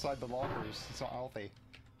alongside the lockers. It's not healthy.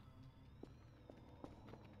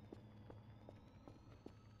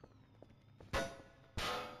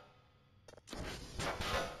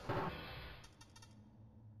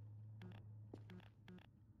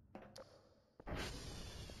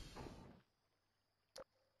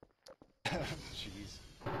 Jeez.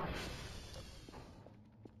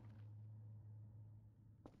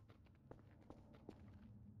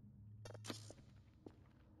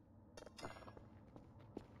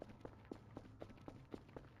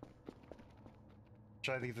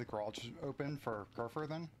 Should I leave the garage open for Gopher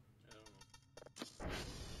then?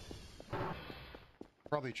 I don't know.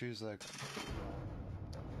 Probably choose the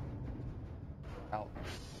out.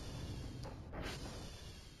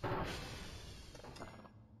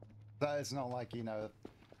 That is not like, you know,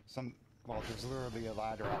 well, there's literally a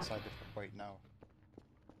ladder outside the, wait, no.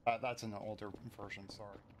 That's an older version,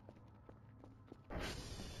 sorry.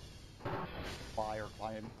 Fly or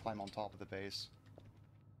climb on top of the base.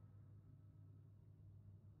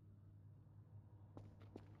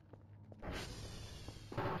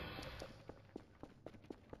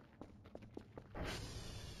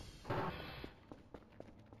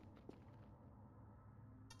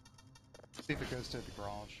 See if it goes to the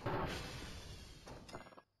garage.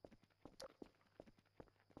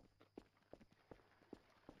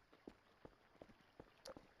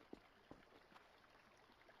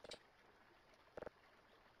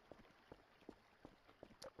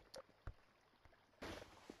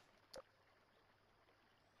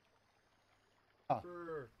 Huh.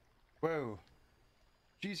 Whoa.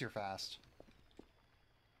 Jeez, you're fast.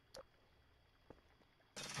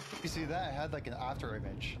 You see that? It had like an after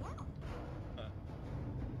image.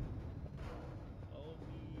 Follow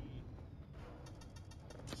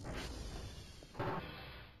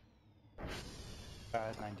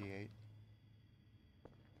me. 98.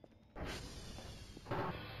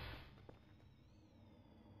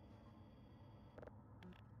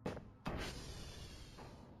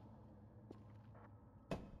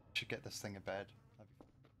 Should get this thing in bed.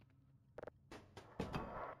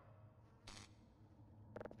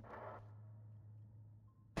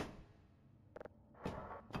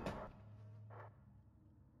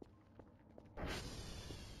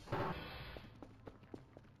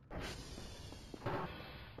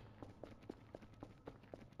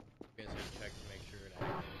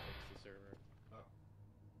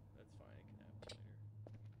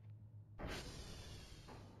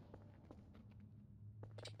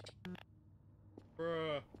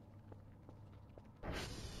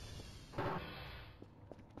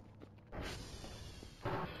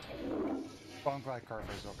 Well, I'm glad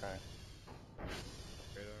Carver's okay.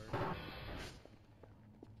 Radar.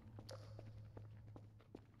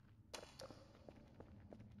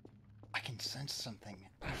 I can sense something.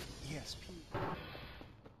 ESP.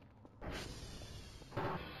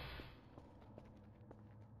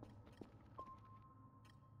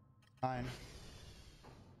 Fine.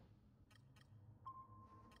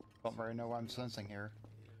 Don't really know what I'm sensing here.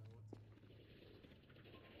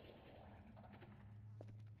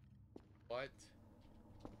 What?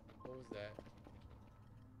 What was that?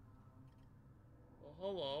 Oh,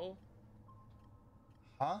 hello.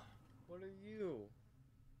 Huh? What are you?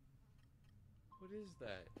 What is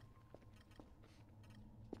that?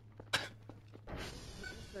 What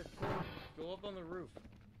is that thing? Go up on the roof.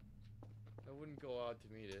 I wouldn't go out to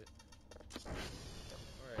meet it.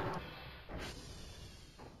 Alright.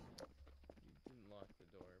 You didn't lock the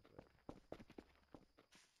door, but...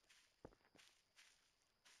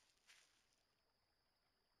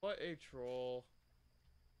 What a troll.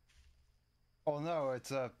 Oh no,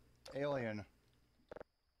 it's a alien.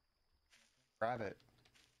 Grab it.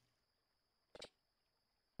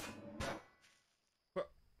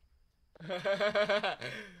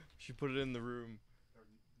 She put it in the room.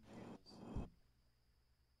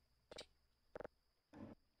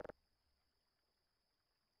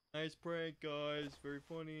 Nice prank, guys. Very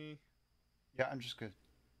funny. Yeah, I'm just good.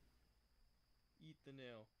 Eat the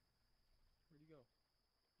nail. Where'd he go?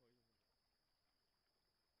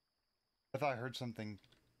 I thought I heard something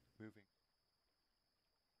moving.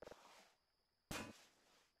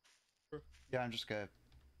 Yeah, I'm just gonna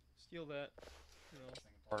Steal that. You know, thing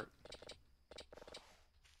apart.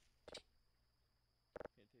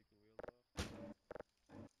 can't take the wheels off.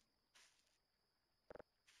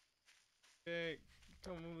 Okay,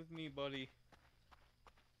 come with me, buddy.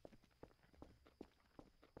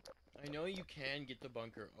 I know you can get the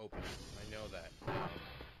bunker open. I know that now.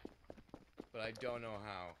 But I don't know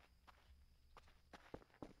how.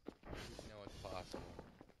 I just know it's possible.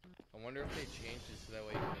 I wonder if they changed it so that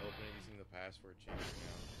way you can open it using the password changer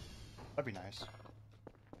now. That'd be nice.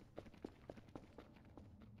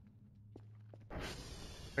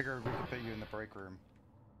 Figured we could put you in the break room.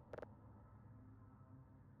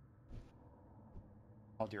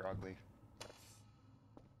 Oh dear, ugly.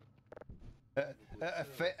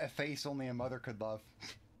 A face only a mother could love.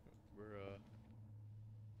 We're,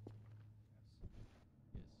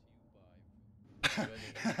 Yes,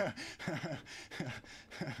 you buy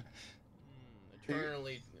food.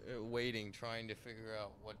 Eternally waiting, trying to figure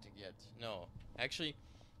out what to get. No, actually,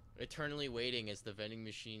 eternally waiting as the vending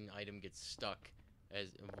machine item gets stuck as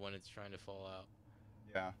when it's trying to fall out.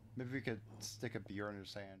 Yeah, maybe we could stick a beer in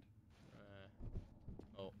his hand.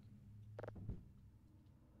 Oh.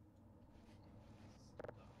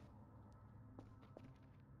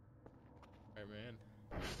 Alright, man.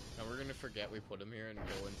 Now we're gonna forget we put him here and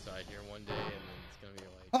go inside here one day, and then it's gonna be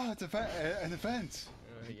like, Oh, it's an event!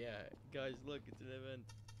 yeah, guys, look, it's an event.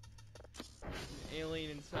 There's an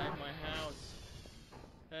alien inside my house.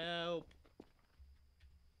 Help!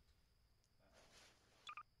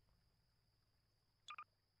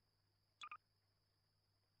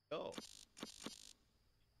 Oh. Does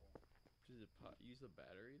it use the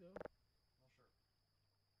battery though?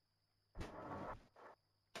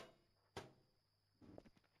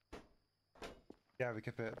 Yeah, we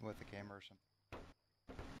could fit it with the camera or something.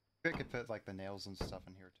 We could fit like the nails and stuff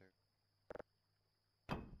in here too.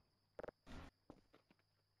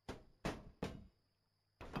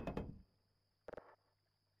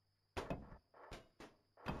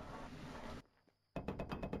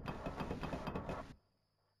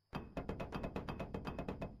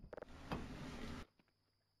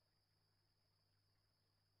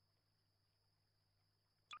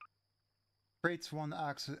 Creates one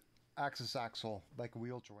axis axle, like a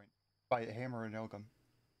wheel joint, by a hammer and nail gun.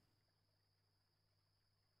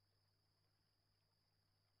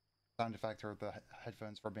 Sound effect or the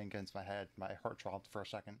headphones rubbing against my head. My heart dropped for a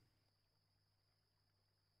second.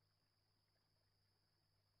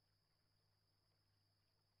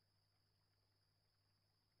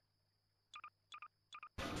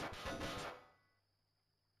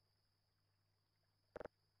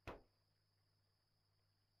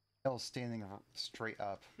 Hill standing straight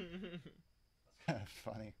up.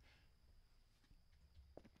 Funny.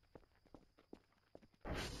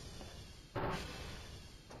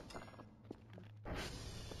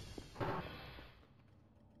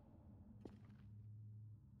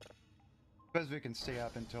 Suppose we can stay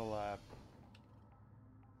up until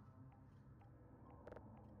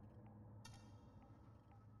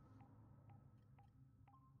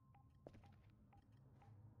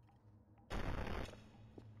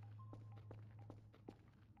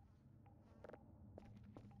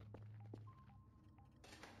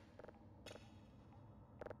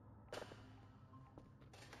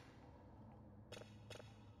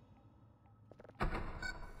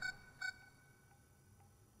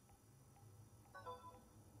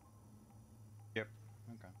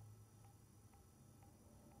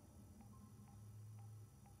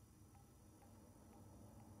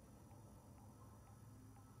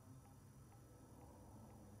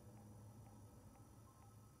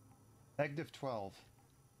 -12.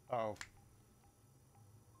 Oh.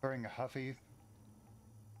 During a huffy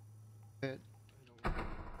fit I don't know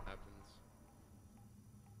what happens.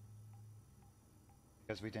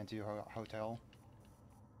 because we didn't do hotel.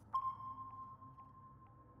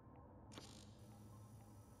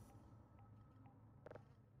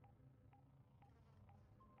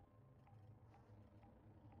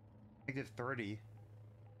 -30.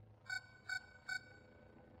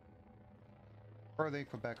 Early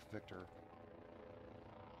Quebec Victor.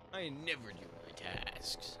 I never do my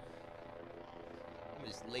tasks. I'm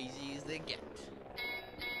as lazy as they get.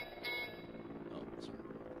 Oh, sorry.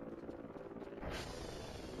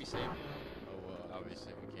 Can we save now? Oh,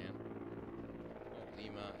 obviously we can. Oh,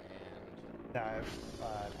 Lima and... Nah,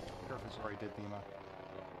 Griffiths already did Lima.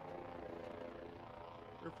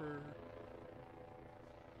 Ripper.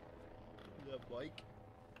 Is that Mike?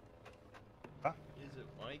 Huh? Is it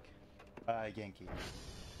Mike? Yankee.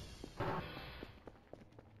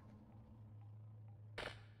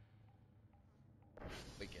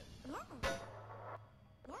 Again. Yeah.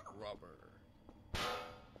 Yeah. Rubber.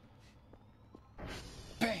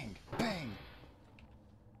 Bang! Bang!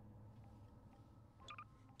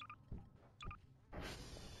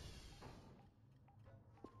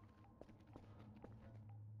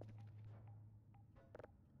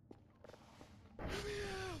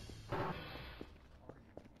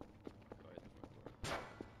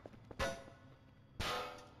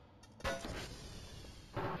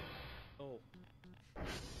 Oh.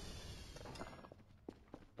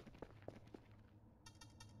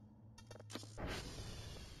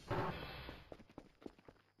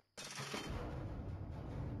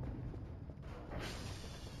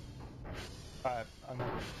 I'm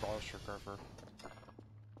gonna abolish your Griffith.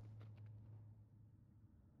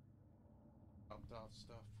 Dropped off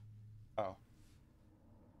stuff. Oh.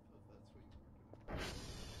 If that's what you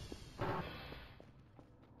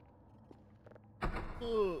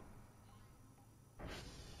were doing.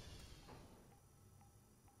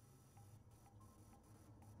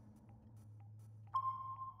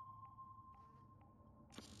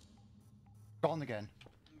 Gone again.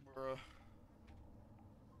 Bruh.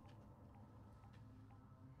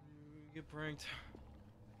 Get pranked.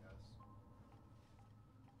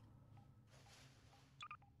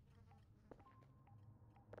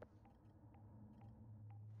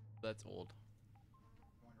 That's old.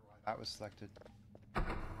 Wonder why that was selected.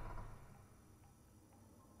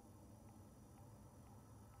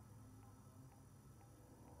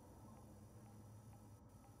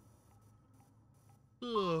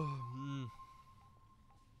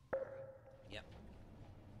 Yep.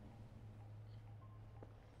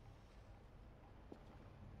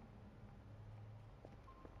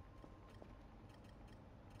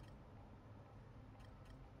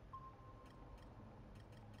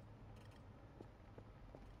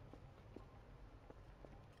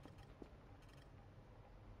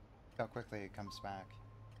 How quickly it comes back.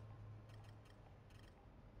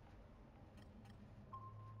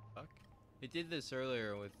 Fuck. It did this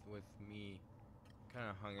earlier with me. Kind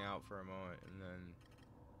of hung out for a moment and then.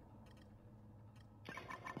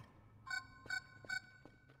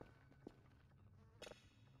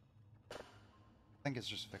 I think it's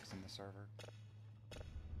just fixing the server.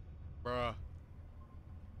 Bruh.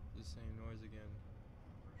 The same noise again.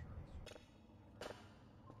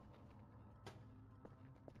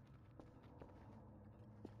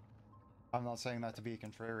 I'm not saying that to be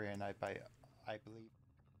contrarian. I believe.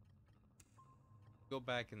 Go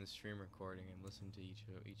back in the stream recording and listen to each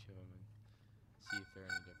of them and see if they're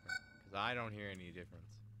any different. Because I don't hear any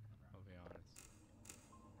difference. I'll be honest.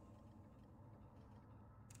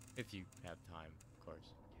 If you have time, of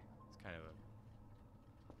course. It's kind of a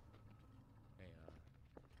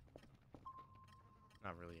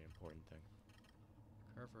not really an important thing.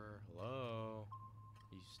 Curver, hello?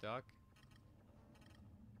 You stuck?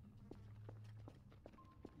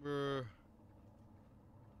 Brr.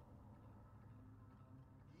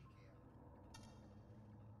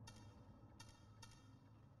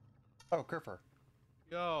 Oh, Kerfer.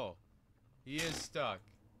 Yo, he is stuck.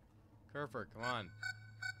 Kerfer, come on.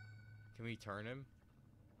 Can we turn him?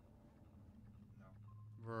 No.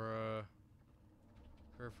 Bruh.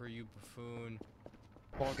 Kerfer, you buffoon.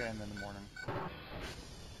 We'll get him in the morning.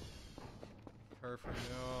 Kerfer,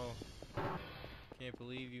 no. Can't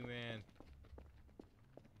believe you, man.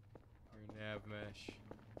 Your nav mesh.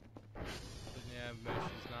 The nav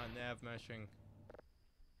mesh is not nav meshing.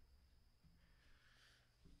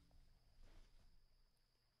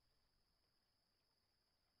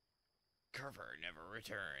 Kerfer never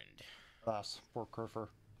returned. Alas, poor Kerfer.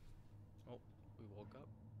 Oh, we woke up.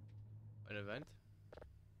 An event?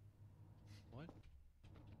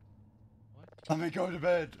 Let me go to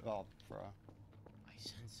bed. Oh, bro. I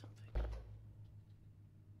sense something.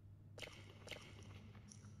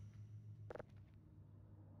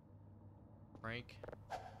 Prank.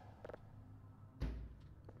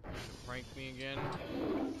 Prank me again,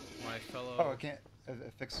 my fellow. Oh, I can't.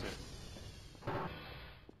 It fixed it.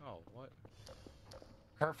 Oh, what?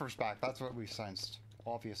 Kerfer's back. That's what we sensed.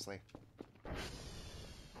 Obviously.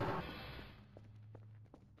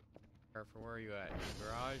 Careful, where are you at? In the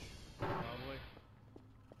garage? Probably.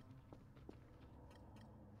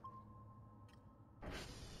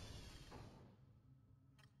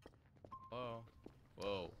 Whoa.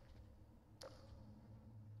 Whoa.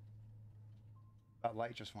 That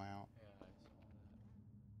light just went out. Yeah, I saw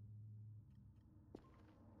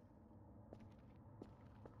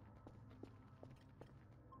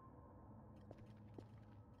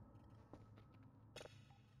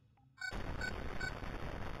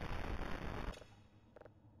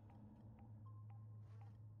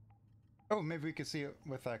Oh, maybe we could see it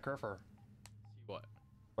with Kerfer. See what?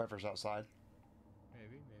 Whoever's outside.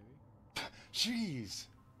 Maybe. Jeez!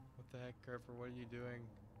 What the heck, Careful? What are you doing?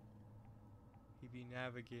 He be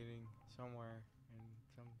navigating somewhere and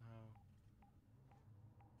somehow.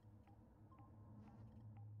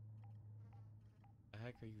 What the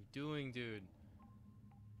heck are you doing, dude?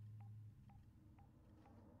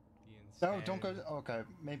 The No, don't go. insanity. Okay,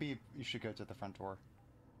 maybe you should go to the front door.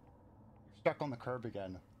 You're stuck on the curb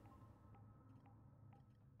again.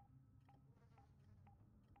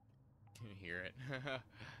 Can you hear it? You can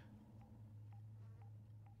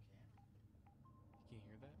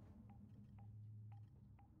hear that?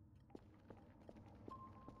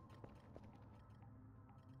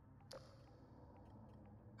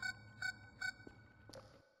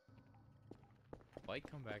 Light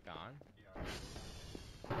come back on?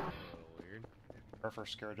 A little weird. Kerfer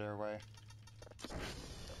scared her away.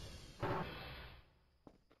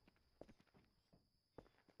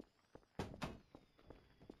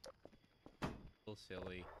 A little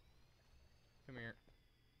silly. Come here.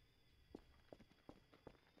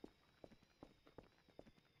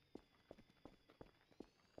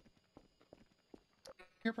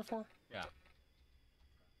 Here before? Yeah.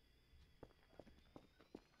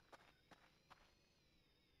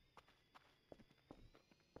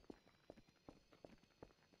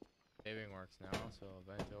 Saving works now, so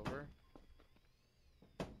event over.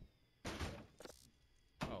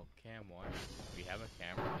 Oh, cam 1. We have a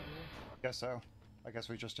camera over here? Guess so. I guess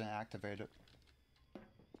we just didn't activate it.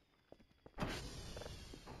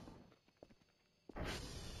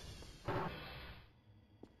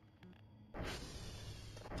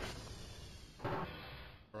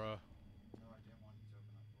 Bruh.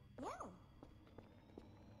 No.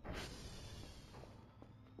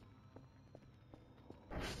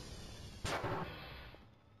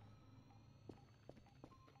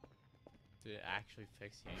 Did it actually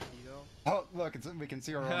fix Yankee though? Oh, look, we can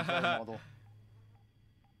see our own play model.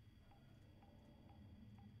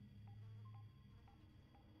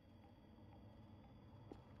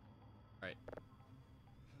 Right.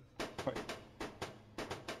 Wait.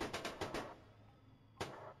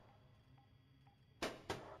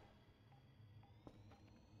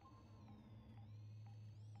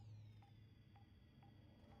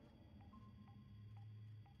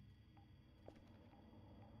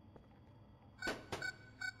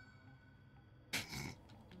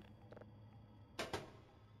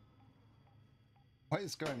 What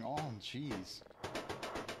is going on? Jeez.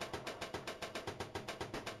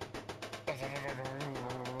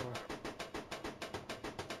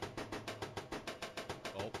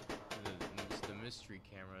 Oh, the mystery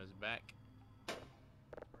camera is back.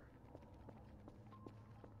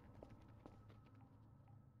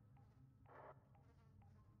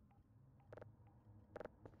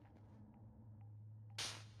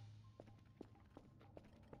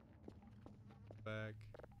 Back.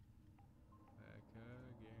 Back again. Mystery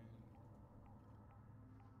camera's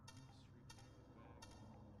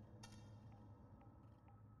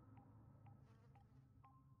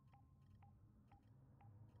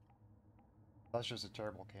back. That's just a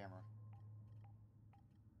terrible camera.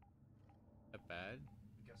 That bad?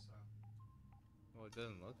 I guess so. Well, it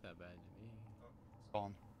doesn't look that bad to me. It's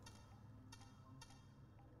gone.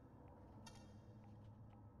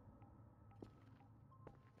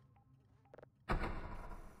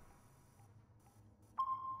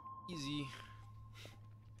 Easy.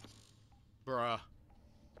 Bruh.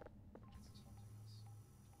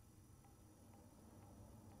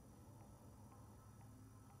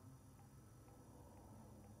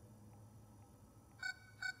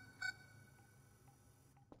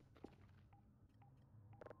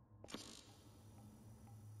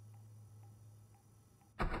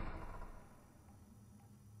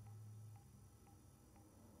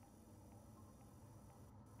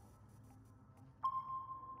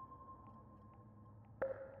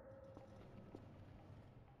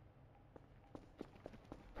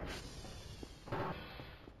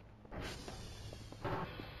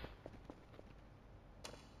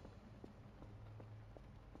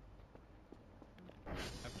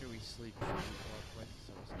 sleep should we walk with?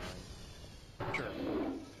 So it's 9. Sure.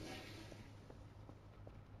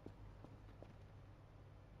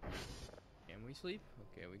 Can we sleep?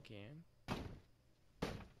 Okay, we can.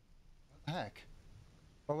 What the heck?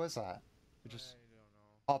 What was that? It just I don't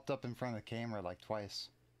know. popped up in front of the camera like twice.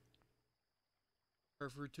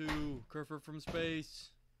 Kerfer 2, Kerfer from space.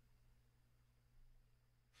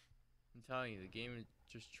 I'm telling you, the game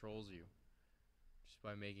just trolls you. Just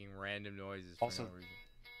by making random noises for Also- no reason.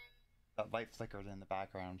 That light flickered in the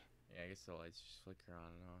background. Yeah, I guess the lights just flicker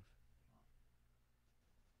on and off.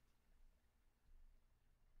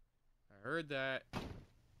 I heard that.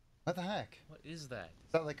 What the heck? What is that?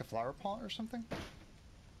 Is that like a flower pot or something?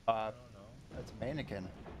 I don't know. That's a mannequin.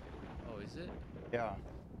 Oh, is it? Yeah.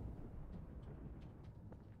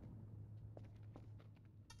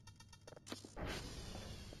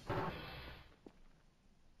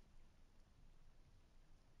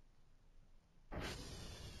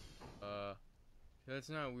 That's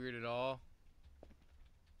not weird at all.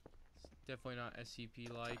 It's definitely not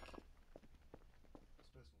SCP-like.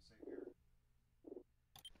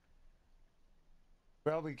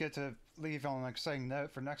 Well, we get to leave on an exciting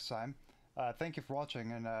note for next time. Thank you for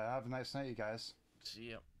watching, and have a nice night, you guys.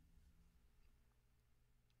 See ya.